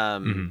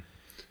 And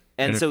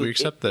so if we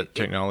accept that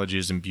technology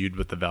is imbued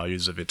with the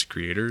values of its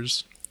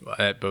creators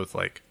at both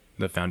like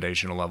the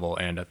foundational level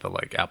and at the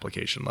like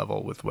application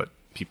level with what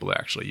people are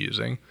actually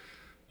using,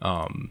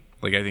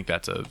 like I think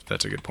that's a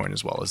good point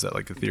as well, is that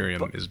like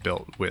Ethereum is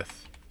built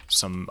with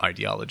some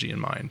ideology in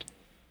mind.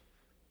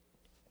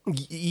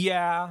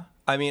 Yeah,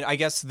 I mean, I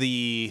guess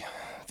the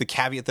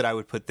caveat that I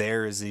would put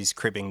there is these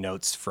cribbing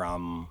notes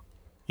from,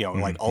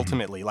 like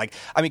ultimately, like,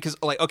 I mean, because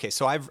like, okay,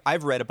 so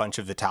I've read a bunch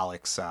of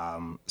Vitalik's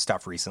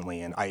stuff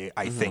recently, and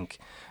I think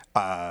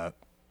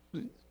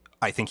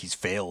he's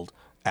failed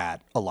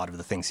at a lot of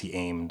the things he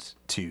aimed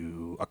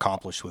to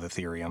accomplish with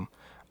Ethereum.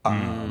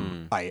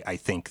 I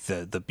think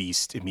the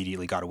beast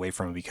immediately got away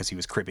from him because he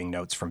was cribbing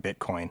notes from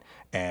Bitcoin,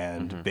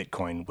 and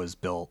Bitcoin was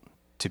built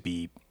to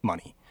be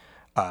money.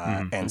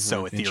 And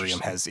so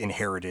Ethereum has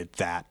inherited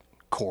that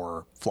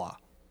core flaw.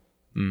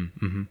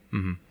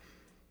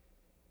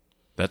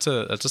 That's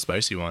a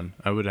spicy one.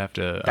 I would have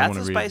to. That's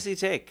a spicy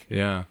take.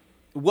 Yeah.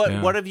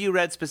 What have you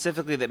read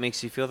specifically that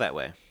makes you feel that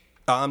way?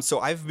 So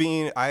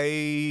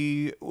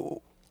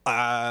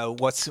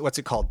what's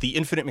it called? The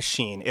Infinite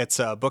Machine. It's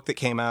a book that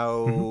came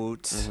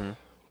out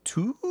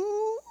 2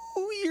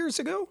 years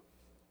ago.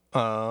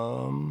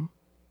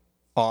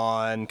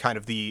 on kind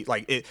of the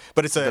like it,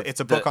 but it's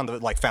a book on the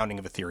like founding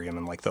of Ethereum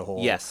and like the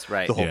whole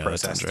the whole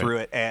process through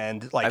it.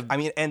 And like I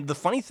mean, and the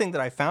funny thing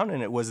that I found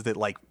in it was that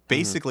like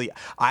basically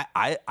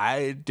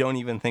I don't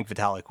even think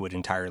Vitalik would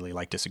entirely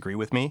like disagree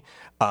with me,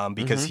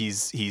 because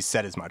he's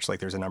said as much. Like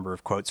there's a number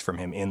of quotes from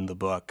him in the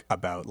book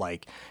about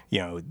like you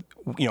know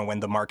when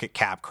the market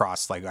cap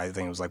crossed like I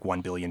think it was like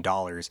 $1 billion,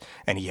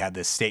 and he had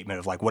this statement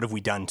of like, what have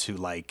we done to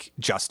like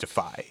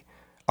justify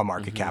a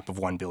market cap of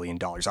 $1 billion?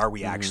 Are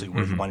we actually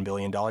worth $1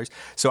 billion?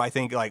 So I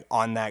think like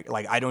on that,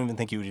 like I don't even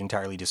think he would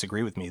entirely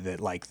disagree with me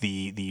that like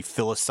the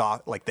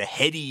like the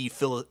heady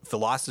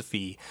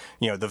philosophy,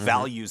 you know, the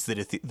values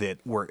that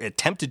were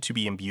attempted to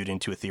be imbued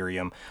into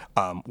Ethereum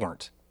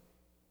weren't.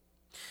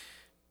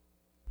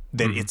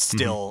 That it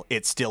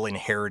still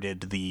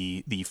inherited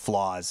the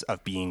flaws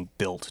of being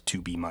built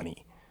to be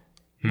money.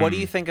 What do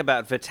you think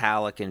about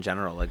Vitalik in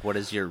general? Like, what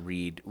is your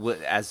read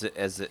as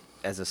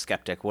a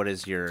skeptic? What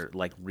is your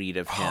like read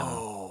of him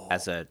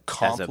as a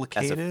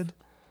complicated?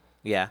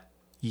 Yeah.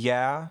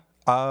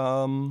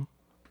 Complicated.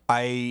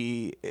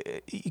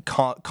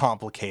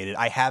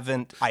 I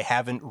haven't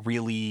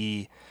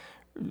really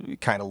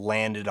kind of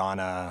landed on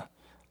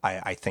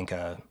I think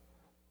a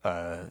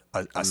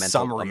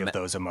summary of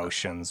those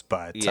emotions,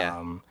 but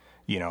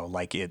you know,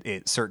 like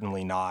it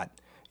certainly not.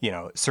 You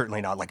know,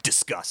 certainly not like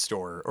disgust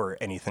or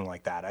anything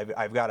like that.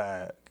 I've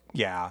got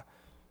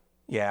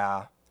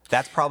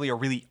that's probably a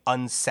really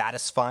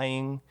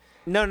unsatisfying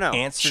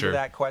answer to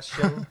that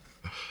question.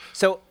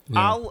 So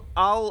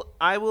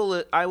I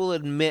will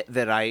admit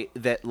that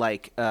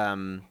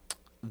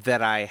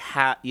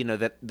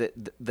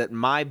that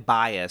my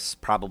bias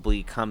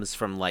probably comes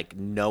from like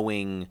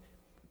knowing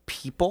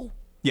people.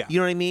 Yeah, you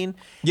know what I mean?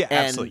 Yeah,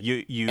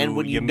 absolutely.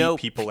 You meet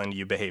people and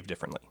you behave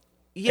differently.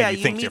 Yeah, and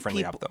you think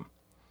differently of them.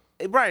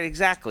 Right,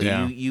 exactly.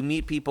 Yeah. You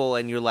meet people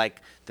and you're like,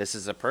 this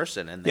is a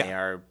person, and they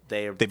are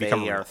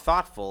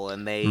thoughtful,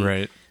 and they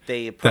approach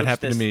that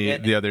happened to me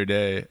and, the other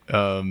day.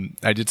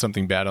 I did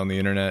something bad on the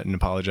internet and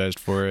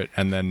apologized for it,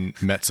 and then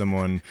met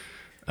someone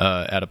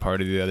at a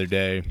party the other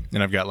day,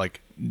 and I've got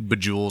like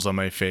bejewels on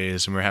my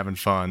face, and we're having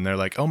fun. They're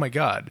like, "Oh my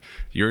god,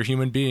 you're a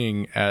human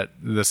being at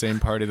the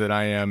same party that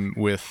I am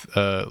with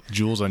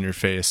jewels on your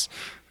face.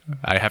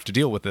 I have to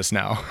deal with this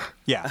now."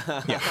 Yeah.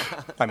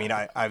 I mean,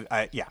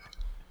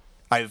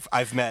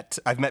 I've met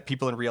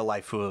people in real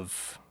life who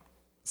have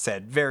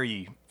said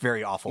very,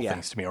 very awful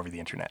things to me over the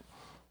internet.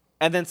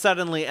 And then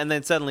suddenly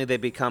they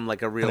become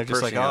like a real and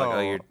person. Just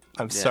like,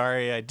 I'm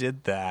sorry I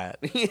did that.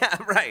 Yeah,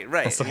 right.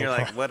 And you're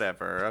like,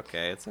 whatever.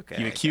 Okay, it's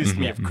okay. You accused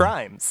me of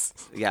crimes.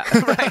 Yeah,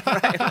 right.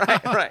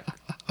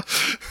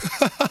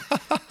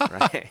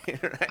 Right.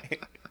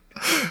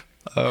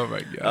 Oh my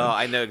god. Oh,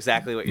 I know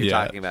exactly what you're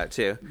talking about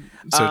too.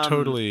 So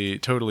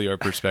totally our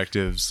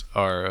perspectives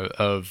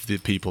of the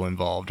people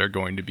involved are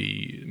going to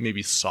be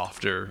maybe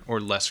softer or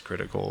less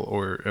critical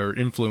or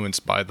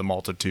influenced by the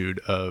multitude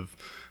of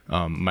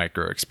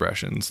micro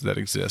expressions that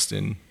exist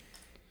in.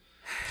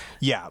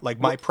 Yeah, like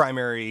my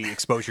primary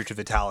exposure to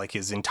Vitalik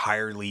is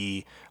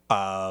entirely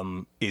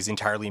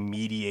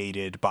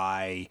mediated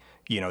by,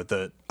 you know,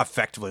 the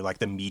effectively like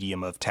the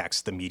medium of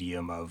text, the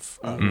medium of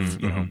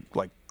you know,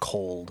 like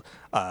cold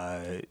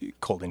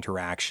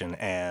interaction,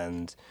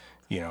 and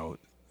you know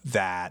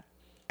that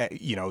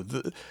you know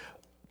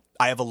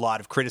I have a lot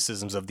of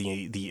criticisms of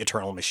the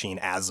Eternal Machine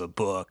as a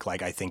book.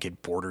 Like I think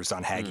it borders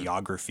on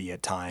hagiography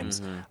at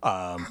times,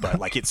 but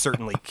like it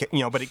certainly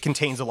but it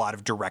contains a lot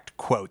of direct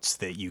quotes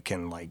that you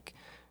can like.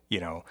 You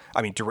know,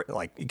 I mean,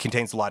 like it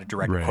contains a lot of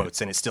direct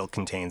quotes, and it still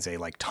contains a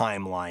like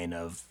timeline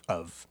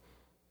of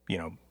you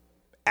know,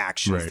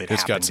 actions that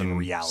happened in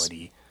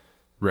reality.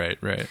 Right.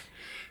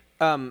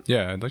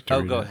 Yeah, I'd like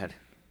to. Go ahead.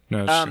 No,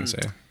 I was just gonna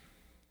say.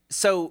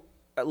 So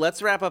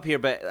let's wrap up here,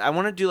 but I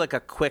want to do like a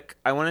quick.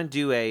 I want to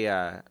do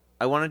a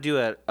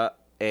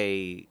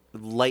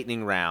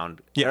lightning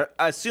round. Yeah.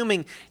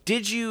 Assuming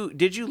did you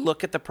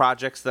look at the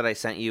projects that I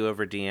sent you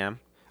over DM?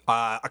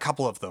 A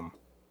couple of them.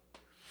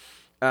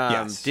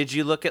 Yes. Did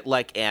you look at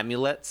like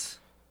amulets?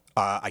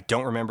 I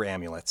don't remember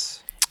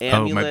amulets.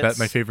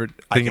 My favorite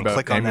thing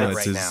about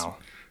amulets is now.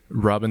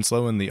 Robin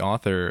Sloan, the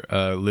author,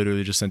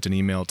 literally just sent an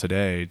email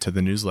today to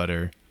the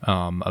newsletter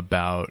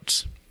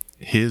about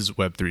his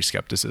Web3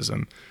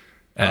 skepticism.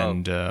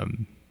 And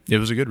it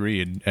was a good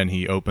read. And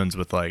he opens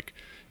with like,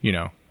 you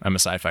know, I'm a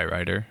sci-fi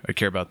writer. I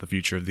care about the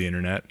future of the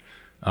internet.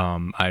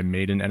 I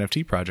made an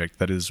NFT project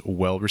that is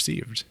well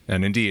received.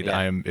 And indeed,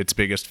 I am its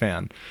biggest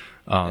fan.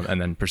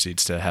 And then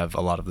proceeds to have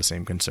a lot of the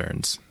same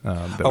concerns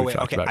that we've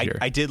talked about here.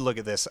 I did look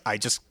at this. I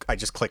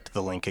just clicked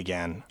the link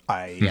again.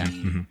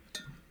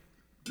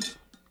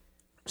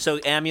 So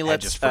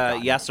amulets,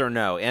 yes or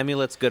no?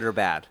 Amulets, good or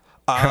bad?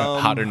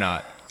 Hot or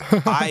not?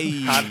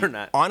 Hot or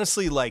not?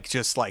 Honestly, like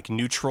just like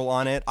neutral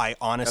on it. I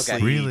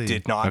honestly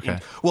did not. Okay.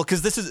 Well,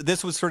 because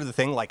this was sort of the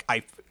thing. Like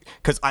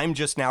because I'm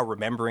just now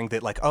remembering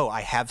that like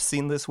I have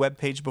seen this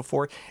webpage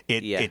before.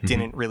 It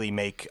didn't really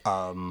make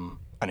an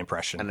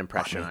impression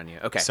on you.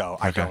 Okay. So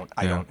I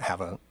don't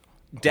have a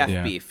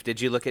Def Beef.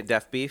 Did you look at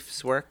Def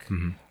Beef's work?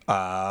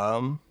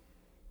 I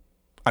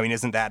mean,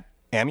 isn't that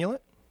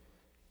Amulet?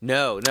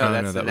 No, that's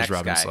no, the that was next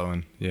Robin guy.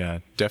 Sloan. Yeah,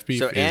 Death Beef.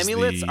 So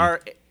is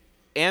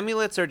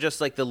amulets are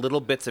just like the little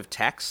bits of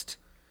text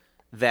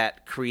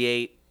that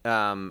create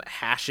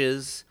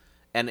hashes,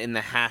 and in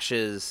the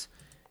hashes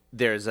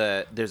there's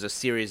a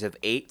series of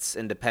 8s,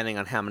 and depending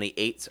on how many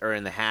 8s are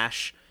in the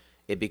hash,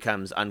 it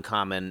becomes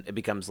uncommon. It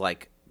becomes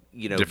like,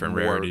 different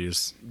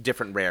rarities.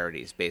 Different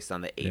rarities based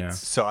on the 8s. Yeah.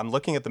 So I'm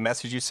looking at the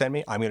message you sent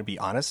me. I'm going to be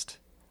honest.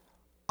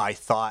 I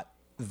thought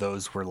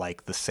those were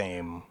like the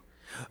same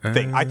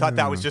thing. I thought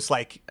that was just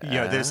like,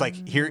 there's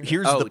like,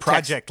 here's the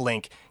project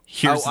link.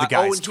 Here's the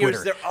guy's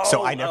Twitter.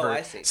 So I never,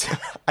 I see.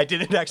 I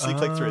didn't actually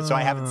click through it. So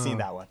I haven't seen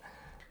that one.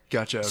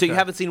 Gotcha. So you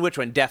haven't seen which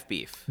one? Death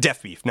Beef.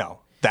 Death Beef. No,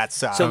 that's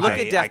So look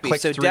at Death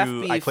Beef. So Death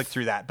Beef, I clicked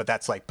through that, but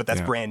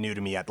that's brand new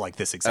to me at like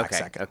this exact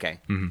second. Okay.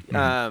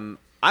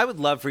 I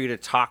would love for you to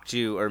talk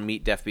to or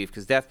meet Death Beef,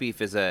 because Death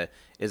Beef is a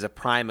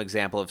prime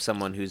example of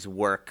someone whose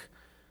work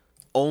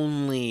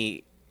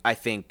only, I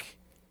think,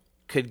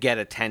 could get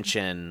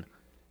attention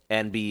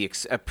and be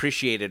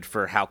appreciated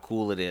for how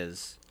cool it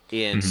is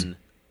given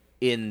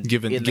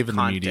the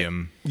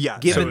medium. Yeah,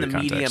 given the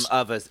medium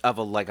of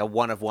a like a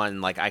one of one,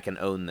 like I can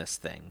own this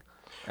thing.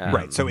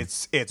 Right. So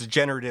it's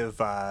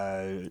generative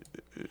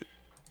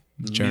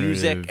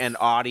music and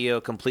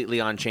audio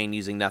completely on chain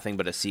using nothing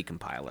but a C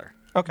compiler.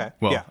 Okay.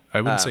 Well, yeah. I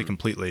wouldn't say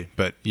completely,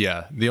 but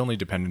yeah, the only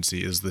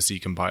dependency is the C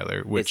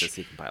compiler, which It's a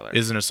C compiler.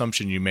 is an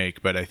assumption you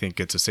make, but I think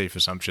it's a safe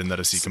assumption that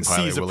a C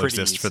compiler is a will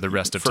pretty exist for the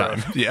rest of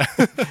firm. time. Yeah.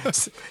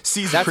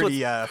 C's a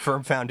pretty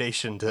firm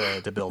foundation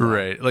to build on.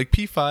 Right. Like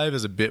P5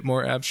 is a bit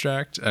more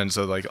abstract, and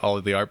so like all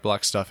of the art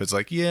block stuff is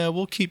like, yeah,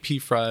 we'll keep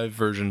P5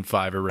 version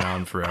 5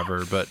 around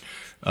forever, but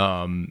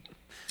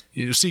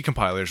C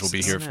compilers will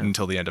be here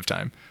until the end of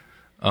time.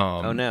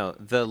 Oh no!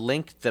 The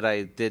link that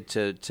I did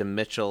to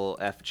Mitchell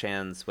F.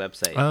 Chan's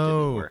website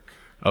didn't work.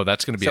 Oh,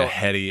 that's going to be a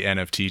heady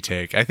NFT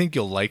take. I think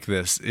you'll like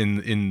this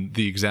in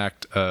the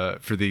exact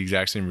for the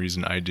exact same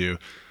reason I do.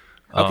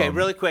 Okay,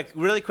 really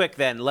quick.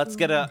 Then let's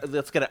get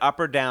a up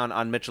or down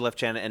on Mitchell F.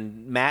 Chan,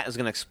 and Matt is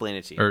going to explain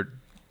it to you.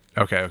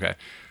 Okay.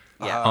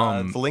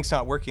 Yeah. The link's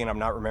not working. I'm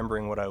not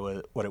remembering what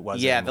it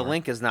was. Yeah, anymore. the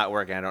link is not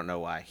working. I don't know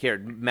why. Here,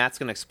 Matt's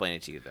going to explain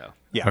it to you though.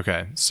 Yeah.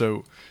 Okay.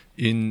 So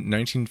in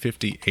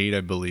 1958,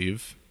 I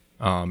believe,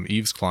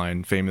 Yves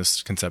Klein,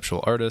 famous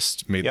conceptual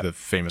artist, made the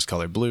famous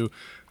color blue,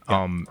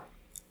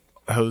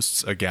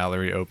 hosts a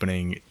gallery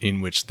opening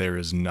in which there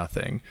is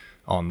nothing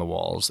on the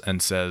walls,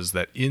 and says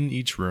that in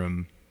each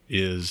room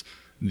is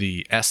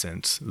the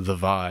essence, the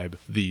vibe,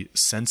 the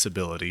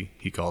sensibility,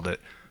 he called it,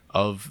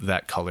 of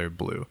that color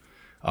blue.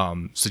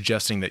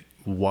 Suggesting that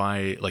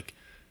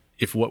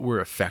if what we're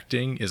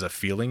affecting is a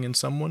feeling in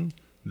someone,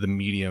 the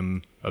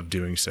medium of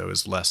doing so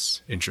is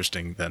less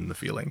interesting than the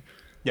feeling.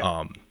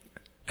 Yeah.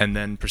 And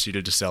then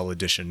proceeded to sell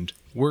editioned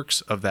works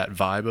of that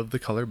vibe of the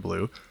color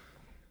blue,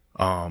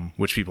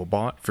 which people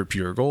bought for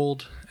pure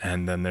gold.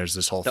 And then there's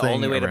this whole thing. The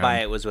only way to buy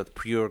it was with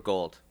pure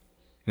gold.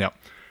 Yeah.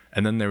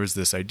 And then there was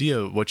this idea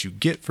of what you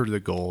get for the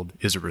gold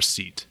is a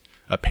receipt,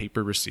 a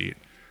paper receipt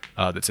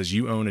that says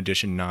you own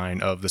edition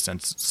 9 of the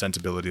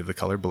sensibility of the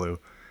color blue.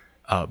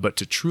 But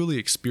to truly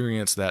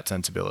experience that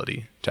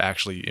sensibility, to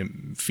actually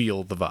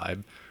feel the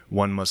vibe,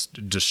 one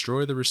must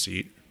destroy the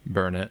receipt,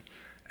 burn it,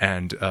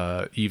 and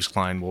Yves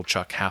Klein will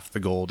chuck half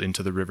the gold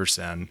into the River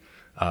Seine,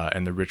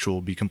 and the ritual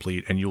will be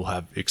complete, and you'll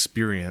have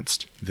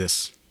experienced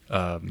this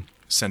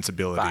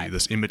sensibility, vibe.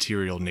 This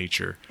immaterial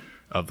nature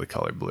of the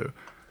color blue.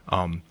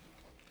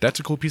 That's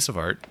a cool piece of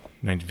art,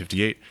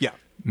 1958. Yeah.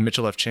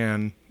 Mitchell F.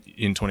 Chan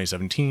in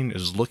 2017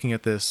 is looking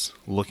at this,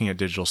 looking at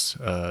digital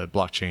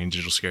blockchain,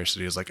 digital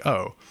scarcity, is like,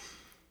 oh,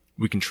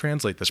 we can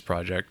translate this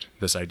project,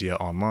 this idea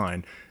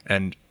online.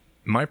 And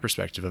my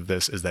perspective of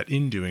this is that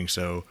in doing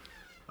so,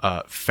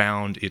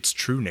 found its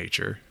true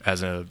nature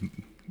as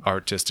an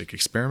artistic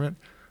experiment.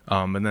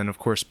 And then, of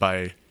course,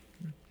 by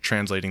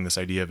translating this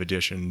idea of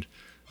editioned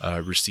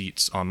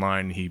receipts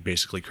online, he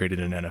basically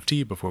created an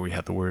NFT before we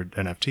had the word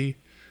NFT.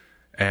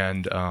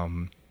 And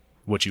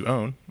what you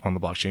own on the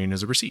blockchain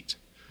is a receipt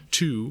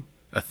to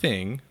a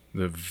thing,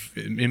 the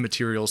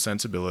immaterial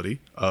sensibility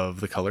of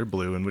the color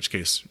blue, in which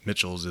case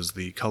Mitchell's is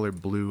the color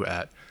blue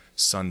at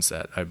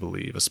sunset, I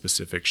believe, a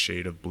specific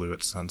shade of blue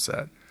at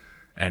sunset.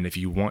 And if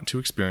you want to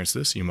experience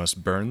this, you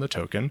must burn the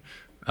token,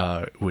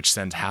 which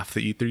sends half the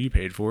ether you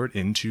paid for it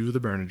into the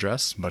burn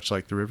address, much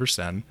like the River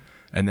Seine,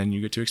 and then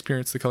you get to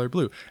experience the color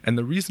blue. And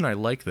the reason I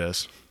like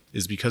this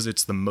is because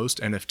it's the most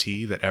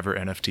NFT that ever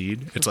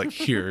NFT'd. It's like,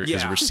 here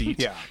is a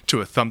receipt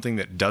to something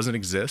that doesn't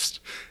exist,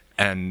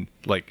 and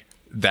like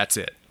that's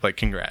it. Like,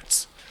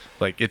 congrats.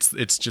 Like,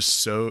 it's just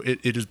so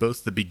it is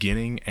both the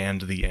beginning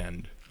and the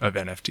end of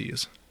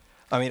NFTs.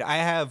 I mean, I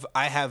have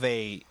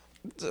a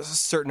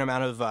certain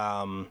amount of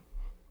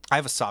I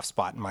have a soft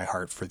spot in my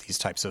heart for these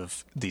types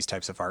of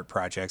art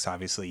projects.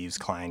 Obviously, Yves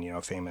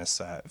Klein, famous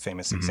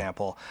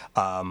example.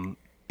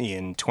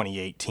 In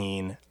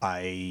 2018,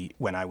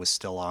 when I was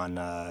still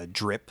on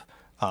Drip,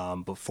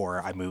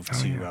 before I moved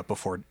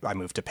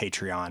to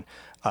Patreon,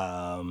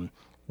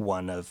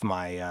 one of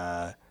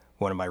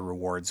my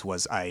rewards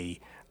was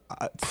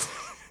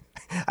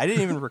I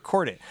didn't even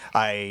record it.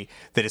 I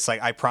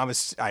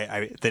promised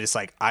that it's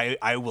like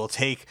I will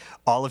take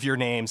all of your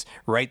names,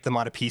 write them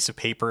on a piece of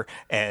paper,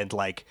 and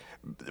like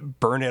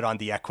burn it on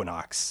the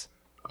equinox.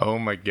 Oh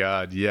my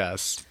God,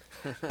 yes.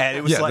 And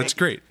it was that's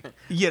great. And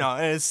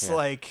it's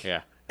like,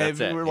 That's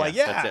and it. we're like,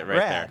 that's it right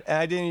rad. there. And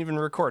I didn't even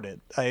record it.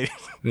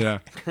 Yeah.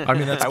 I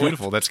mean, that's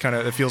beautiful. That's kind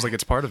of, it feels like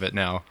it's part of it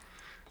now.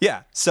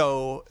 Yeah.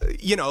 So,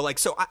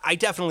 so I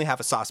definitely have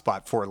a soft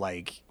spot for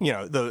like,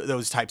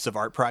 those types of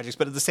art projects.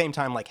 But at the same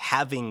time, like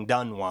having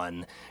done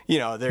one,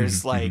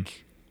 there's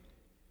like,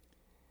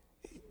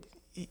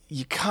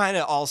 you kind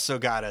of also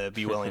got to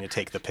be willing to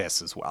take the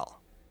piss as well.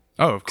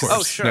 Oh, of course.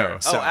 Oh, sure. No.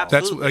 Oh,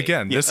 absolutely. That's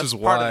again. This is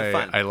why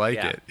I like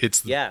it.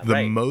 It's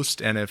the most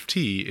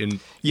NFT in.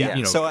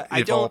 So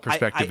if all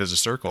perspective is a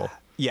circle.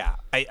 Yeah.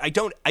 I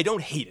don't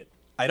hate it.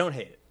 I don't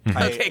hate it.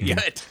 Okay,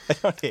 good. I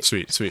don't hate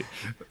it. Sweet.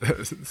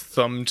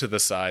 Thumb to the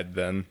side,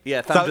 then.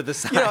 Yeah, thumb to the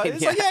side.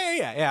 It's like,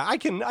 yeah. I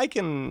can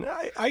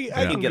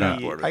get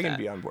on board with that. I can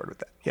be on board with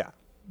that. Yeah.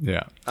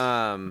 Yeah.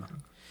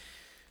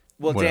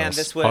 Well, What Dan, else?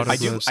 this was. I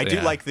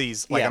do like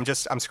these. Like I'm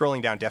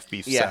scrolling down Def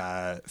Beef's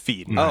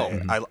feed.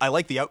 I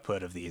like the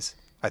output of these.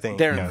 I think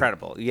they're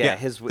incredible. Yeah,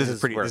 this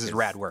is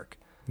rad work.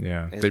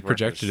 Yeah, they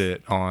projected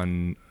it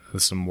on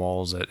some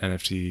walls at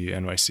NFT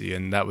NYC,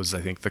 and that was, I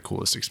think, the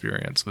coolest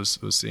experience was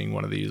seeing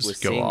one of these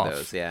go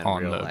off in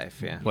on real the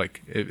life. Yeah,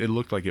 like it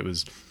looked like it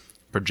was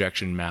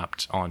projection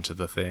mapped onto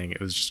the thing. It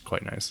was just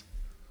quite nice.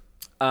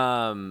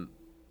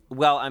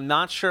 Well, I'm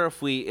not sure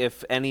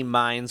if any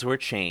minds were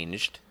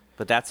changed.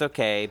 But that's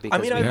okay because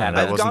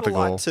I've got a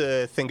lot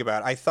to think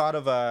about. I thought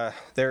of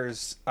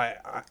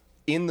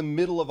in the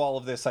middle of all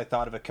of this, I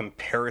thought of a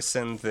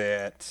comparison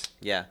that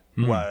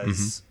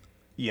was,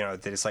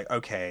 that it's like,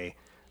 okay,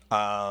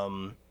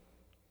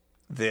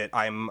 that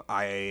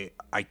I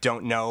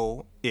don't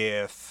know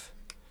if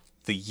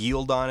the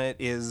yield on it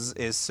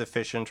is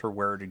sufficient or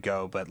where to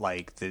go, but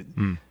like the.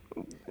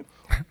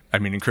 I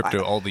mean, in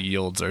crypto, all the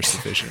yields are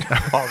sufficient.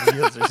 All the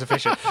yields are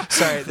sufficient.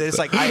 Sorry, it's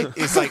like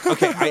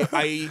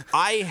okay.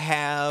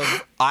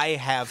 I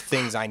have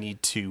things I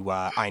need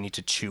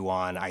to chew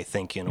on. I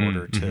think in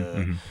order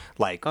to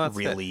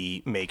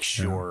really make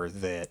sure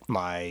that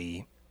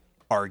my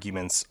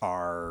arguments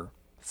are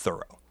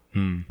thorough.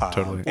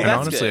 Totally. And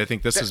honestly, I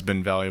think this has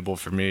been valuable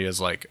for me as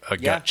like a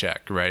gut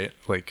check, right?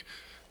 Like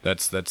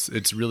that's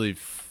it's really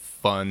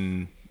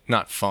fun,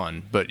 not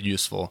fun, but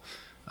useful.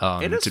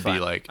 To be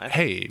like,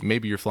 hey,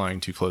 maybe you're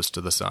flying too close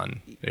to the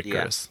sun,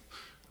 Icarus.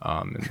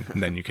 And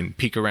then you can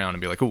peek around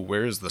and be like, oh,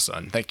 where is the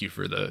sun? Thank you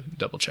for the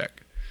double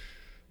check.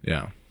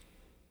 Yeah.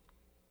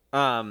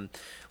 Well,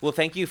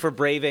 thank you for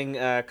braving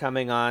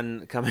coming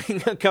on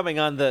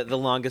the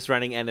longest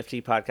running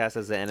NFT podcast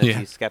as an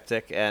NFT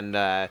skeptic, and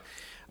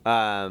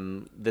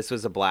this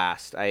was a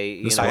blast.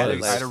 I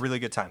had a really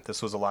good time.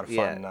 This was a lot of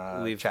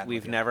fun. We've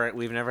never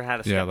had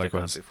a skeptic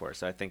on before,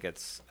 so I think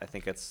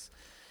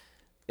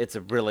it's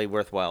a really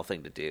worthwhile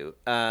thing to do.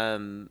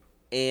 And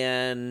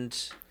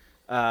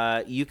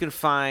you can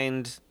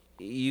find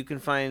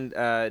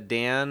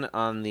Dan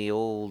on the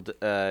old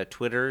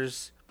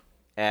Twitters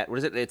at what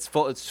is it? It's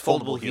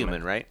Foldable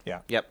Human, right? Yeah.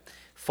 Yep.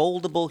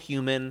 Foldable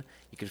Human.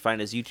 You can find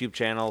his YouTube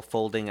channel,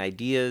 Folding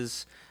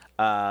Ideas.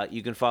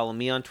 You can follow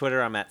me on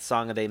Twitter. I'm at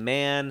Song of the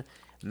Man.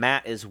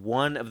 Matt is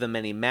one of the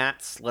many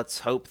Matts. Let's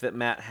hope that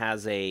Matt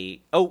has a.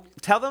 Oh,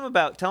 tell them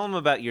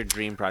about your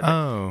dream project.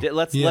 Oh,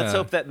 let's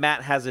hope that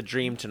Matt has a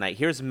dream tonight.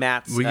 Here's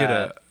Matt's.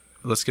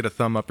 Let's get a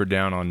thumb up or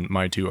down on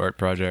my two art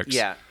projects.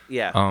 Yeah.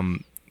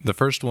 The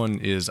first one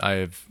is I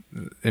have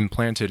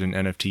implanted an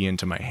NFT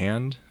into my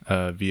hand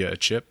via a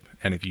chip,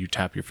 and if you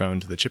tap your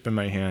phone to the chip in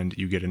my hand,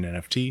 you get an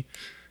NFT.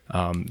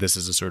 This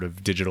is a sort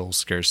of digital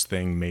scarce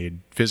thing made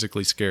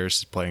physically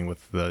scarce, playing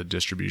with the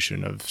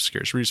distribution of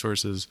scarce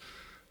resources.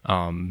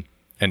 And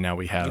now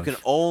we have. You can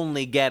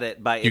only get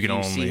it by if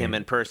you see him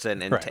in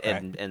person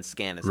and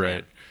scan his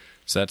hand.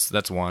 So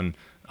that's one.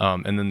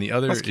 And then the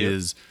other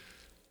is,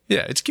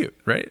 it's cute,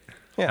 right?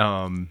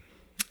 Yeah.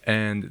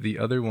 And the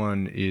other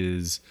one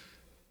is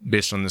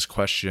based on this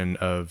question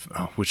of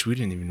which we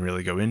didn't even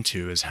really go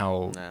into, is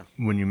how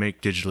when you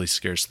make digitally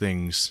scarce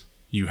things,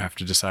 you have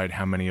to decide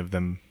how many of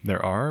them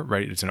there are.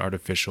 Right? It's an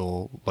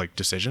artificial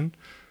decision.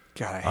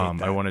 God, I hate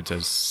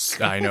that.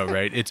 I know,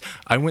 right?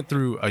 I went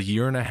through a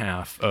year and a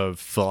half of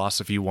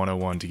philosophy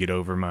 101 to get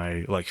over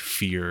my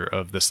fear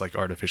of this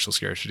artificial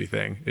scarcity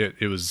thing.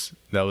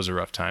 That was a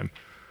rough time.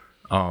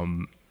 But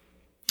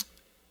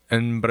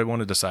I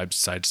wanted to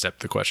sidestep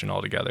the question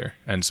altogether.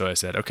 And so I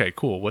said, okay,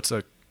 cool. What's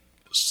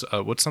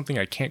something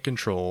I can't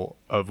control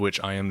of which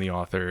I am the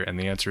author? And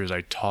the answer is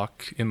I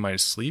talk in my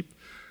sleep.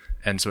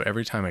 And so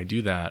every time I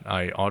do that,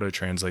 I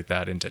auto-translate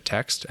that into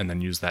text and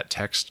then use that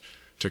text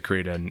to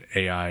create an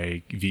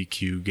AI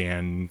VQ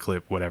GAN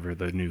clip, whatever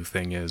the new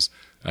thing is.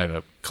 I have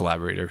a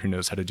collaborator who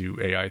knows how to do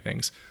AI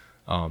things.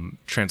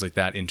 Translate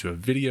that into a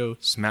video,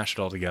 smash it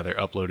all together,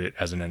 upload it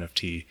as an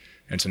NFT.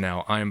 And so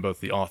now I am both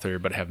the author,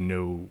 but have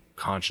no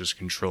conscious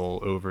control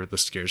over the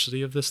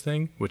scarcity of this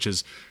thing, which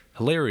is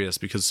hilarious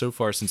because so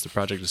far since the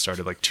project has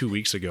started like 2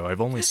 weeks ago,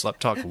 I've only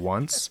slept talk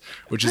once,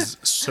 which is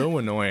so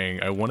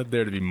annoying. I wanted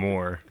there to be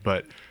more,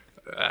 but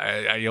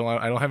I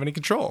don't have any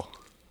control.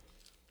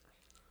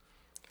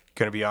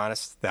 Gonna be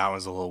honest, that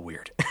was a little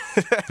weird.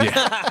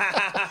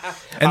 Yeah.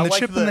 And the like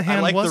chip in the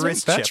hand wasn't.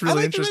 wrist That's chip.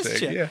 really I like the wrist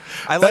interesting. chip. Yeah.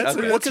 I like That's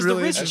because really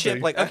the wrist chip,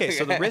 interesting. like, okay,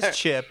 so the wrist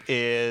chip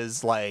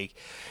is like,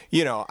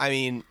 you know, I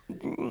mean,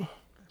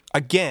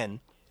 again,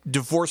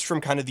 divorced from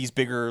kind of these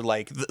bigger,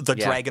 like the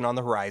dragon on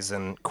the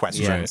horizon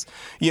questions. Right.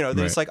 You know,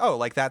 there's Right. like, oh,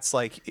 like that's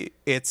like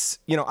it's,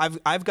 you know,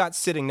 I've got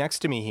sitting next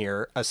to me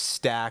here a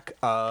stack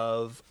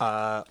of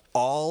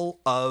all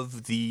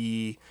of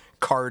the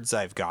cards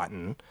I've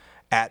gotten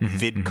at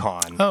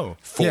VidCon Oh,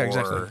 for yeah,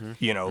 exactly.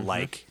 you know,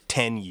 like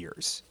 10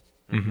 years.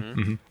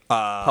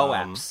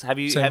 POAPs. Have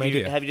you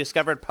idea.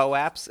 discovered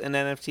POAPs in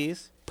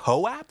NFTs?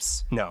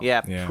 POAPs? No.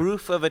 Yeah, Yeah.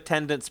 proof of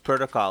attendance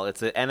protocol.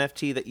 It's an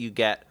NFT that you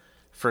get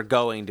for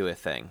going to a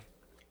thing.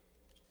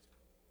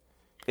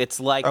 It's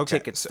like Okay,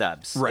 ticket so-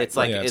 stubs. right, It's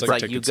like yeah, it's it's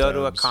like like you ticket go to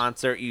a stubs.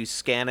 concert, you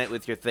scan it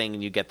with your thing,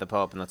 and you get the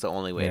POAP, and that's the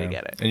only way to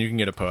get it. And you can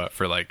get a POAP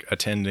for like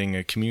attending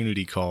a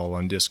community call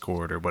on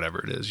Discord or whatever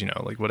it is, you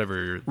know, like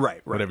whatever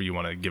whatever you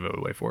want to give it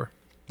away for.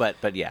 But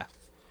yeah.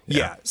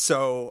 Yeah.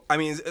 So I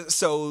mean,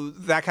 so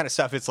that kind of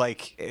stuff. It's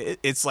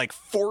like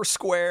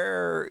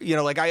Foursquare. You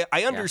know, like I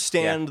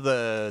understand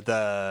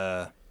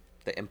the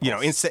impulse. you know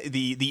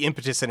the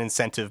impetus and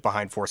incentive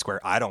behind Foursquare.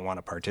 I don't want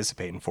to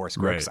participate in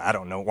Foursquare because Right. I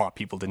don't want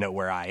people to know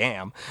where I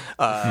am.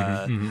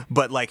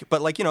 But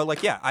like you know,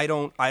 like yeah, I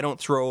don't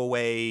throw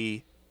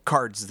away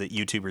cards that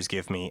YouTubers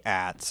give me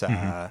at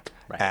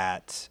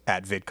at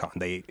VidCon.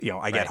 They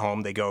I get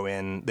home, they go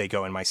in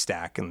my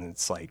stack, and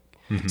it's like.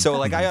 So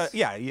like I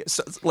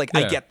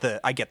get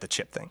the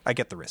chip thing. I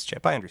get the wrist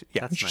chip. I understand.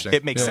 Yeah, Interesting.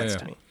 it makes Yeah, sense yeah.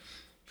 to me.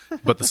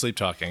 But the sleep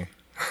talking.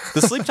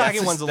 The sleep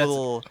talking one's a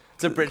little.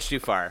 It's a bridge too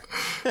far.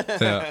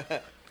 Yeah.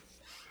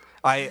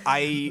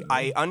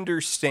 I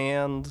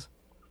understand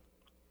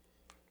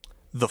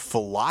the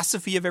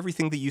philosophy of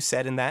everything that you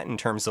said in that, in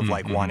terms of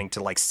like wanting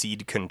to like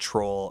cede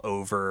control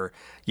over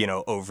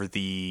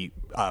the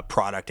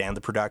product and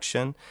the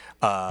production.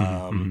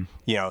 You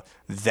know,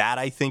 that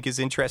I think is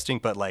interesting,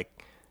 but like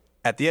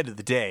at the end of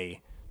the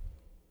day,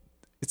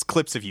 it's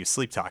clips of you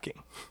sleep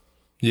talking.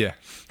 Yeah.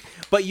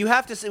 But you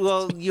have to see.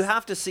 Well, you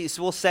have to see.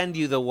 So we'll send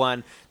you the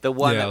one Yeah,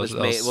 that was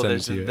I'll made. Well, send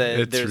there's it to you.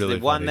 the It's there's really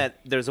the one funny.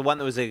 there's the one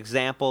that was an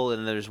example,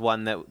 and there's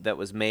one that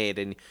was made,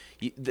 and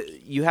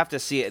you have to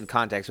see it in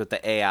context with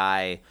the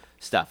AI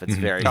stuff. It's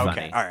very funny.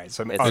 Okay, all right.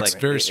 So It's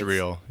very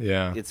surreal.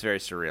 Yeah. It's very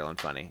surreal and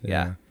funny.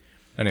 Yeah.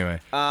 Anyway,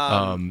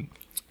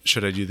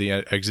 should I do the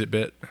exit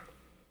bit?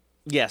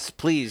 Yes,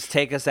 please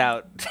take us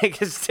out.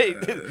 Take us. Right.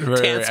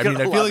 Dan's I mean, gonna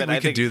I feel love like it. we I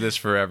could think- do this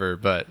forever,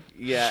 but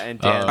Yeah, and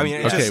Dan. I mean,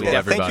 Okay, just, well, yeah,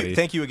 everybody.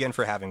 thank you again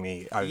for having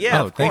me.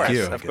 Yeah, of thank course,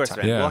 you. of course, Good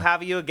man. time. We'll Yeah.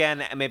 have you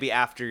again maybe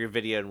after your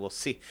video, and we'll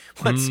see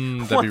once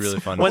that'd be really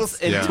fun.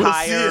 Once Yeah.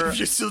 entire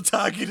you're still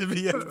talking to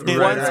me.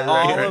 once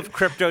all of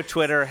crypto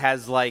Twitter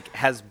has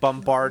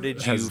bombarded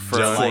you Has for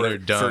done like their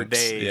dunks. for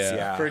days.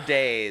 Yeah. for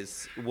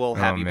days, we'll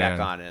have you back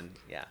man. on, and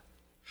yeah.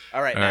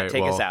 All right, All Matt, right,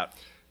 take us well, out.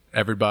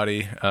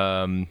 Everybody,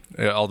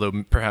 although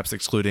perhaps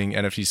excluding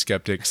NFT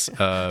skeptics,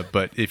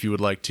 but if you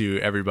would like to,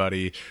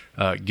 everybody,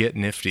 get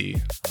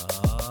nifty.